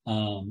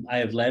 I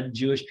have led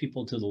Jewish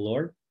people to the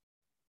Lord,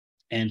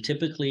 and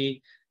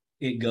typically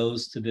it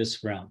goes to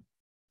this realm.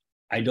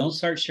 I don't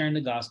start sharing the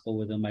gospel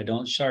with them. I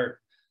don't start,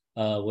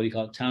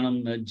 telling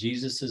them that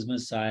Jesus is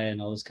Messiah and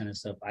all this kind of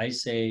stuff. I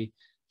say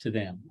to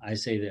them, I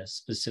say this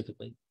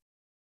specifically: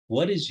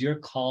 what is your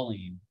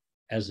calling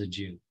as a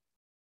Jew?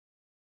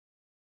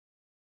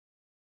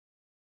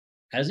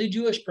 As a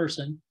Jewish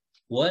person,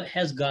 what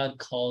has God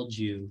called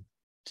you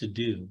to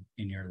do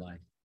in your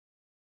life?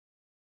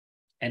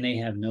 And they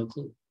have no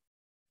clue.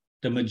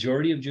 The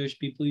majority of Jewish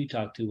people you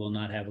talk to will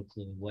not have a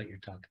clue of what you're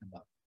talking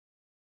about.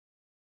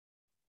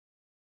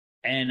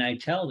 And I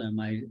tell them,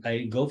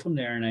 I go from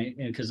there, and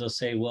because they'll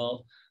say,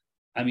 well,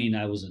 I mean,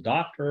 I was a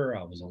doctor,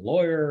 I was a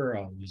lawyer,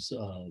 I was,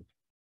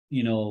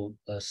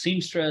 a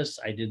seamstress,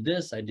 I did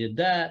this, I did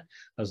that,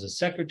 I was a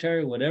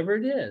secretary, whatever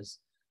it is.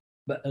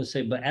 But I'll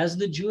say, but as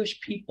the Jewish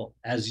people,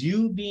 as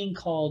you being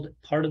called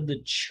part of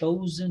the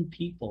chosen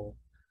people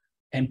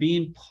and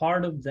being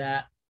part of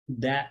that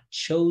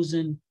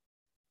chosen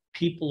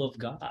people of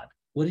God,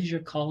 what is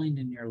your calling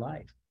in your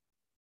life?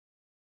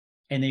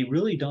 And they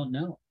really don't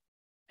know.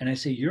 And I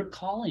say, your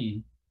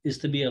calling is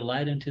to be a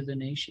light unto the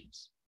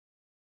nations.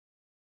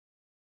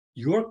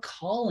 Your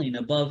calling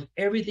above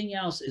everything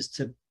else is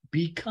to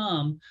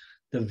become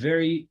the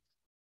very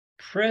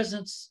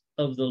presence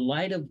of the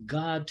light of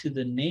God to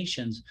the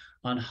nations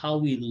on how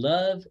we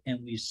love and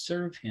we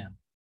serve him.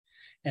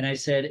 And I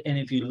said, and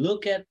if you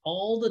look at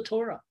all the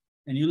Torah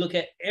and you look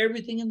at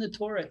everything in the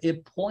Torah,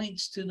 it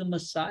points to the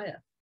Messiah.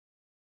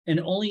 And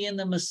only in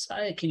the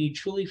Messiah can you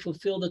truly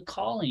fulfill the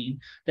calling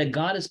that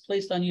God has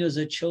placed on you as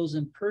a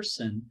chosen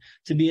person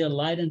to be a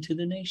light unto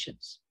the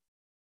nations.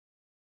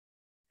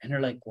 And they're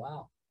like,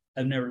 wow.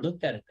 I've never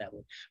looked at it that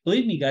way.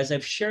 Believe me, guys,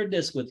 I've shared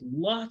this with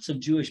lots of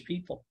Jewish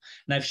people,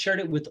 and I've shared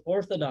it with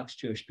Orthodox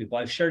Jewish people.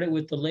 I've shared it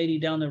with the lady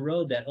down the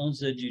road that owns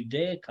the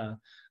Judaica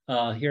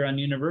here on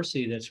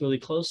University that's really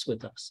close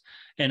with us.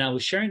 And I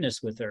was sharing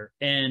this with her.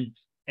 And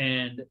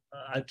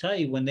I tell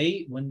you, when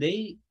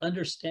they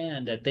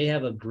understand that they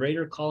have a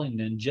greater calling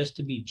than just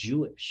to be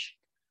Jewish,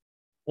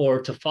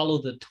 or to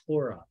follow the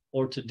Torah,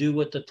 or to do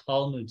what the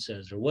Talmud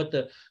says, or what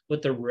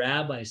the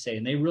rabbis say,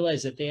 and they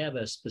realize that they have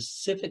a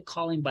specific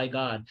calling by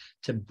God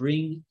to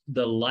bring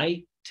the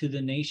light to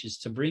the nations,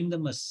 to bring the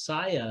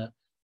Messiah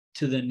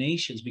to the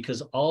nations,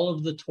 because all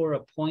of the Torah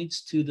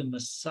points to the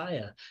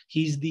Messiah.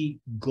 He's the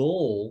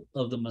goal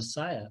of the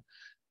Messiah,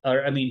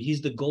 or I mean,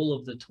 he's the goal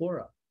of the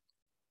Torah.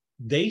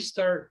 They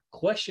start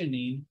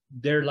questioning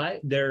their life,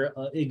 their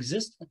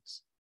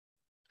existence.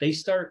 They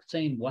start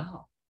saying,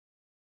 wow,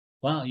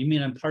 you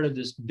mean I'm part of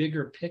this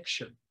bigger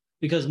picture?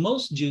 Because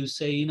most Jews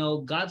say, you know,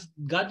 God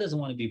doesn't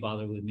want to be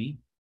bothered with me.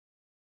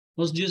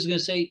 Most Jews are going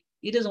to say,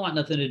 he doesn't want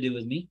nothing to do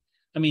with me.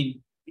 I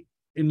mean,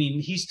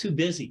 he's too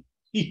busy.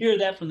 You hear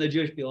that from the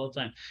Jewish people all the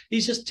time.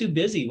 He's just too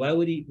busy. Why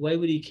would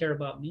he care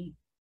about me?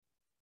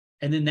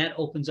 And then that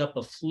opens up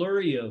a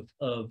flurry of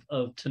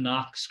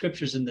Tanakh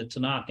scriptures in the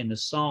Tanakh, in the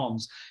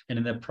Psalms, and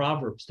in the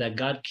Proverbs, that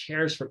God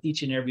cares for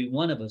each and every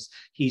one of us.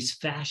 He's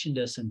fashioned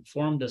us and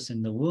formed us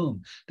in the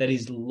womb, that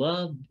he's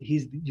loved,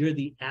 you're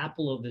the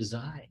apple of his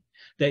eye,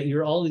 that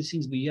you're all these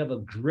things, but you have a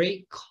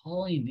great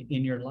calling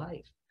in your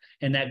life.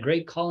 And that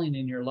great calling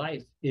in your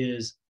life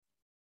is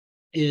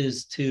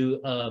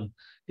to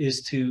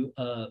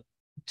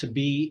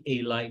be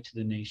a light to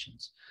the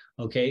nations.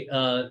 Okay,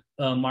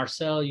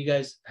 Marcel, you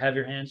guys have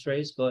your hands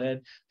raised. Go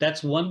ahead.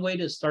 That's one way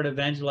to start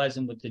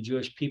evangelizing with the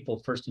Jewish people,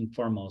 first and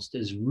foremost,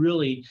 is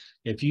really,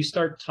 if you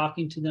start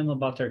talking to them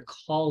about their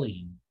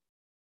calling,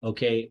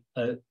 okay,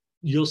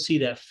 you'll see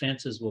that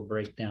fences will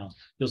break down.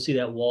 You'll see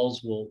that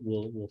walls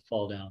will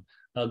fall down.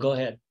 Go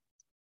ahead.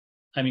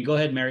 Go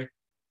ahead, Mary.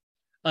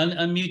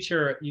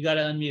 Unmute you got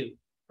to unmute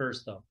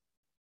first, though.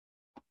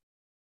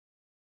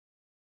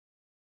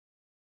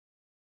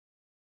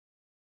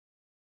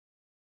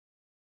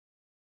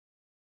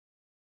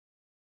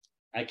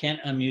 I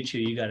can't unmute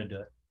you. You got to do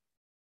it.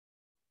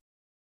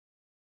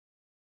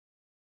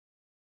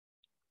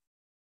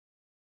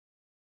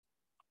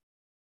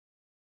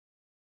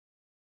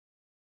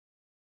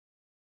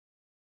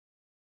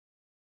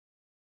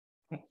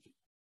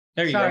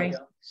 There you go.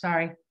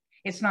 Sorry.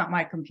 It's not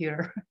my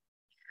computer.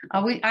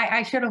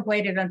 I should have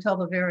waited until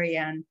the very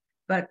end,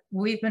 but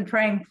we've been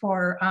praying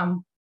for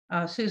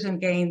Susan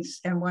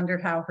Gaines and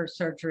wondered how her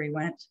surgery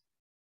went.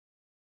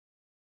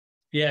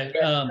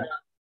 Yeah.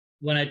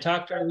 When I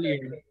talked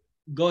earlier,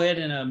 go ahead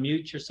and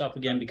mute yourself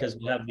again, because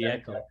we have the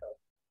echo.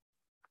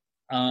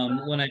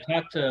 When I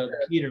talked to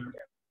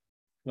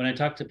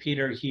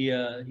Peter,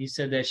 he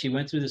said that she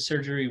went through the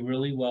surgery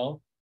really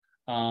well.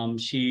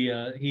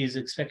 He's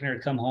expecting her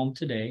to come home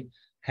today.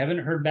 Haven't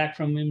heard back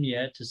from him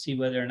yet to see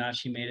whether or not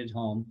she made it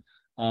home.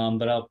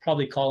 But I'll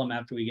probably call him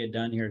after we get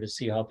done here to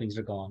see how things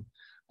are going.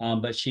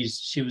 But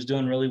she was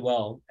doing really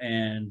well,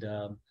 and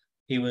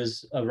he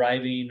was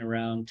arriving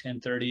around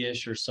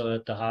 10:30-ish or so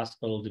at the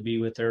hospital to be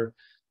with her,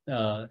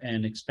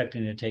 and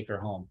expecting to take her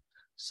home.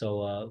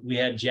 So we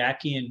had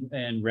Jackie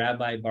and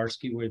Rabbi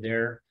Barsky were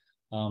there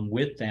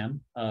with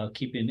them,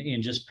 keeping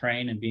and just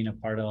praying and being a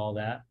part of all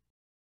that.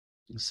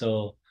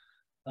 So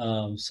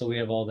we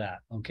have all that.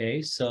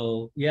 Okay.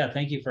 So yeah,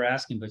 thank you for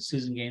asking. But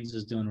Susan Gaines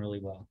is doing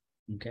really well.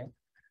 Okay.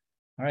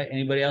 All right.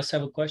 Anybody else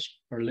have a question?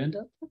 Or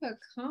Linda? I have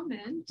a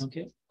comment.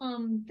 Okay.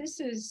 This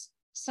is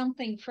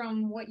something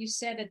from what you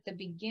said at the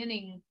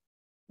beginning,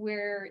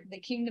 where the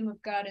kingdom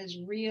of God is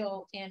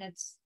real and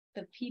it's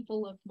the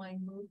people of my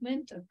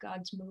movement, of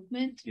God's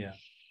movement. Yeah.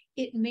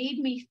 It made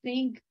me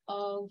think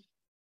of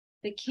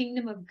the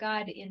kingdom of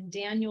God in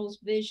Daniel's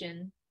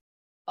vision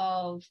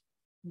of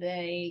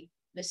the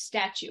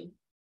statue.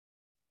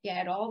 You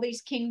had all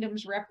these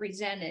kingdoms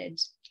represented,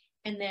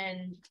 and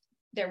then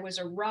there was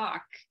a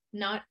rock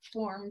not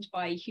formed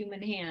by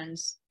human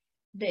hands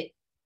that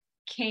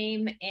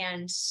came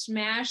and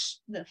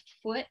smashed the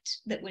foot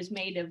that was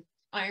made of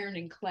iron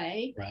and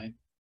clay, Right.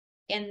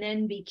 and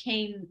then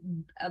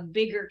became a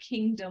bigger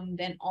kingdom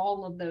than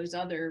all of those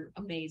other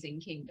amazing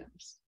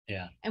kingdoms.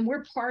 Yeah. And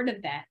we're part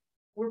of that.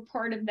 We're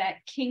part of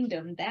that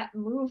kingdom, that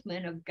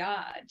movement of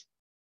God,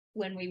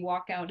 when we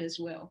walk out his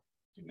will.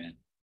 Amen.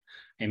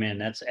 Amen.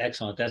 That's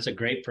excellent. That's a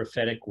great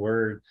prophetic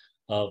word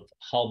of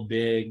how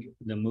big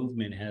the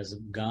movement has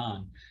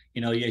gone.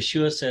 You know,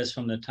 Yeshua says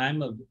from the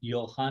time of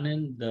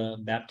Yohanan the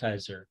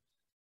baptizer,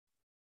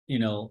 you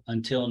know,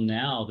 until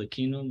now, the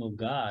kingdom of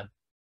God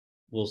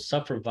will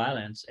suffer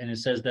violence. And it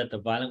says that the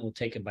violent will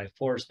take it by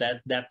force.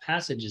 That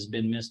passage has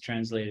been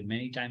mistranslated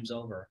many times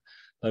over.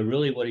 But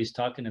really what he's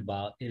talking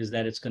about is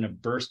that it's going to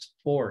burst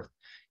forth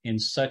in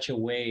such a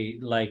way,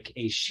 like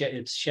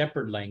it's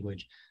shepherd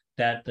language,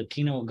 that the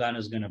kingdom of God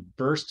is going to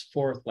burst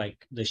forth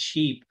like the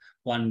sheep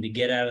wanting to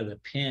get out of the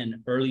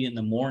pen early in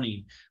the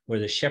morning, where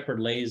the shepherd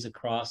lays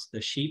across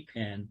the sheep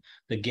pen,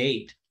 the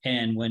gate.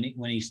 And when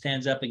he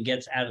stands up and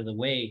gets out of the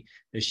way,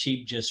 the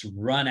sheep just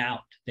run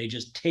out. They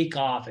just take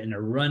off and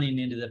are running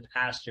into the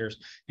pastures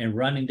and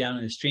running down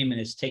in the stream,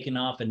 and it's taking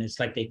off, and it's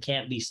like they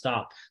can't be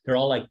stopped. They're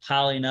all like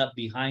piling up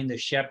behind the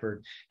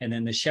shepherd, and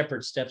then the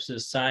shepherd steps to the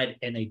side,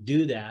 and they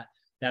do that.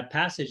 That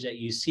passage that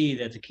you see,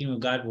 that the kingdom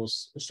of God will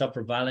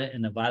suffer violent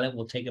and the violent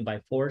will take it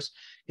by force,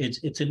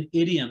 it's an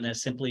idiom that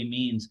simply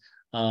means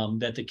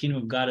that the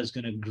kingdom of God is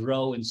going to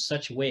grow in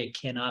such a way it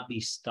cannot be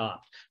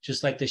stopped.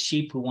 Just like the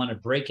sheep who want to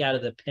break out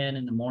of the pen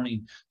in the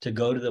morning to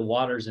go to the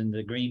waters and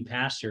the green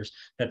pastures,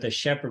 that the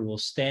shepherd will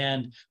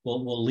stand,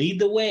 will lead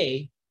the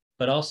way,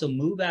 but also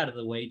move out of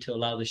the way to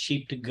allow the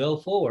sheep to go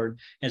forward.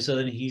 And so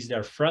then he's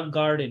their front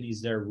guard and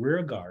he's their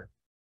rear guard.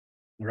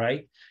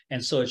 Right.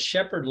 And so it's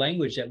shepherd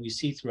language that we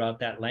see throughout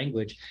that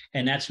language.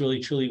 And that's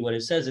really truly what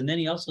it says. And then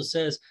he also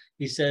says,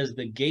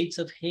 the gates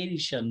of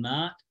Hades shall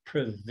not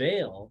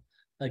prevail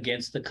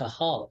against the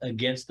kahal,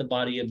 against the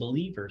body of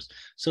believers.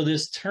 So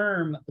this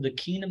term, the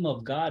kingdom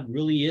of God,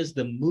 really is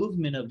the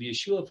movement of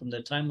Yeshua from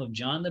the time of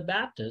John the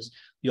Baptist,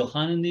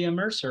 Yohanan the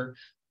Immerser,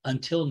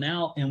 until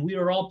now. And we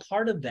are all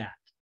part of that.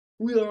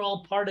 We are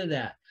all part of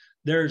that.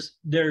 There's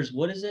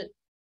what is it?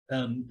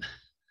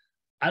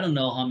 I don't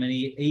know how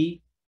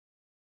many,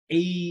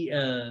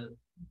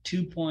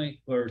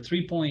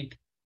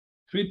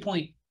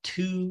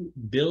 3.2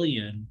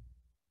 billion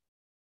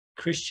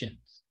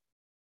Christians,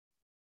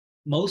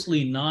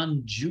 mostly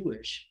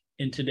non-Jewish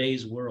in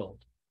today's world,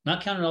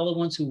 not counting all the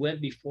ones who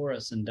went before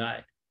us and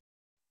died,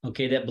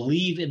 okay, that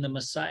believe in the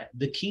Messiah.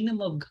 The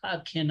kingdom of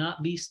God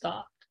cannot be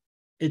stopped.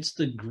 It's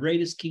the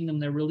greatest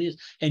kingdom there really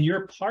is. And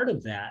you're part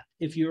of that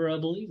if you're a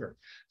believer.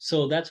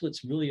 So that's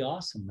what's really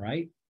awesome,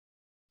 right?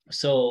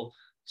 So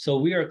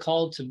we are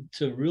called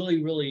to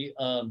really, really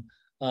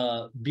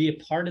be a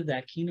part of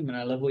that kingdom. And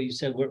I love what you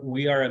said.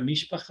 We are a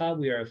mishpacha.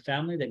 We are a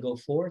family that go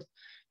forth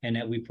and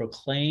that we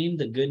proclaim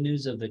the good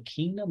news of the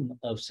kingdom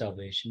of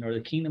salvation, or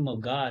the kingdom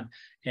of God,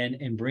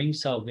 and bring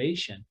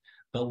salvation.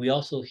 But we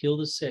also heal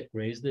the sick,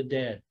 raise the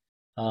dead,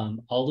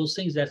 all those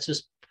things. That's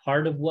just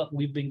part of what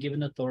we've been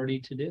given authority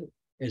to do.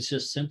 It's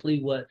just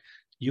simply what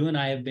you and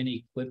I have been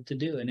equipped to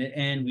do.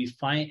 And we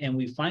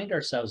find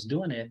ourselves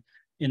doing it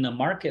in the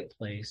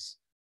marketplace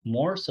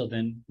more so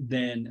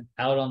than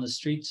out on the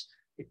streets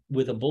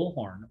with a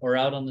bullhorn, or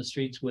out on the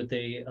streets with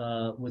a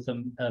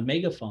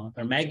megaphone,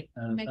 or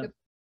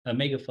a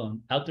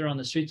megaphone, out there on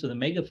the streets with a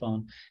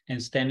megaphone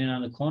and standing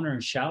on the corner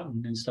and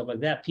shouting and stuff like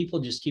that. People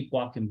just keep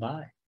walking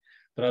by.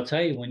 But I'll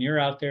tell you, when you're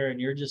out there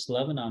and you're just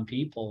loving on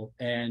people,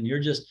 and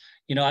you're just,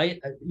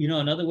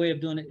 another way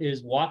of doing it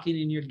is walking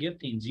in your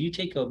giftings. You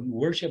take a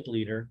worship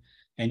leader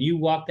and you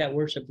walk that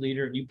worship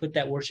leader, and you put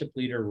that worship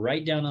leader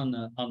right down on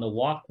the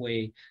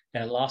walkway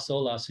at Las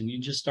Olas, and you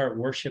just start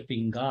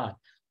worshiping God.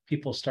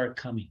 People start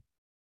coming.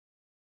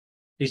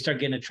 They start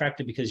getting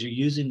attracted because you're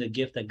using the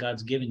gift that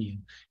God's given you,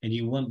 and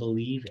you wouldn't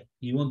believe it.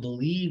 You wouldn't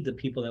believe the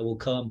people that will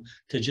come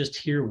to just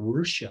hear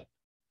worship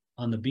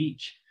on the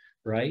beach,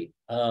 right?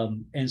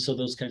 And so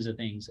those kinds of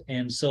things.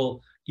 And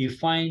so you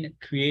find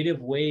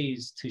creative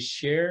ways to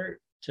share,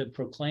 to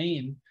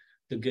proclaim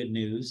the good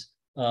news,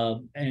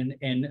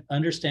 and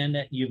understand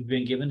that you've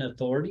been given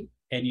authority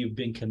and you've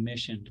been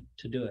commissioned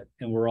to do it.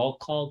 And we're all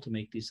called to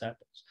make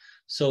disciples.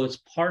 So it's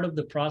part of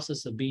the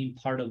process of being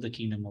part of the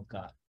kingdom of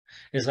God.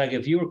 It's like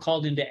if you were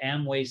called into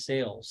Amway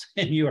sales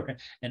and you are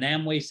an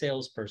Amway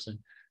salesperson,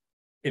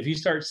 if you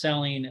start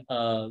selling,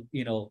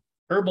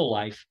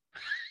 Herbalife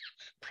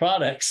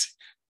products,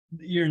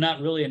 you're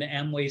not really an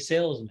Amway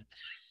salesman.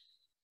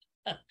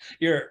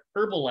 You're an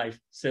Herbalife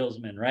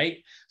salesman, right?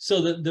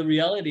 So the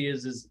reality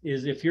is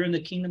if you're in the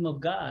kingdom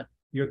of God,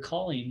 your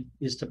calling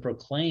is to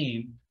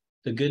proclaim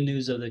the good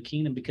news of the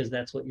kingdom, because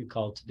that's what you're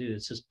called to do.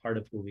 It's just part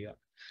of who we are.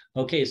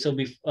 Okay, so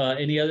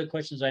any other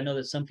questions? I know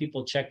that some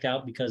people checked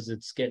out because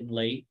it's getting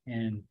late,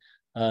 and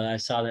I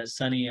saw that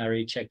Sunny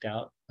already checked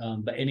out.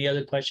 But any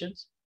other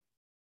questions?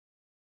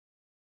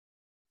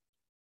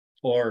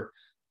 Or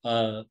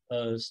a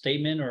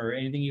statement or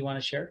anything you want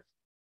to share?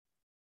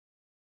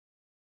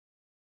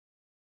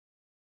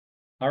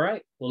 All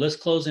right, well, let's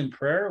close in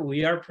prayer.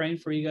 We are praying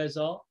for you guys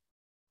all.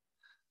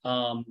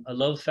 I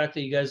love the fact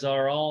that you guys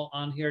are all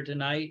on here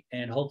tonight,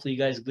 and hopefully you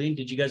guys gleaned.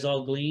 Did you guys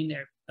all glean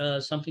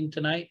something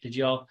tonight? Did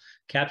you all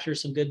capture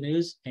some good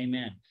news?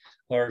 Amen.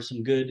 Or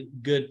some good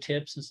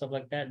tips and stuff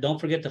like that. Don't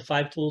forget the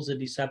 5 tools of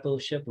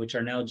discipleship, which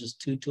are now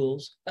just 2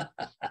 tools.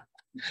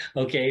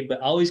 Okay,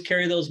 but always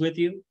carry those with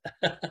you.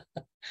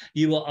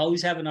 You will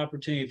always have an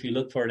opportunity if you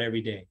look for it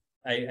every day.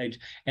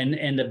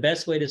 And the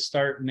best way to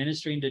start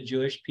ministering to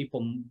Jewish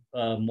people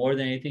more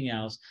than anything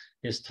else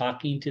is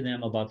talking to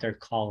them about their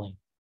calling.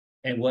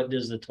 And what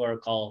does the Torah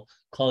call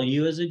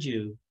you as a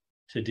Jew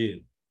to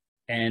do?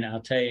 And I'll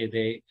tell you,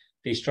 they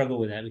struggle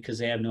with that because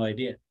they have no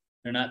idea.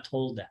 They're not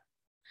told that.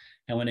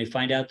 And when they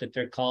find out that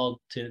they're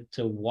called to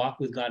walk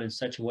with God in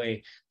such a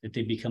way that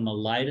they become a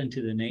light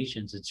unto the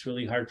nations, it's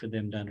really hard for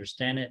them to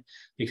understand it,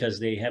 because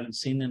they haven't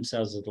seen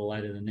themselves as the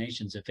light of the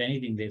nations. If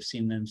anything, they've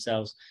seen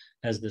themselves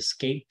as the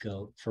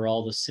scapegoat for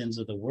all the sins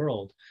of the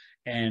world,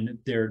 and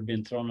they've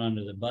been thrown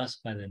under the bus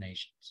by the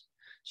nations.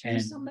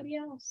 Choose somebody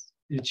else.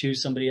 You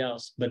choose somebody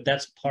else. But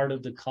that's part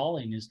of the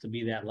calling, is to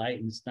be that light.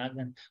 And it's not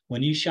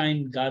when you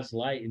shine God's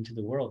light into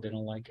the world, they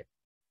don't like it.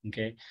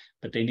 Okay.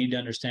 But they need to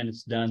understand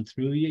it's done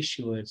through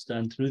Yeshua. It's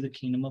done through the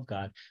kingdom of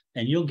God.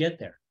 And you'll get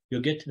there. You'll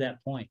get to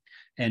that point.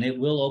 And it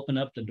will open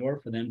up the door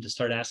for them to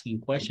start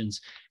asking questions.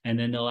 And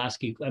then they'll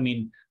ask you,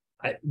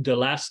 the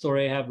last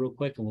story I have real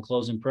quick, and we'll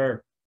close in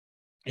prayer,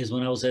 is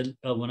when I was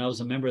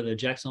a member of the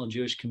Jackson Hole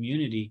Jewish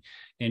community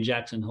in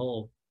Jackson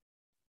Hole,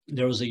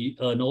 there was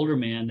an older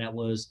man that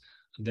was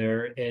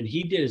there, and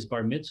he did his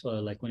bar mitzvah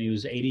like when he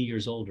was 80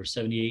 years old or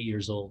 78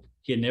 years old.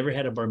 He had never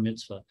had a bar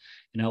mitzvah,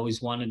 and I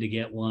always wanted to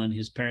get one.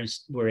 His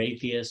parents were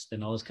atheists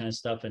and all this kind of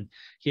stuff, and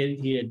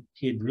he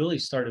had really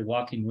started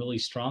walking really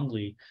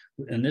strongly.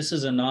 And this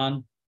is a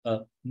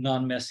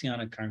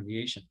non-messianic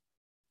congregation,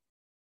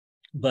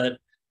 but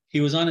he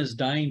was on his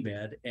dying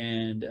bed,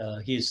 and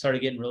he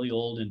started getting really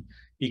old, and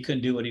he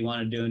couldn't do what he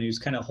wanted to do, and he was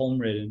kind of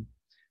home-ridden.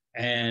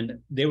 And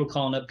they were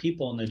calling up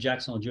people in the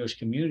Jackson Hole Jewish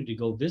community to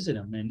go visit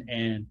him.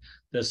 And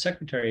the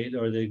secretary,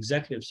 or the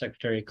executive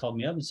secretary, called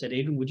me up and said,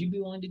 Adrian, would you be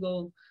willing to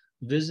go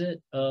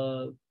visit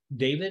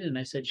David? And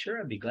I said, sure,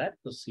 I'd be glad to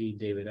go see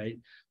David.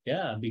 I'd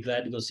be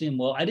glad to go see him.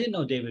 Well, I didn't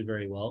know David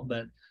very well,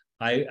 but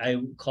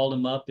I called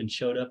him up and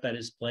showed up at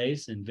his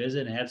place and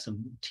visited and had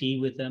some tea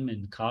with him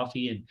and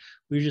coffee. And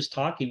we were just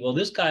talking. Well,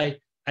 this guy,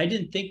 I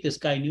didn't think this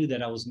guy knew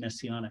that I was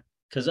Messianic,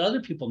 because other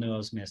people knew I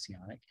was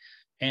Messianic.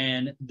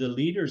 And the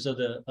leaders of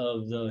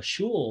the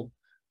shul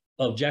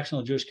of Jackson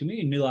Hole Jewish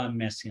community knew I'm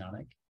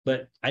Messianic,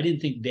 but I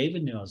didn't think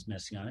David knew I was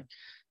Messianic.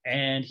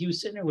 And he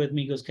was sitting there with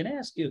me. He goes, can I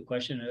ask you a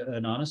question,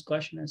 an honest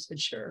question? I said,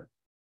 sure.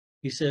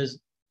 He says,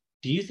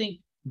 do you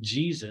think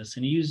Jesus,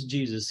 and he used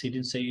Jesus, he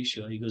didn't say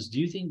Yeshua. He goes, do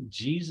you think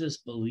Jesus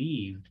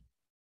believed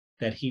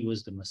that he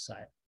was the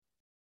Messiah?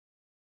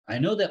 I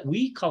know that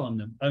we call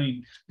him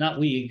not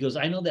we. He goes,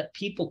 I know that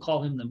people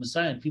call him the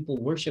Messiah and people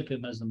worship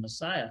him as the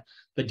Messiah.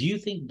 But do you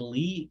think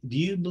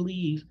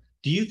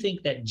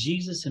that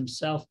Jesus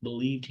himself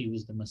believed he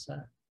was the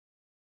Messiah?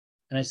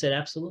 And I said,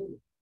 absolutely.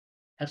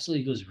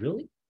 Absolutely. He goes,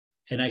 really?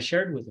 And I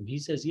shared with him. He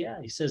says,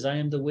 yeah. He says, I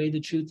am the way, the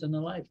truth, and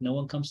the life. No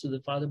one comes to the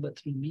Father but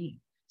through me.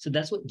 So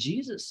that's what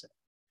Jesus said.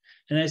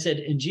 And I said,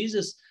 and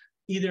Jesus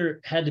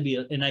either had to be,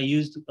 and I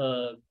used,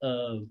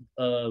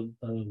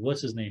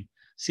 what's his name?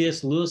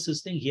 C.S.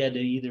 Lewis's thing. He had to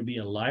either be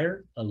a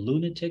liar, a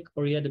lunatic,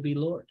 or he had to be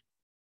Lord.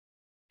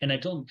 And I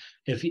told him,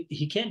 if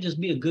he can't just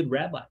be a good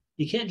rabbi,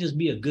 he can't just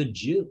be a good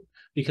Jew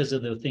because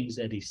of the things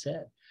that he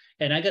said.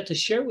 And I got to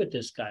share with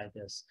this guy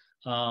this.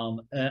 On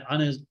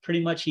his,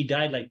 pretty much he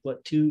died like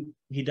 2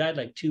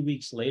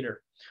 weeks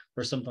later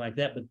or something like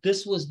that. But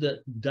this was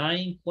the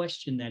dying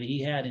question that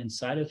he had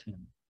inside of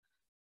him.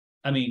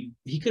 I mean,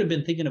 he could have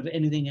been thinking of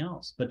anything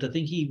else, but the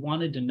thing he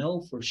wanted to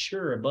know for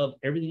sure above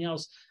everything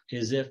else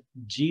is if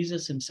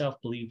Jesus himself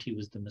believed he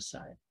was the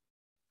Messiah.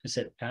 I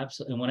said,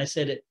 absolutely. And when I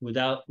said it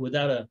without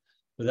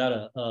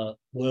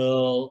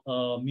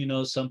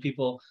some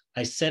people,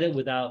 I said it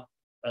without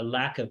a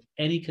lack of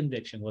any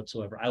conviction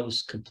whatsoever. I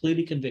was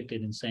completely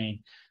convicted in saying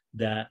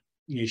that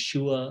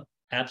Yeshua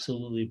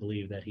absolutely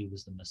believed that he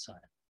was the Messiah.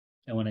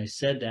 And when I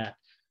said that,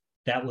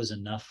 that was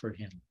enough for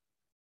him.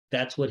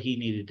 That's what he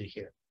needed to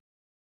hear.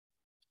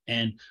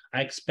 And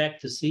I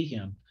expect to see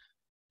him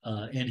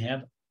in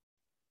heaven,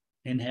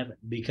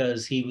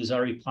 because he was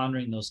already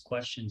pondering those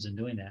questions and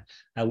doing that.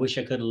 I wish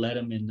I could have led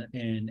him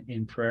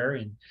in prayer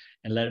and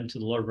led him to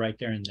the Lord right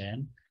there and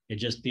then. It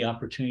just, the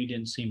opportunity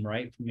didn't seem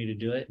right for me to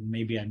do it. And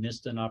maybe I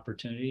missed an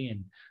opportunity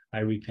and I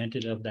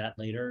repented of that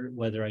later.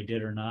 Whether I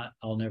did or not,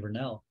 I'll never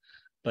know.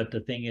 But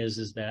the thing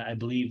is that I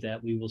believe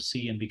that we will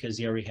see him because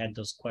he already had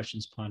those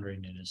questions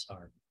pondering in his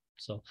heart.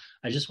 So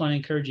I just want to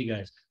encourage you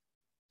guys.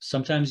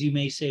 Sometimes you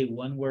may say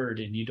one word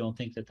and you don't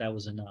think that that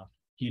was enough.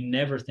 You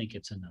never think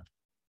it's enough.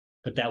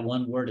 But that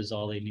one word is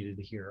all they needed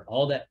to hear.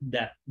 All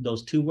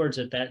those 2 words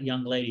that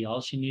young lady, all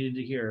she needed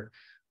to hear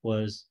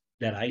was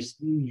that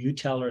you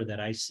tell her that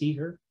I see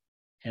her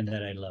and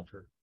that I love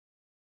her.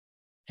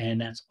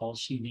 And that's all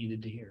she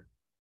needed to hear.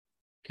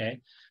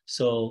 Okay.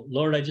 So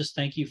Lord, I just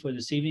thank you for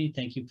this evening.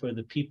 Thank you for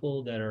the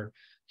people that are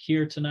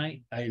here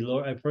tonight. I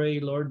pray,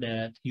 Lord,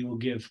 that you will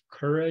give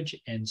courage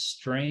and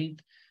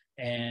strength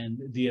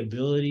and the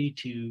ability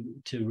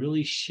to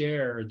really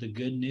share the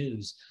good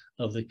news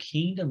of the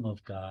kingdom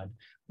of God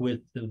with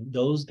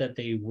those that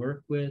they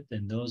work with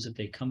and those that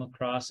they come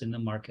across in the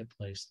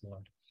marketplace,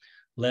 Lord.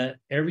 Let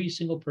every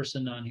single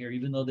person on here,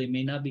 even though they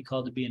may not be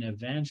called to be an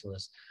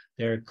evangelist,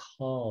 they're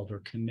called or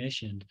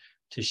commissioned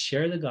to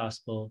share the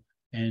gospel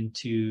and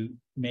to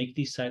make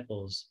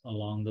disciples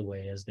along the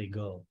way as they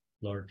go,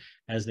 Lord,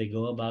 as they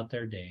go about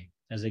their day,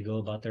 as they go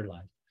about their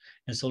life.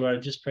 And so, Lord,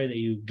 I just pray that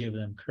you give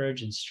them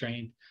courage and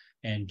strength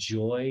and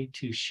joy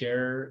to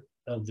share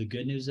of the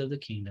good news of the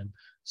kingdom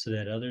so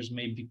that others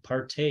may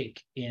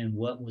partake in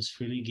what was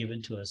freely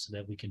given to us so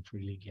that we can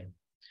freely give.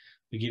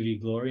 We give you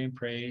glory and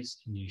praise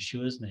in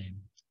Yeshua's name.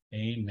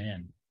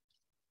 Amen.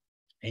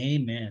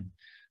 Amen.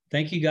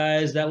 Thank you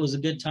guys. That was a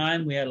good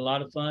time. We had a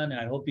lot of fun.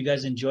 I hope you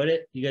guys enjoyed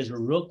it. You guys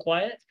were real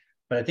quiet,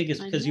 but I think it's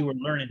because you were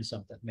learning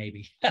something,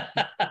 maybe.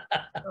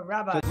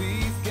 Rabbi.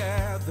 We've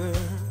gathered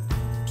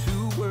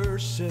to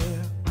worship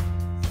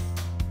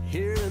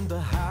here in the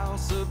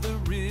house of the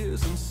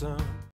risen Son.